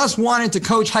 He just wanted to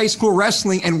coach high school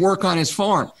wrestling and work on his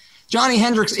farm. Johnny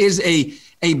Hendricks is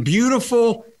a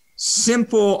beautiful,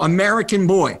 simple American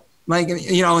boy. Like,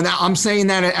 you know, and I'm saying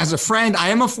that as a friend. I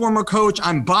am a former coach.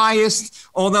 I'm biased.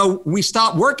 Although we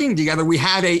stopped working together, we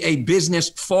had a business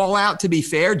fallout, to be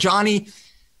fair. Johnny,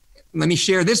 let me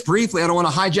share this briefly. I don't want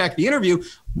to hijack the interview,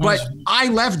 but I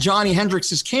left Johnny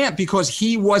Hendricks' camp because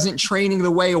he wasn't training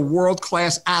the way a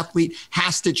world-class athlete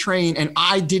has to train. And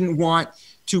I didn't want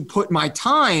to put my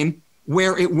time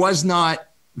where it was not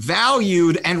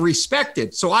valued and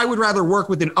respected. So I would rather work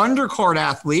with an undercard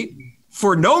athlete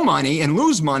for no money and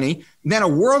lose money than a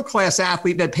world-class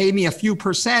athlete that paid me a few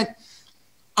percent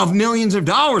of millions of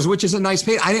dollars, which is a nice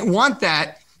pay. I didn't want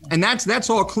that. And that's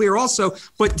all clear also.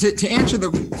 But to answer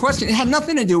the question, it had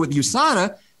nothing to do with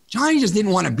USADA. Johnny just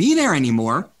didn't want to be there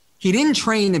anymore. He didn't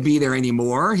train to be there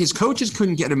anymore. His coaches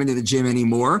couldn't get him into the gym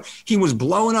anymore. He was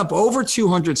blowing up over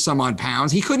 200 some odd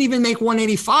pounds. He couldn't even make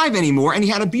 185 anymore. And he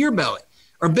had a beer belly,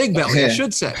 or big belly, I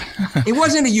should say. It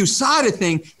wasn't a USADA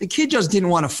thing. The kid just didn't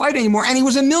want to fight anymore. And he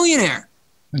was a millionaire.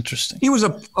 Interesting. He was a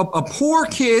poor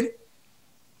kid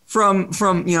from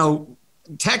you know,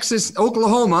 Texas,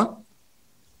 Oklahoma,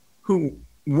 who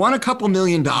won a couple $1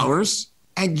 million,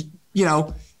 and, you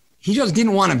know, he just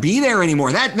didn't want to be there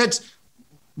anymore. That's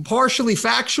partially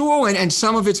factual, and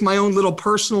some of it's my own little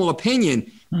personal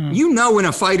opinion. You know, when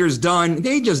a fighter's done,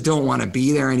 they just don't want to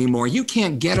be there anymore. You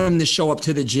can't get them to show up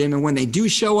to the gym, and when they do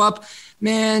show up,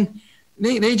 man,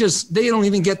 they don't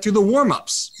even get through the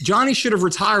warm-ups. Johnny should have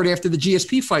retired after the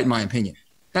GSP fight, in my opinion.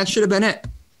 That should have been it.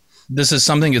 This is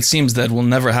something, it seems, that will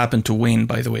never happen to Wayne,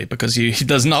 by the way, because he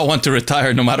does not want to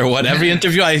retire no matter what. Every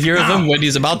interview I hear of him, when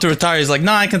he's about to retire, he's like,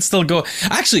 no, I can still go.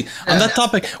 Actually, on that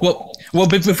topic, well,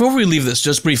 before we leave this,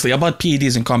 just briefly, about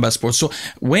PEDs in combat sports. So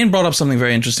Wayne brought up something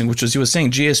very interesting, which was, he was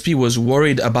saying GSP was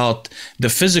worried about the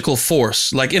physical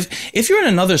force. Like, if you're in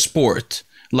another sport,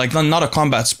 like not a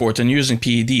combat sport, and using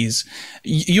PEDs,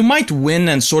 you might win,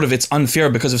 and sort of it's unfair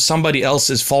because if somebody else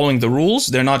is following the rules,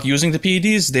 they're not using the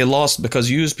PEDs, they lost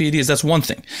because you use PEDs, that's one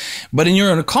thing. But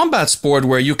you're in a combat sport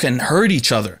where you can hurt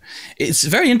each other, it's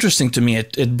very interesting to me.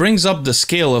 It brings up the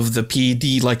scale of the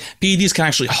PED, like PEDs can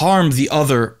actually harm the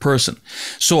other person.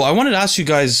 So I wanted to ask you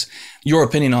guys your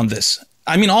opinion on this.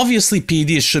 I mean, obviously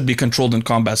PEDs should be controlled in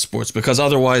combat sports because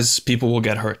otherwise people will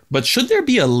get hurt. But should there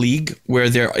be a league where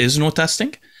there is no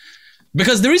testing?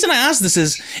 Because the reason I ask this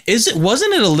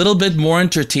wasn't it a little bit more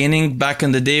entertaining back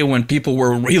in the day when people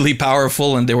were really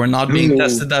powerful and they were not being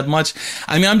tested that much?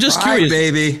 I mean, I'm just curious.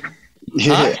 Baby.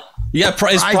 Huh? Yeah,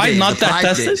 is Pride not that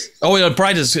tested? Days. Oh, yeah,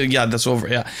 Pride is, yeah, that's over.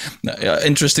 Yeah.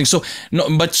 Interesting. So,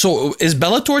 no, but so is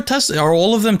Bellator tested? Are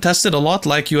all of them tested a lot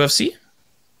like UFC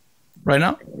right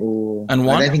now? And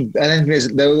one? I don't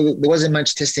think there wasn't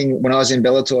much testing when I was in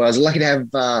Bellator. I was lucky to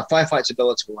have 5 fights at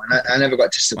Bellator, and I never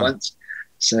got tested once.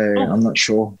 So I'm not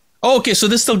sure. Oh, okay. So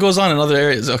this still goes on in other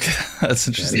areas. Okay. That's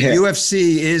interesting. Yeah.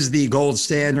 UFC is the gold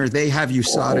standard. They have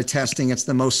USADA testing. It's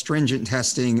the most stringent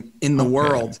testing in the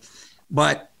world.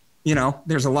 But, you know,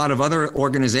 there's a lot of other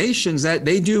organizations that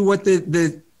they do what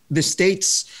the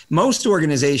states, most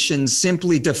organizations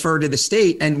simply defer to the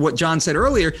state. And what John said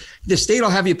earlier, the state will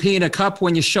have you pee in a cup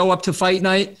when you show up to fight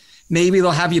night. Maybe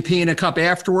they'll have you pee in a cup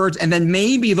afterwards, and then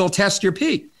maybe they'll test your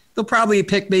pee. They'll probably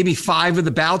pick maybe 5 of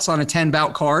the bouts on a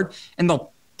 10-bout card, and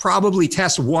they'll probably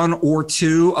test 1 or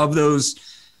 2 of those,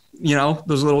 you know,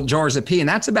 those little jars of pee, and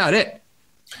that's about it.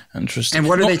 Interesting. And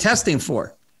what are they testing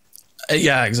for?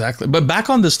 Yeah, exactly. But back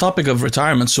on this topic of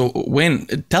retirement, so Wayne,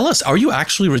 tell us, are you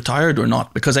actually retired or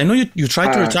not? Because I know you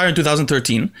tried to retire in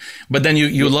 2013, but then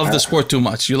you love the sport too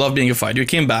much. You love being a fighter. You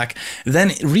came back.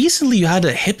 Then recently you had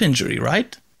a hip injury,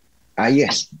 right?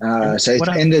 Yes. So at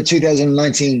the end of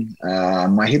 2019,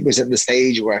 my hip was at the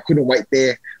stage where I couldn't wait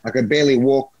there. I could barely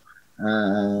walk.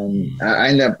 I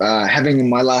ended up having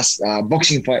my last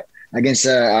boxing fight against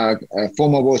a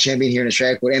former world champion here in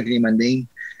Australia called Anthony Mundine.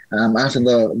 After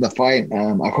the fight,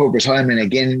 I called retirement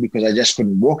again because I just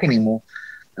couldn't walk anymore.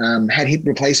 Had hip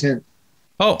replacement.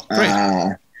 Oh,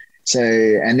 great.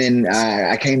 And then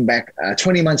I came back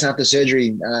 20 months after surgery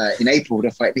in April to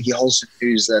fight Nicky Holson,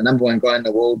 who's the #1 guy in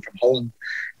the world from Holland.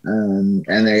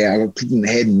 And I got kicked in the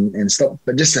head and stopped.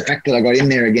 But just the fact that I got in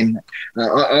there again,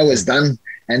 I was done.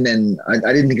 And then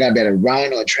I didn't think I'd be able to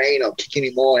run or train or kick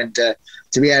anymore. And to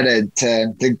be able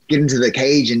to get into the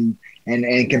cage and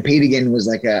compete again was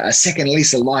like a second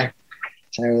lease of life.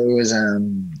 So it was,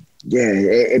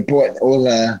 it brought all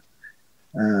the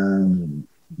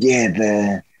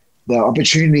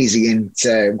opportunities again.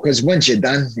 So because once you're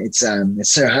done, it's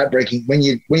so heartbreaking when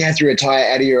you have to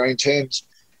retire out of your own terms.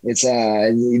 It's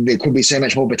there could be so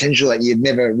much more potential that you'd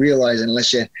never realize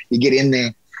unless you get in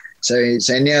there. So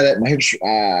now that my hips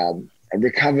have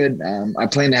recovered, I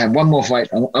plan to have one more fight.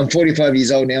 I'm 45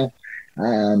 years old now.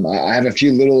 I have a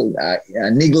few little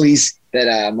nigglies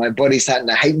that my body's starting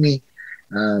to hate me.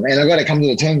 And I've got to come to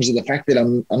the terms of the fact that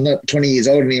I'm not 20 years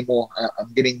old anymore.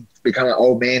 I'm become an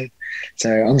old man.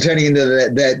 So I'm turning into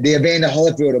the Evander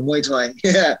Holyfield of Muay Thai.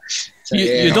 Yeah. So,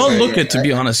 you don't look it, to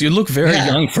be honest. You look very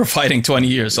young for fighting 20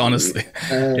 years, honestly.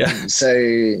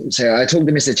 So I talked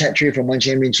to Mr. Chattree from One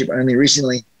Championship only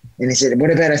recently, and he said,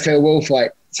 "What about a farewell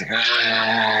fight?" It's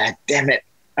like, damn it.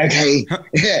 Okay. So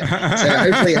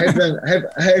hopefully I'm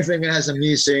gonna have some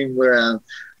news soon where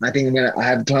I think I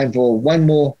have time for one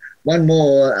more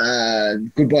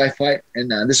goodbye fight,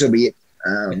 and this will be it.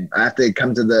 I have to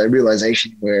come to the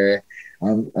realization where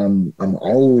I'm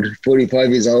old, 45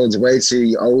 years old. It's way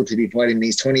too old to be fighting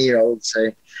these 20-year-olds.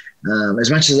 So as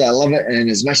much as I love it and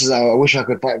as much as I wish I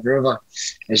could fight forever,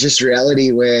 it's just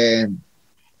reality where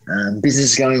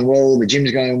business is going well, the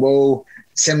gym's going well,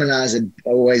 seminars are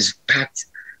always packed.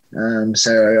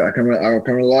 So I can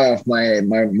rely off my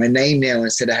name now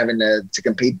instead of having to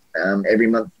compete every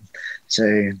month. So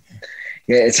yeah,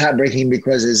 it's heartbreaking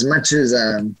because as much as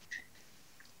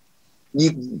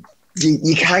you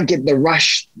can't get the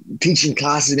rush teaching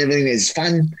classes and everything is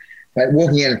fun, but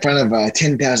walking out in front of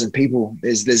 10,000 people,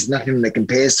 there's nothing that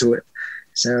compares to it.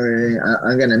 So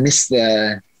I'm going to miss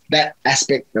that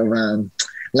aspect of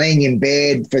laying in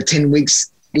bed for 10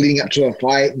 weeks leading up to a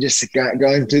fight, just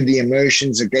going through the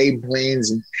emotions of game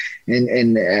plans and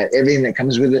everything that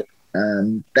comes with it.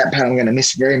 That part I'm going to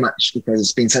miss very much because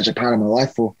it's been such a part of my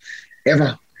life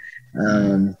forever.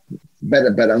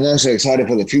 But I'm also excited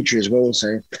for the future as well.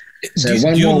 So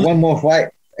one more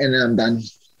fight and then I'm done.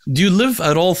 Do you live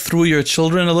at all through your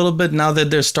children a little bit now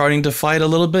that they're starting to fight a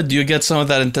little bit? Do you get some of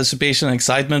that anticipation and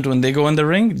excitement when they go in the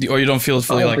ring, or you don't feel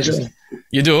fully like sure.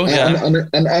 You do? Yeah.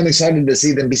 I'm excited to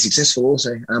see them be successful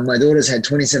also. My daughter's had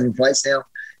 27 fights now.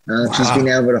 Wow. She's been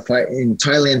able to fight in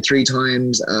Thailand 3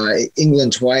 times,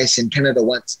 England twice, and Canada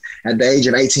once at the age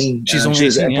of 18. She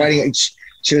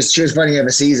was fighting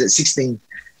overseas at 16.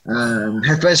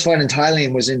 Her first fight in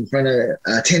Thailand was in front of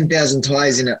 10,000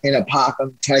 Thais in a park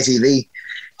on Thai TV.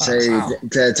 So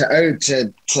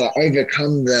to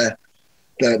overcome the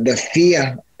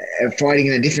fear of fighting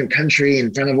in a different country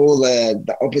in front of all the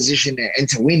opposition and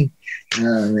to win,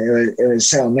 it was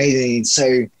so amazing.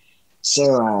 So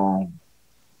to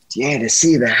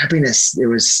see the happiness, it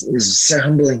was so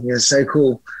humbling. It was so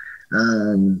cool.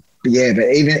 But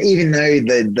even though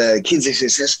the kids are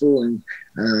successful and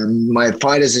my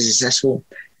fighters are successful,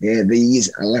 these,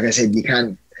 like I said, you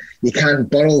can't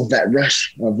bottle that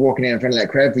rush of walking out in front of that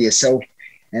crowd for yourself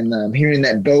and hearing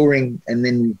that bell ring. And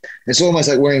then it's almost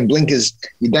like wearing blinkers.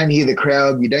 You don't hear the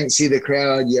crowd. You don't see the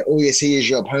crowd. All you see is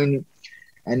your opponent.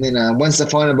 And then once the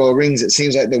final bell rings, it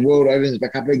seems like the world opens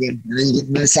back up again. And then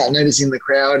you start noticing the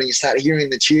crowd and you start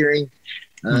hearing the cheering.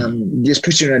 Just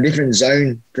puts you in a different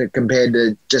zone compared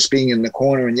to just being in the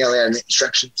corner and yelling out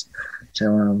instructions.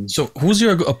 So who's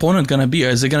your opponent going to be?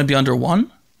 Is it going to be under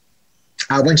one?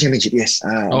 One championship, yes.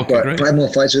 I've got great. 5 more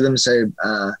fights with them, so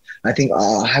I think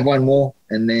I'll have one more,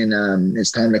 and then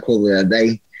it's time to call it a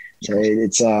day. So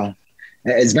it's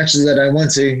as much as I don't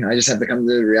want to, I just have to come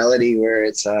to the reality where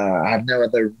it's I have no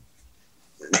other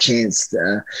chance.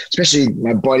 Especially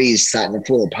my body is starting to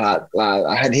fall apart.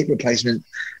 I had hip replacement.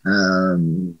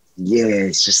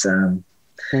 It's just.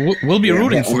 We'll be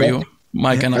rooting for you.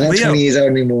 Mike and I'm not 20 years old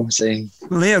anymore. So.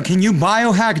 Leo, can you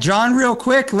biohack John real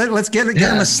quick? Let's get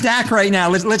him a stack right now.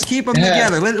 Let's keep them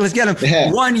together. Let's get him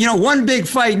one big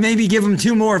fight. Maybe give him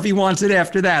 2 more if he wants it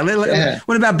after that.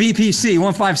 What about BPC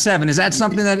 157? Is that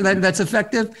something that's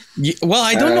effective? Yeah, well,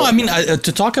 I don't know. I mean,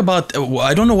 to talk about,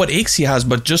 I don't know what aches he has,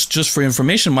 but just for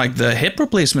information, Mike, the hip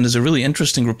replacement is a really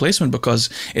interesting replacement because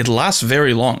it lasts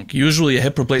very long. Usually, a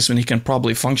hip replacement he can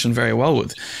probably function very well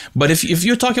with. But if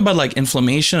you're talking about like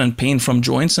inflammation and pain from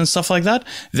joints and stuff like that,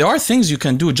 there are things you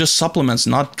can do, just supplements,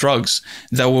 not drugs,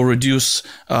 that will reduce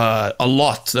a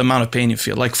lot the amount of pain you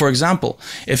feel. Like, for example,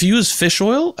 if you use fish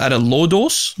oil at a low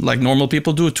dose, like normal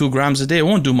people do, 2 grams a day, it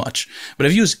won't do much. But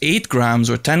if you use 8 grams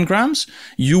or 10 grams,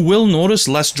 you will notice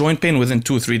less joint pain within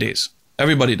 2 or 3 days.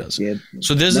 Everybody does. Yeah.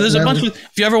 So there's a bunch of,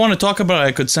 if you ever want to talk about it,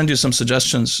 I could send you some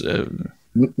suggestions.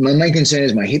 My main concern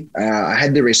is my hip. I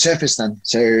had the resurface done,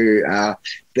 so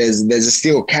there's a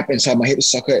steel cap inside my hip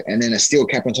socket, and then a steel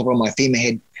cap on top of my femur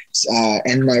head.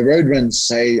 And my road runs,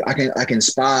 so I can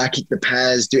spar, kick the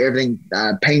pads, do everything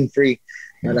pain free.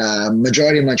 But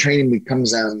majority of my training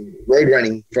becomes road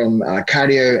running from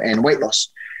cardio and weight loss.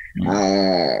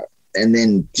 And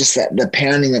then just the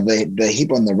pounding of the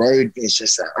hip on the road is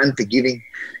just unforgiving.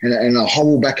 And I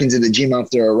hobble back into the gym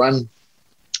after a run,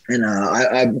 and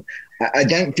I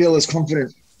don't feel as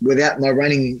confident without my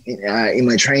running in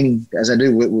my training as I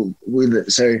do with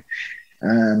it. So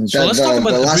let's talk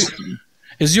about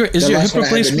is your hip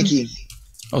replacement?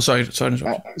 Oh, sorry. Sorry.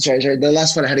 The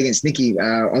last fight I had against Nikki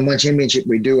on one championship,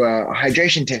 we do a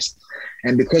hydration test,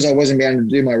 and because I wasn't able to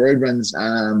do my road runs,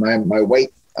 my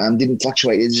weight didn't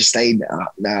fluctuate. It just stayed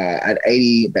at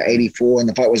 84, and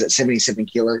the fight was at 77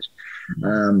 kilos.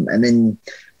 And then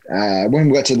when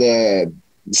we got to the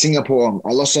Singapore,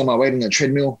 I lost all my weight on the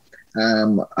treadmill.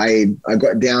 I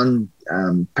got down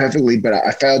perfectly, but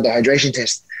I failed the hydration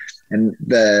test, and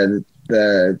the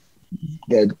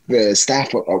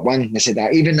staff at one, they said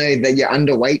that even though that you're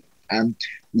underweight,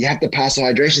 you have to pass a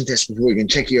hydration test before we can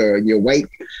check your weight.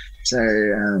 So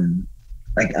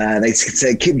they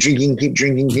say keep drinking,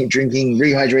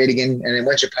 rehydrate again, and then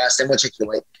once you pass, then we'll check your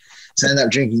weight. So I ended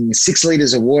up drinking 6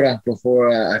 liters of water before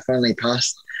I finally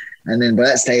passed. And then by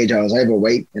that stage, I was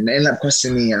overweight, and it ended up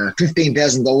costing me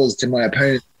 $15,000 to my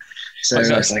opponent. So I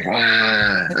was like,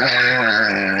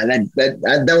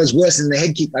 that was worse than the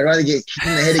head kick. I'd rather get kicked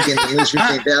in the head again than lose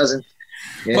 15,000.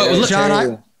 Yeah, well,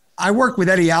 John, I work with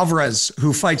Eddie Alvarez,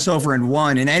 who fights over and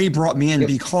won, and Eddie brought me in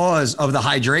because of the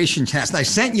hydration test. I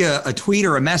sent you a tweet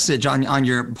or a message on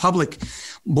your public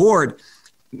board.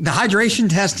 The hydration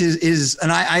test is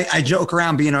and I joke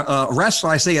around being a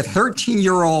wrestler. I say a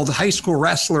 13-year-old high school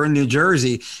wrestler in New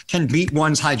Jersey can beat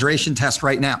one's hydration test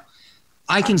right now.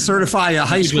 I can certify a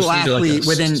high school athlete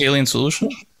within alien solution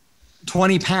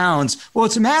 20 pounds. Well,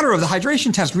 it's a matter of the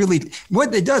hydration test. Really,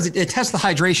 what it does, it tests the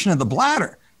hydration of the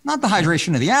bladder, not the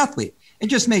hydration of the athlete. It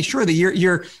just makes sure that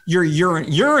your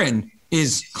urine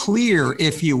is clear,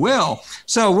 if you will.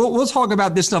 So we'll talk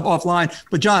about this stuff offline.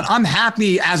 But John, I'm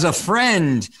happy as a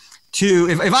friend to,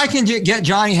 if I can get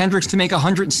Johnny Hendricks to make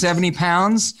 170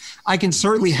 pounds, I can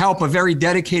certainly help a very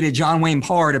dedicated John Wayne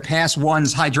PARR to pass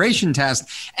one's hydration test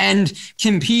and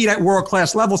compete at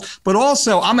world-class levels. But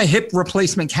also, I'm a hip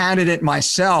replacement candidate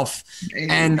myself.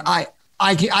 And I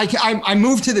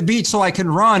moved to the beach so I can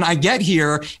run. I get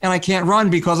here and I can't run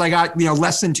because I got,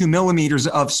 less than 2 millimeters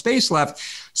of space left.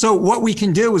 So what we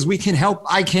can do is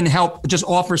I can help just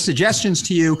offer suggestions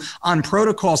to you on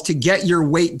protocols to get your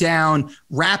weight down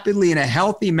rapidly in a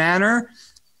healthy manner,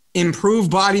 improve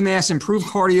body mass, improve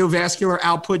cardiovascular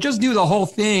output, just do the whole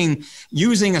thing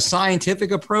using a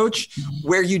scientific approach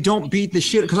where you don't beat the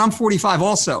shit. Because I'm 45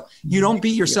 also. You don't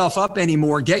beat yourself up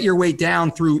anymore. Get your weight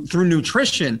down through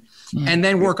nutrition. And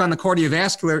then work on the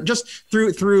cardiovascular, just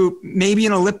through maybe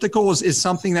an elliptical is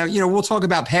something that, we'll talk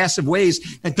about passive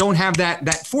ways that don't have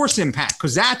that force impact,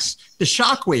 because that's the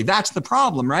shock wave. That's the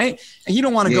problem, right? And you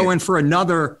don't want to go in for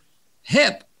another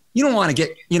hip. You don't want to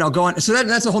get, going. So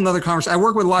that's a whole nother conversation. I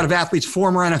work with a lot of athletes,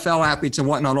 former NFL athletes and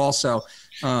whatnot also,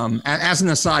 as an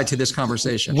aside to this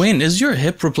conversation. Wayne, is your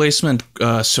hip replacement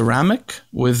ceramic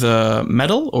with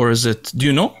metal, or is it, do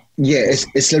you know? Yeah,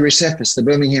 it's the resurface, the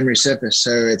Birmingham resurface.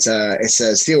 So it's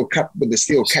a steel cup with a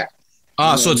steel cap.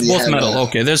 So it's both metal.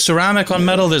 Okay, there's ceramic on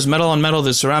metal, there's metal on metal,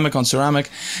 there's ceramic on ceramic.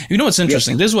 You know what's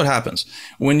interesting? This is what happens.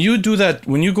 When you do that,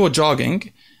 when you go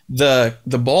jogging, the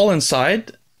ball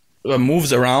inside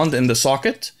moves around in the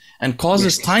socket and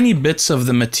causes tiny bits of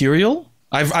the material.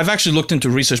 I've actually looked into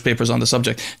research papers on the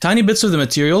subject. Tiny bits of the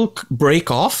material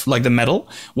break off, like the metal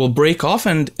will break off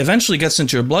and eventually gets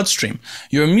into your bloodstream.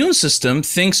 Your immune system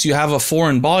thinks you have a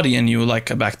foreign body in you, like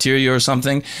a bacteria or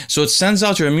something. So it sends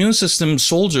out your immune system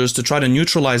soldiers to try to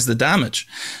neutralize the damage.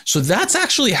 So that's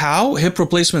actually how hip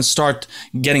replacements start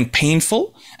getting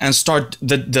painful and start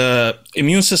the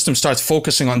immune system starts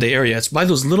focusing on the area. It's by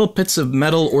those little bits of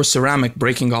metal or ceramic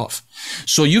breaking off.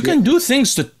 So you can do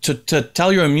things to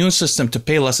tell your immune system to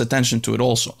pay less attention to it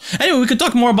also. Anyway, we could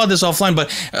talk more about this offline,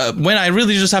 but when I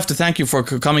really just have to thank you for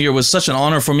coming here. It was such an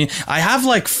honor for me. I have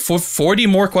like 40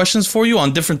 more questions for you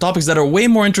on different topics that are way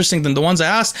more interesting than the ones I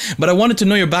asked, but I wanted to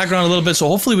know your background a little bit, so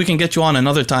hopefully we can get you on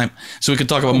another time so we can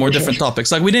talk about more different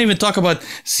topics. Like we didn't even talk about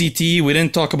CT, we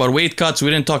didn't talk about weight cuts,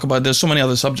 we didn't talk about, there's so many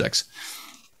other subjects.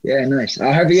 Yeah, nice.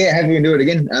 I hope we can do it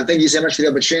again. Thank you so much for the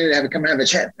opportunity to come and have a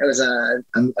chat. It was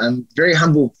I'm very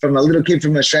humble from a little kid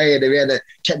from Australia to be able to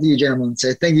chat to you gentlemen.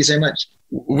 So thank you so much.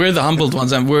 We're the humbled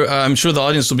ones, and I'm sure the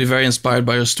audience will be very inspired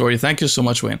by your story. Thank you so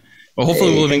much, Wayne. Well,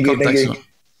 hopefully we'll live in thank you, contact thank you. soon.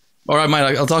 All right,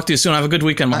 Mike. I'll talk to you soon. Have a good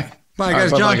weekend, Mike. Bye, All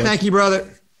guys. right, John, bye-bye, guys. thank you, brother.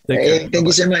 Take Hey, care. thank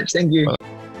you so much. Thank you.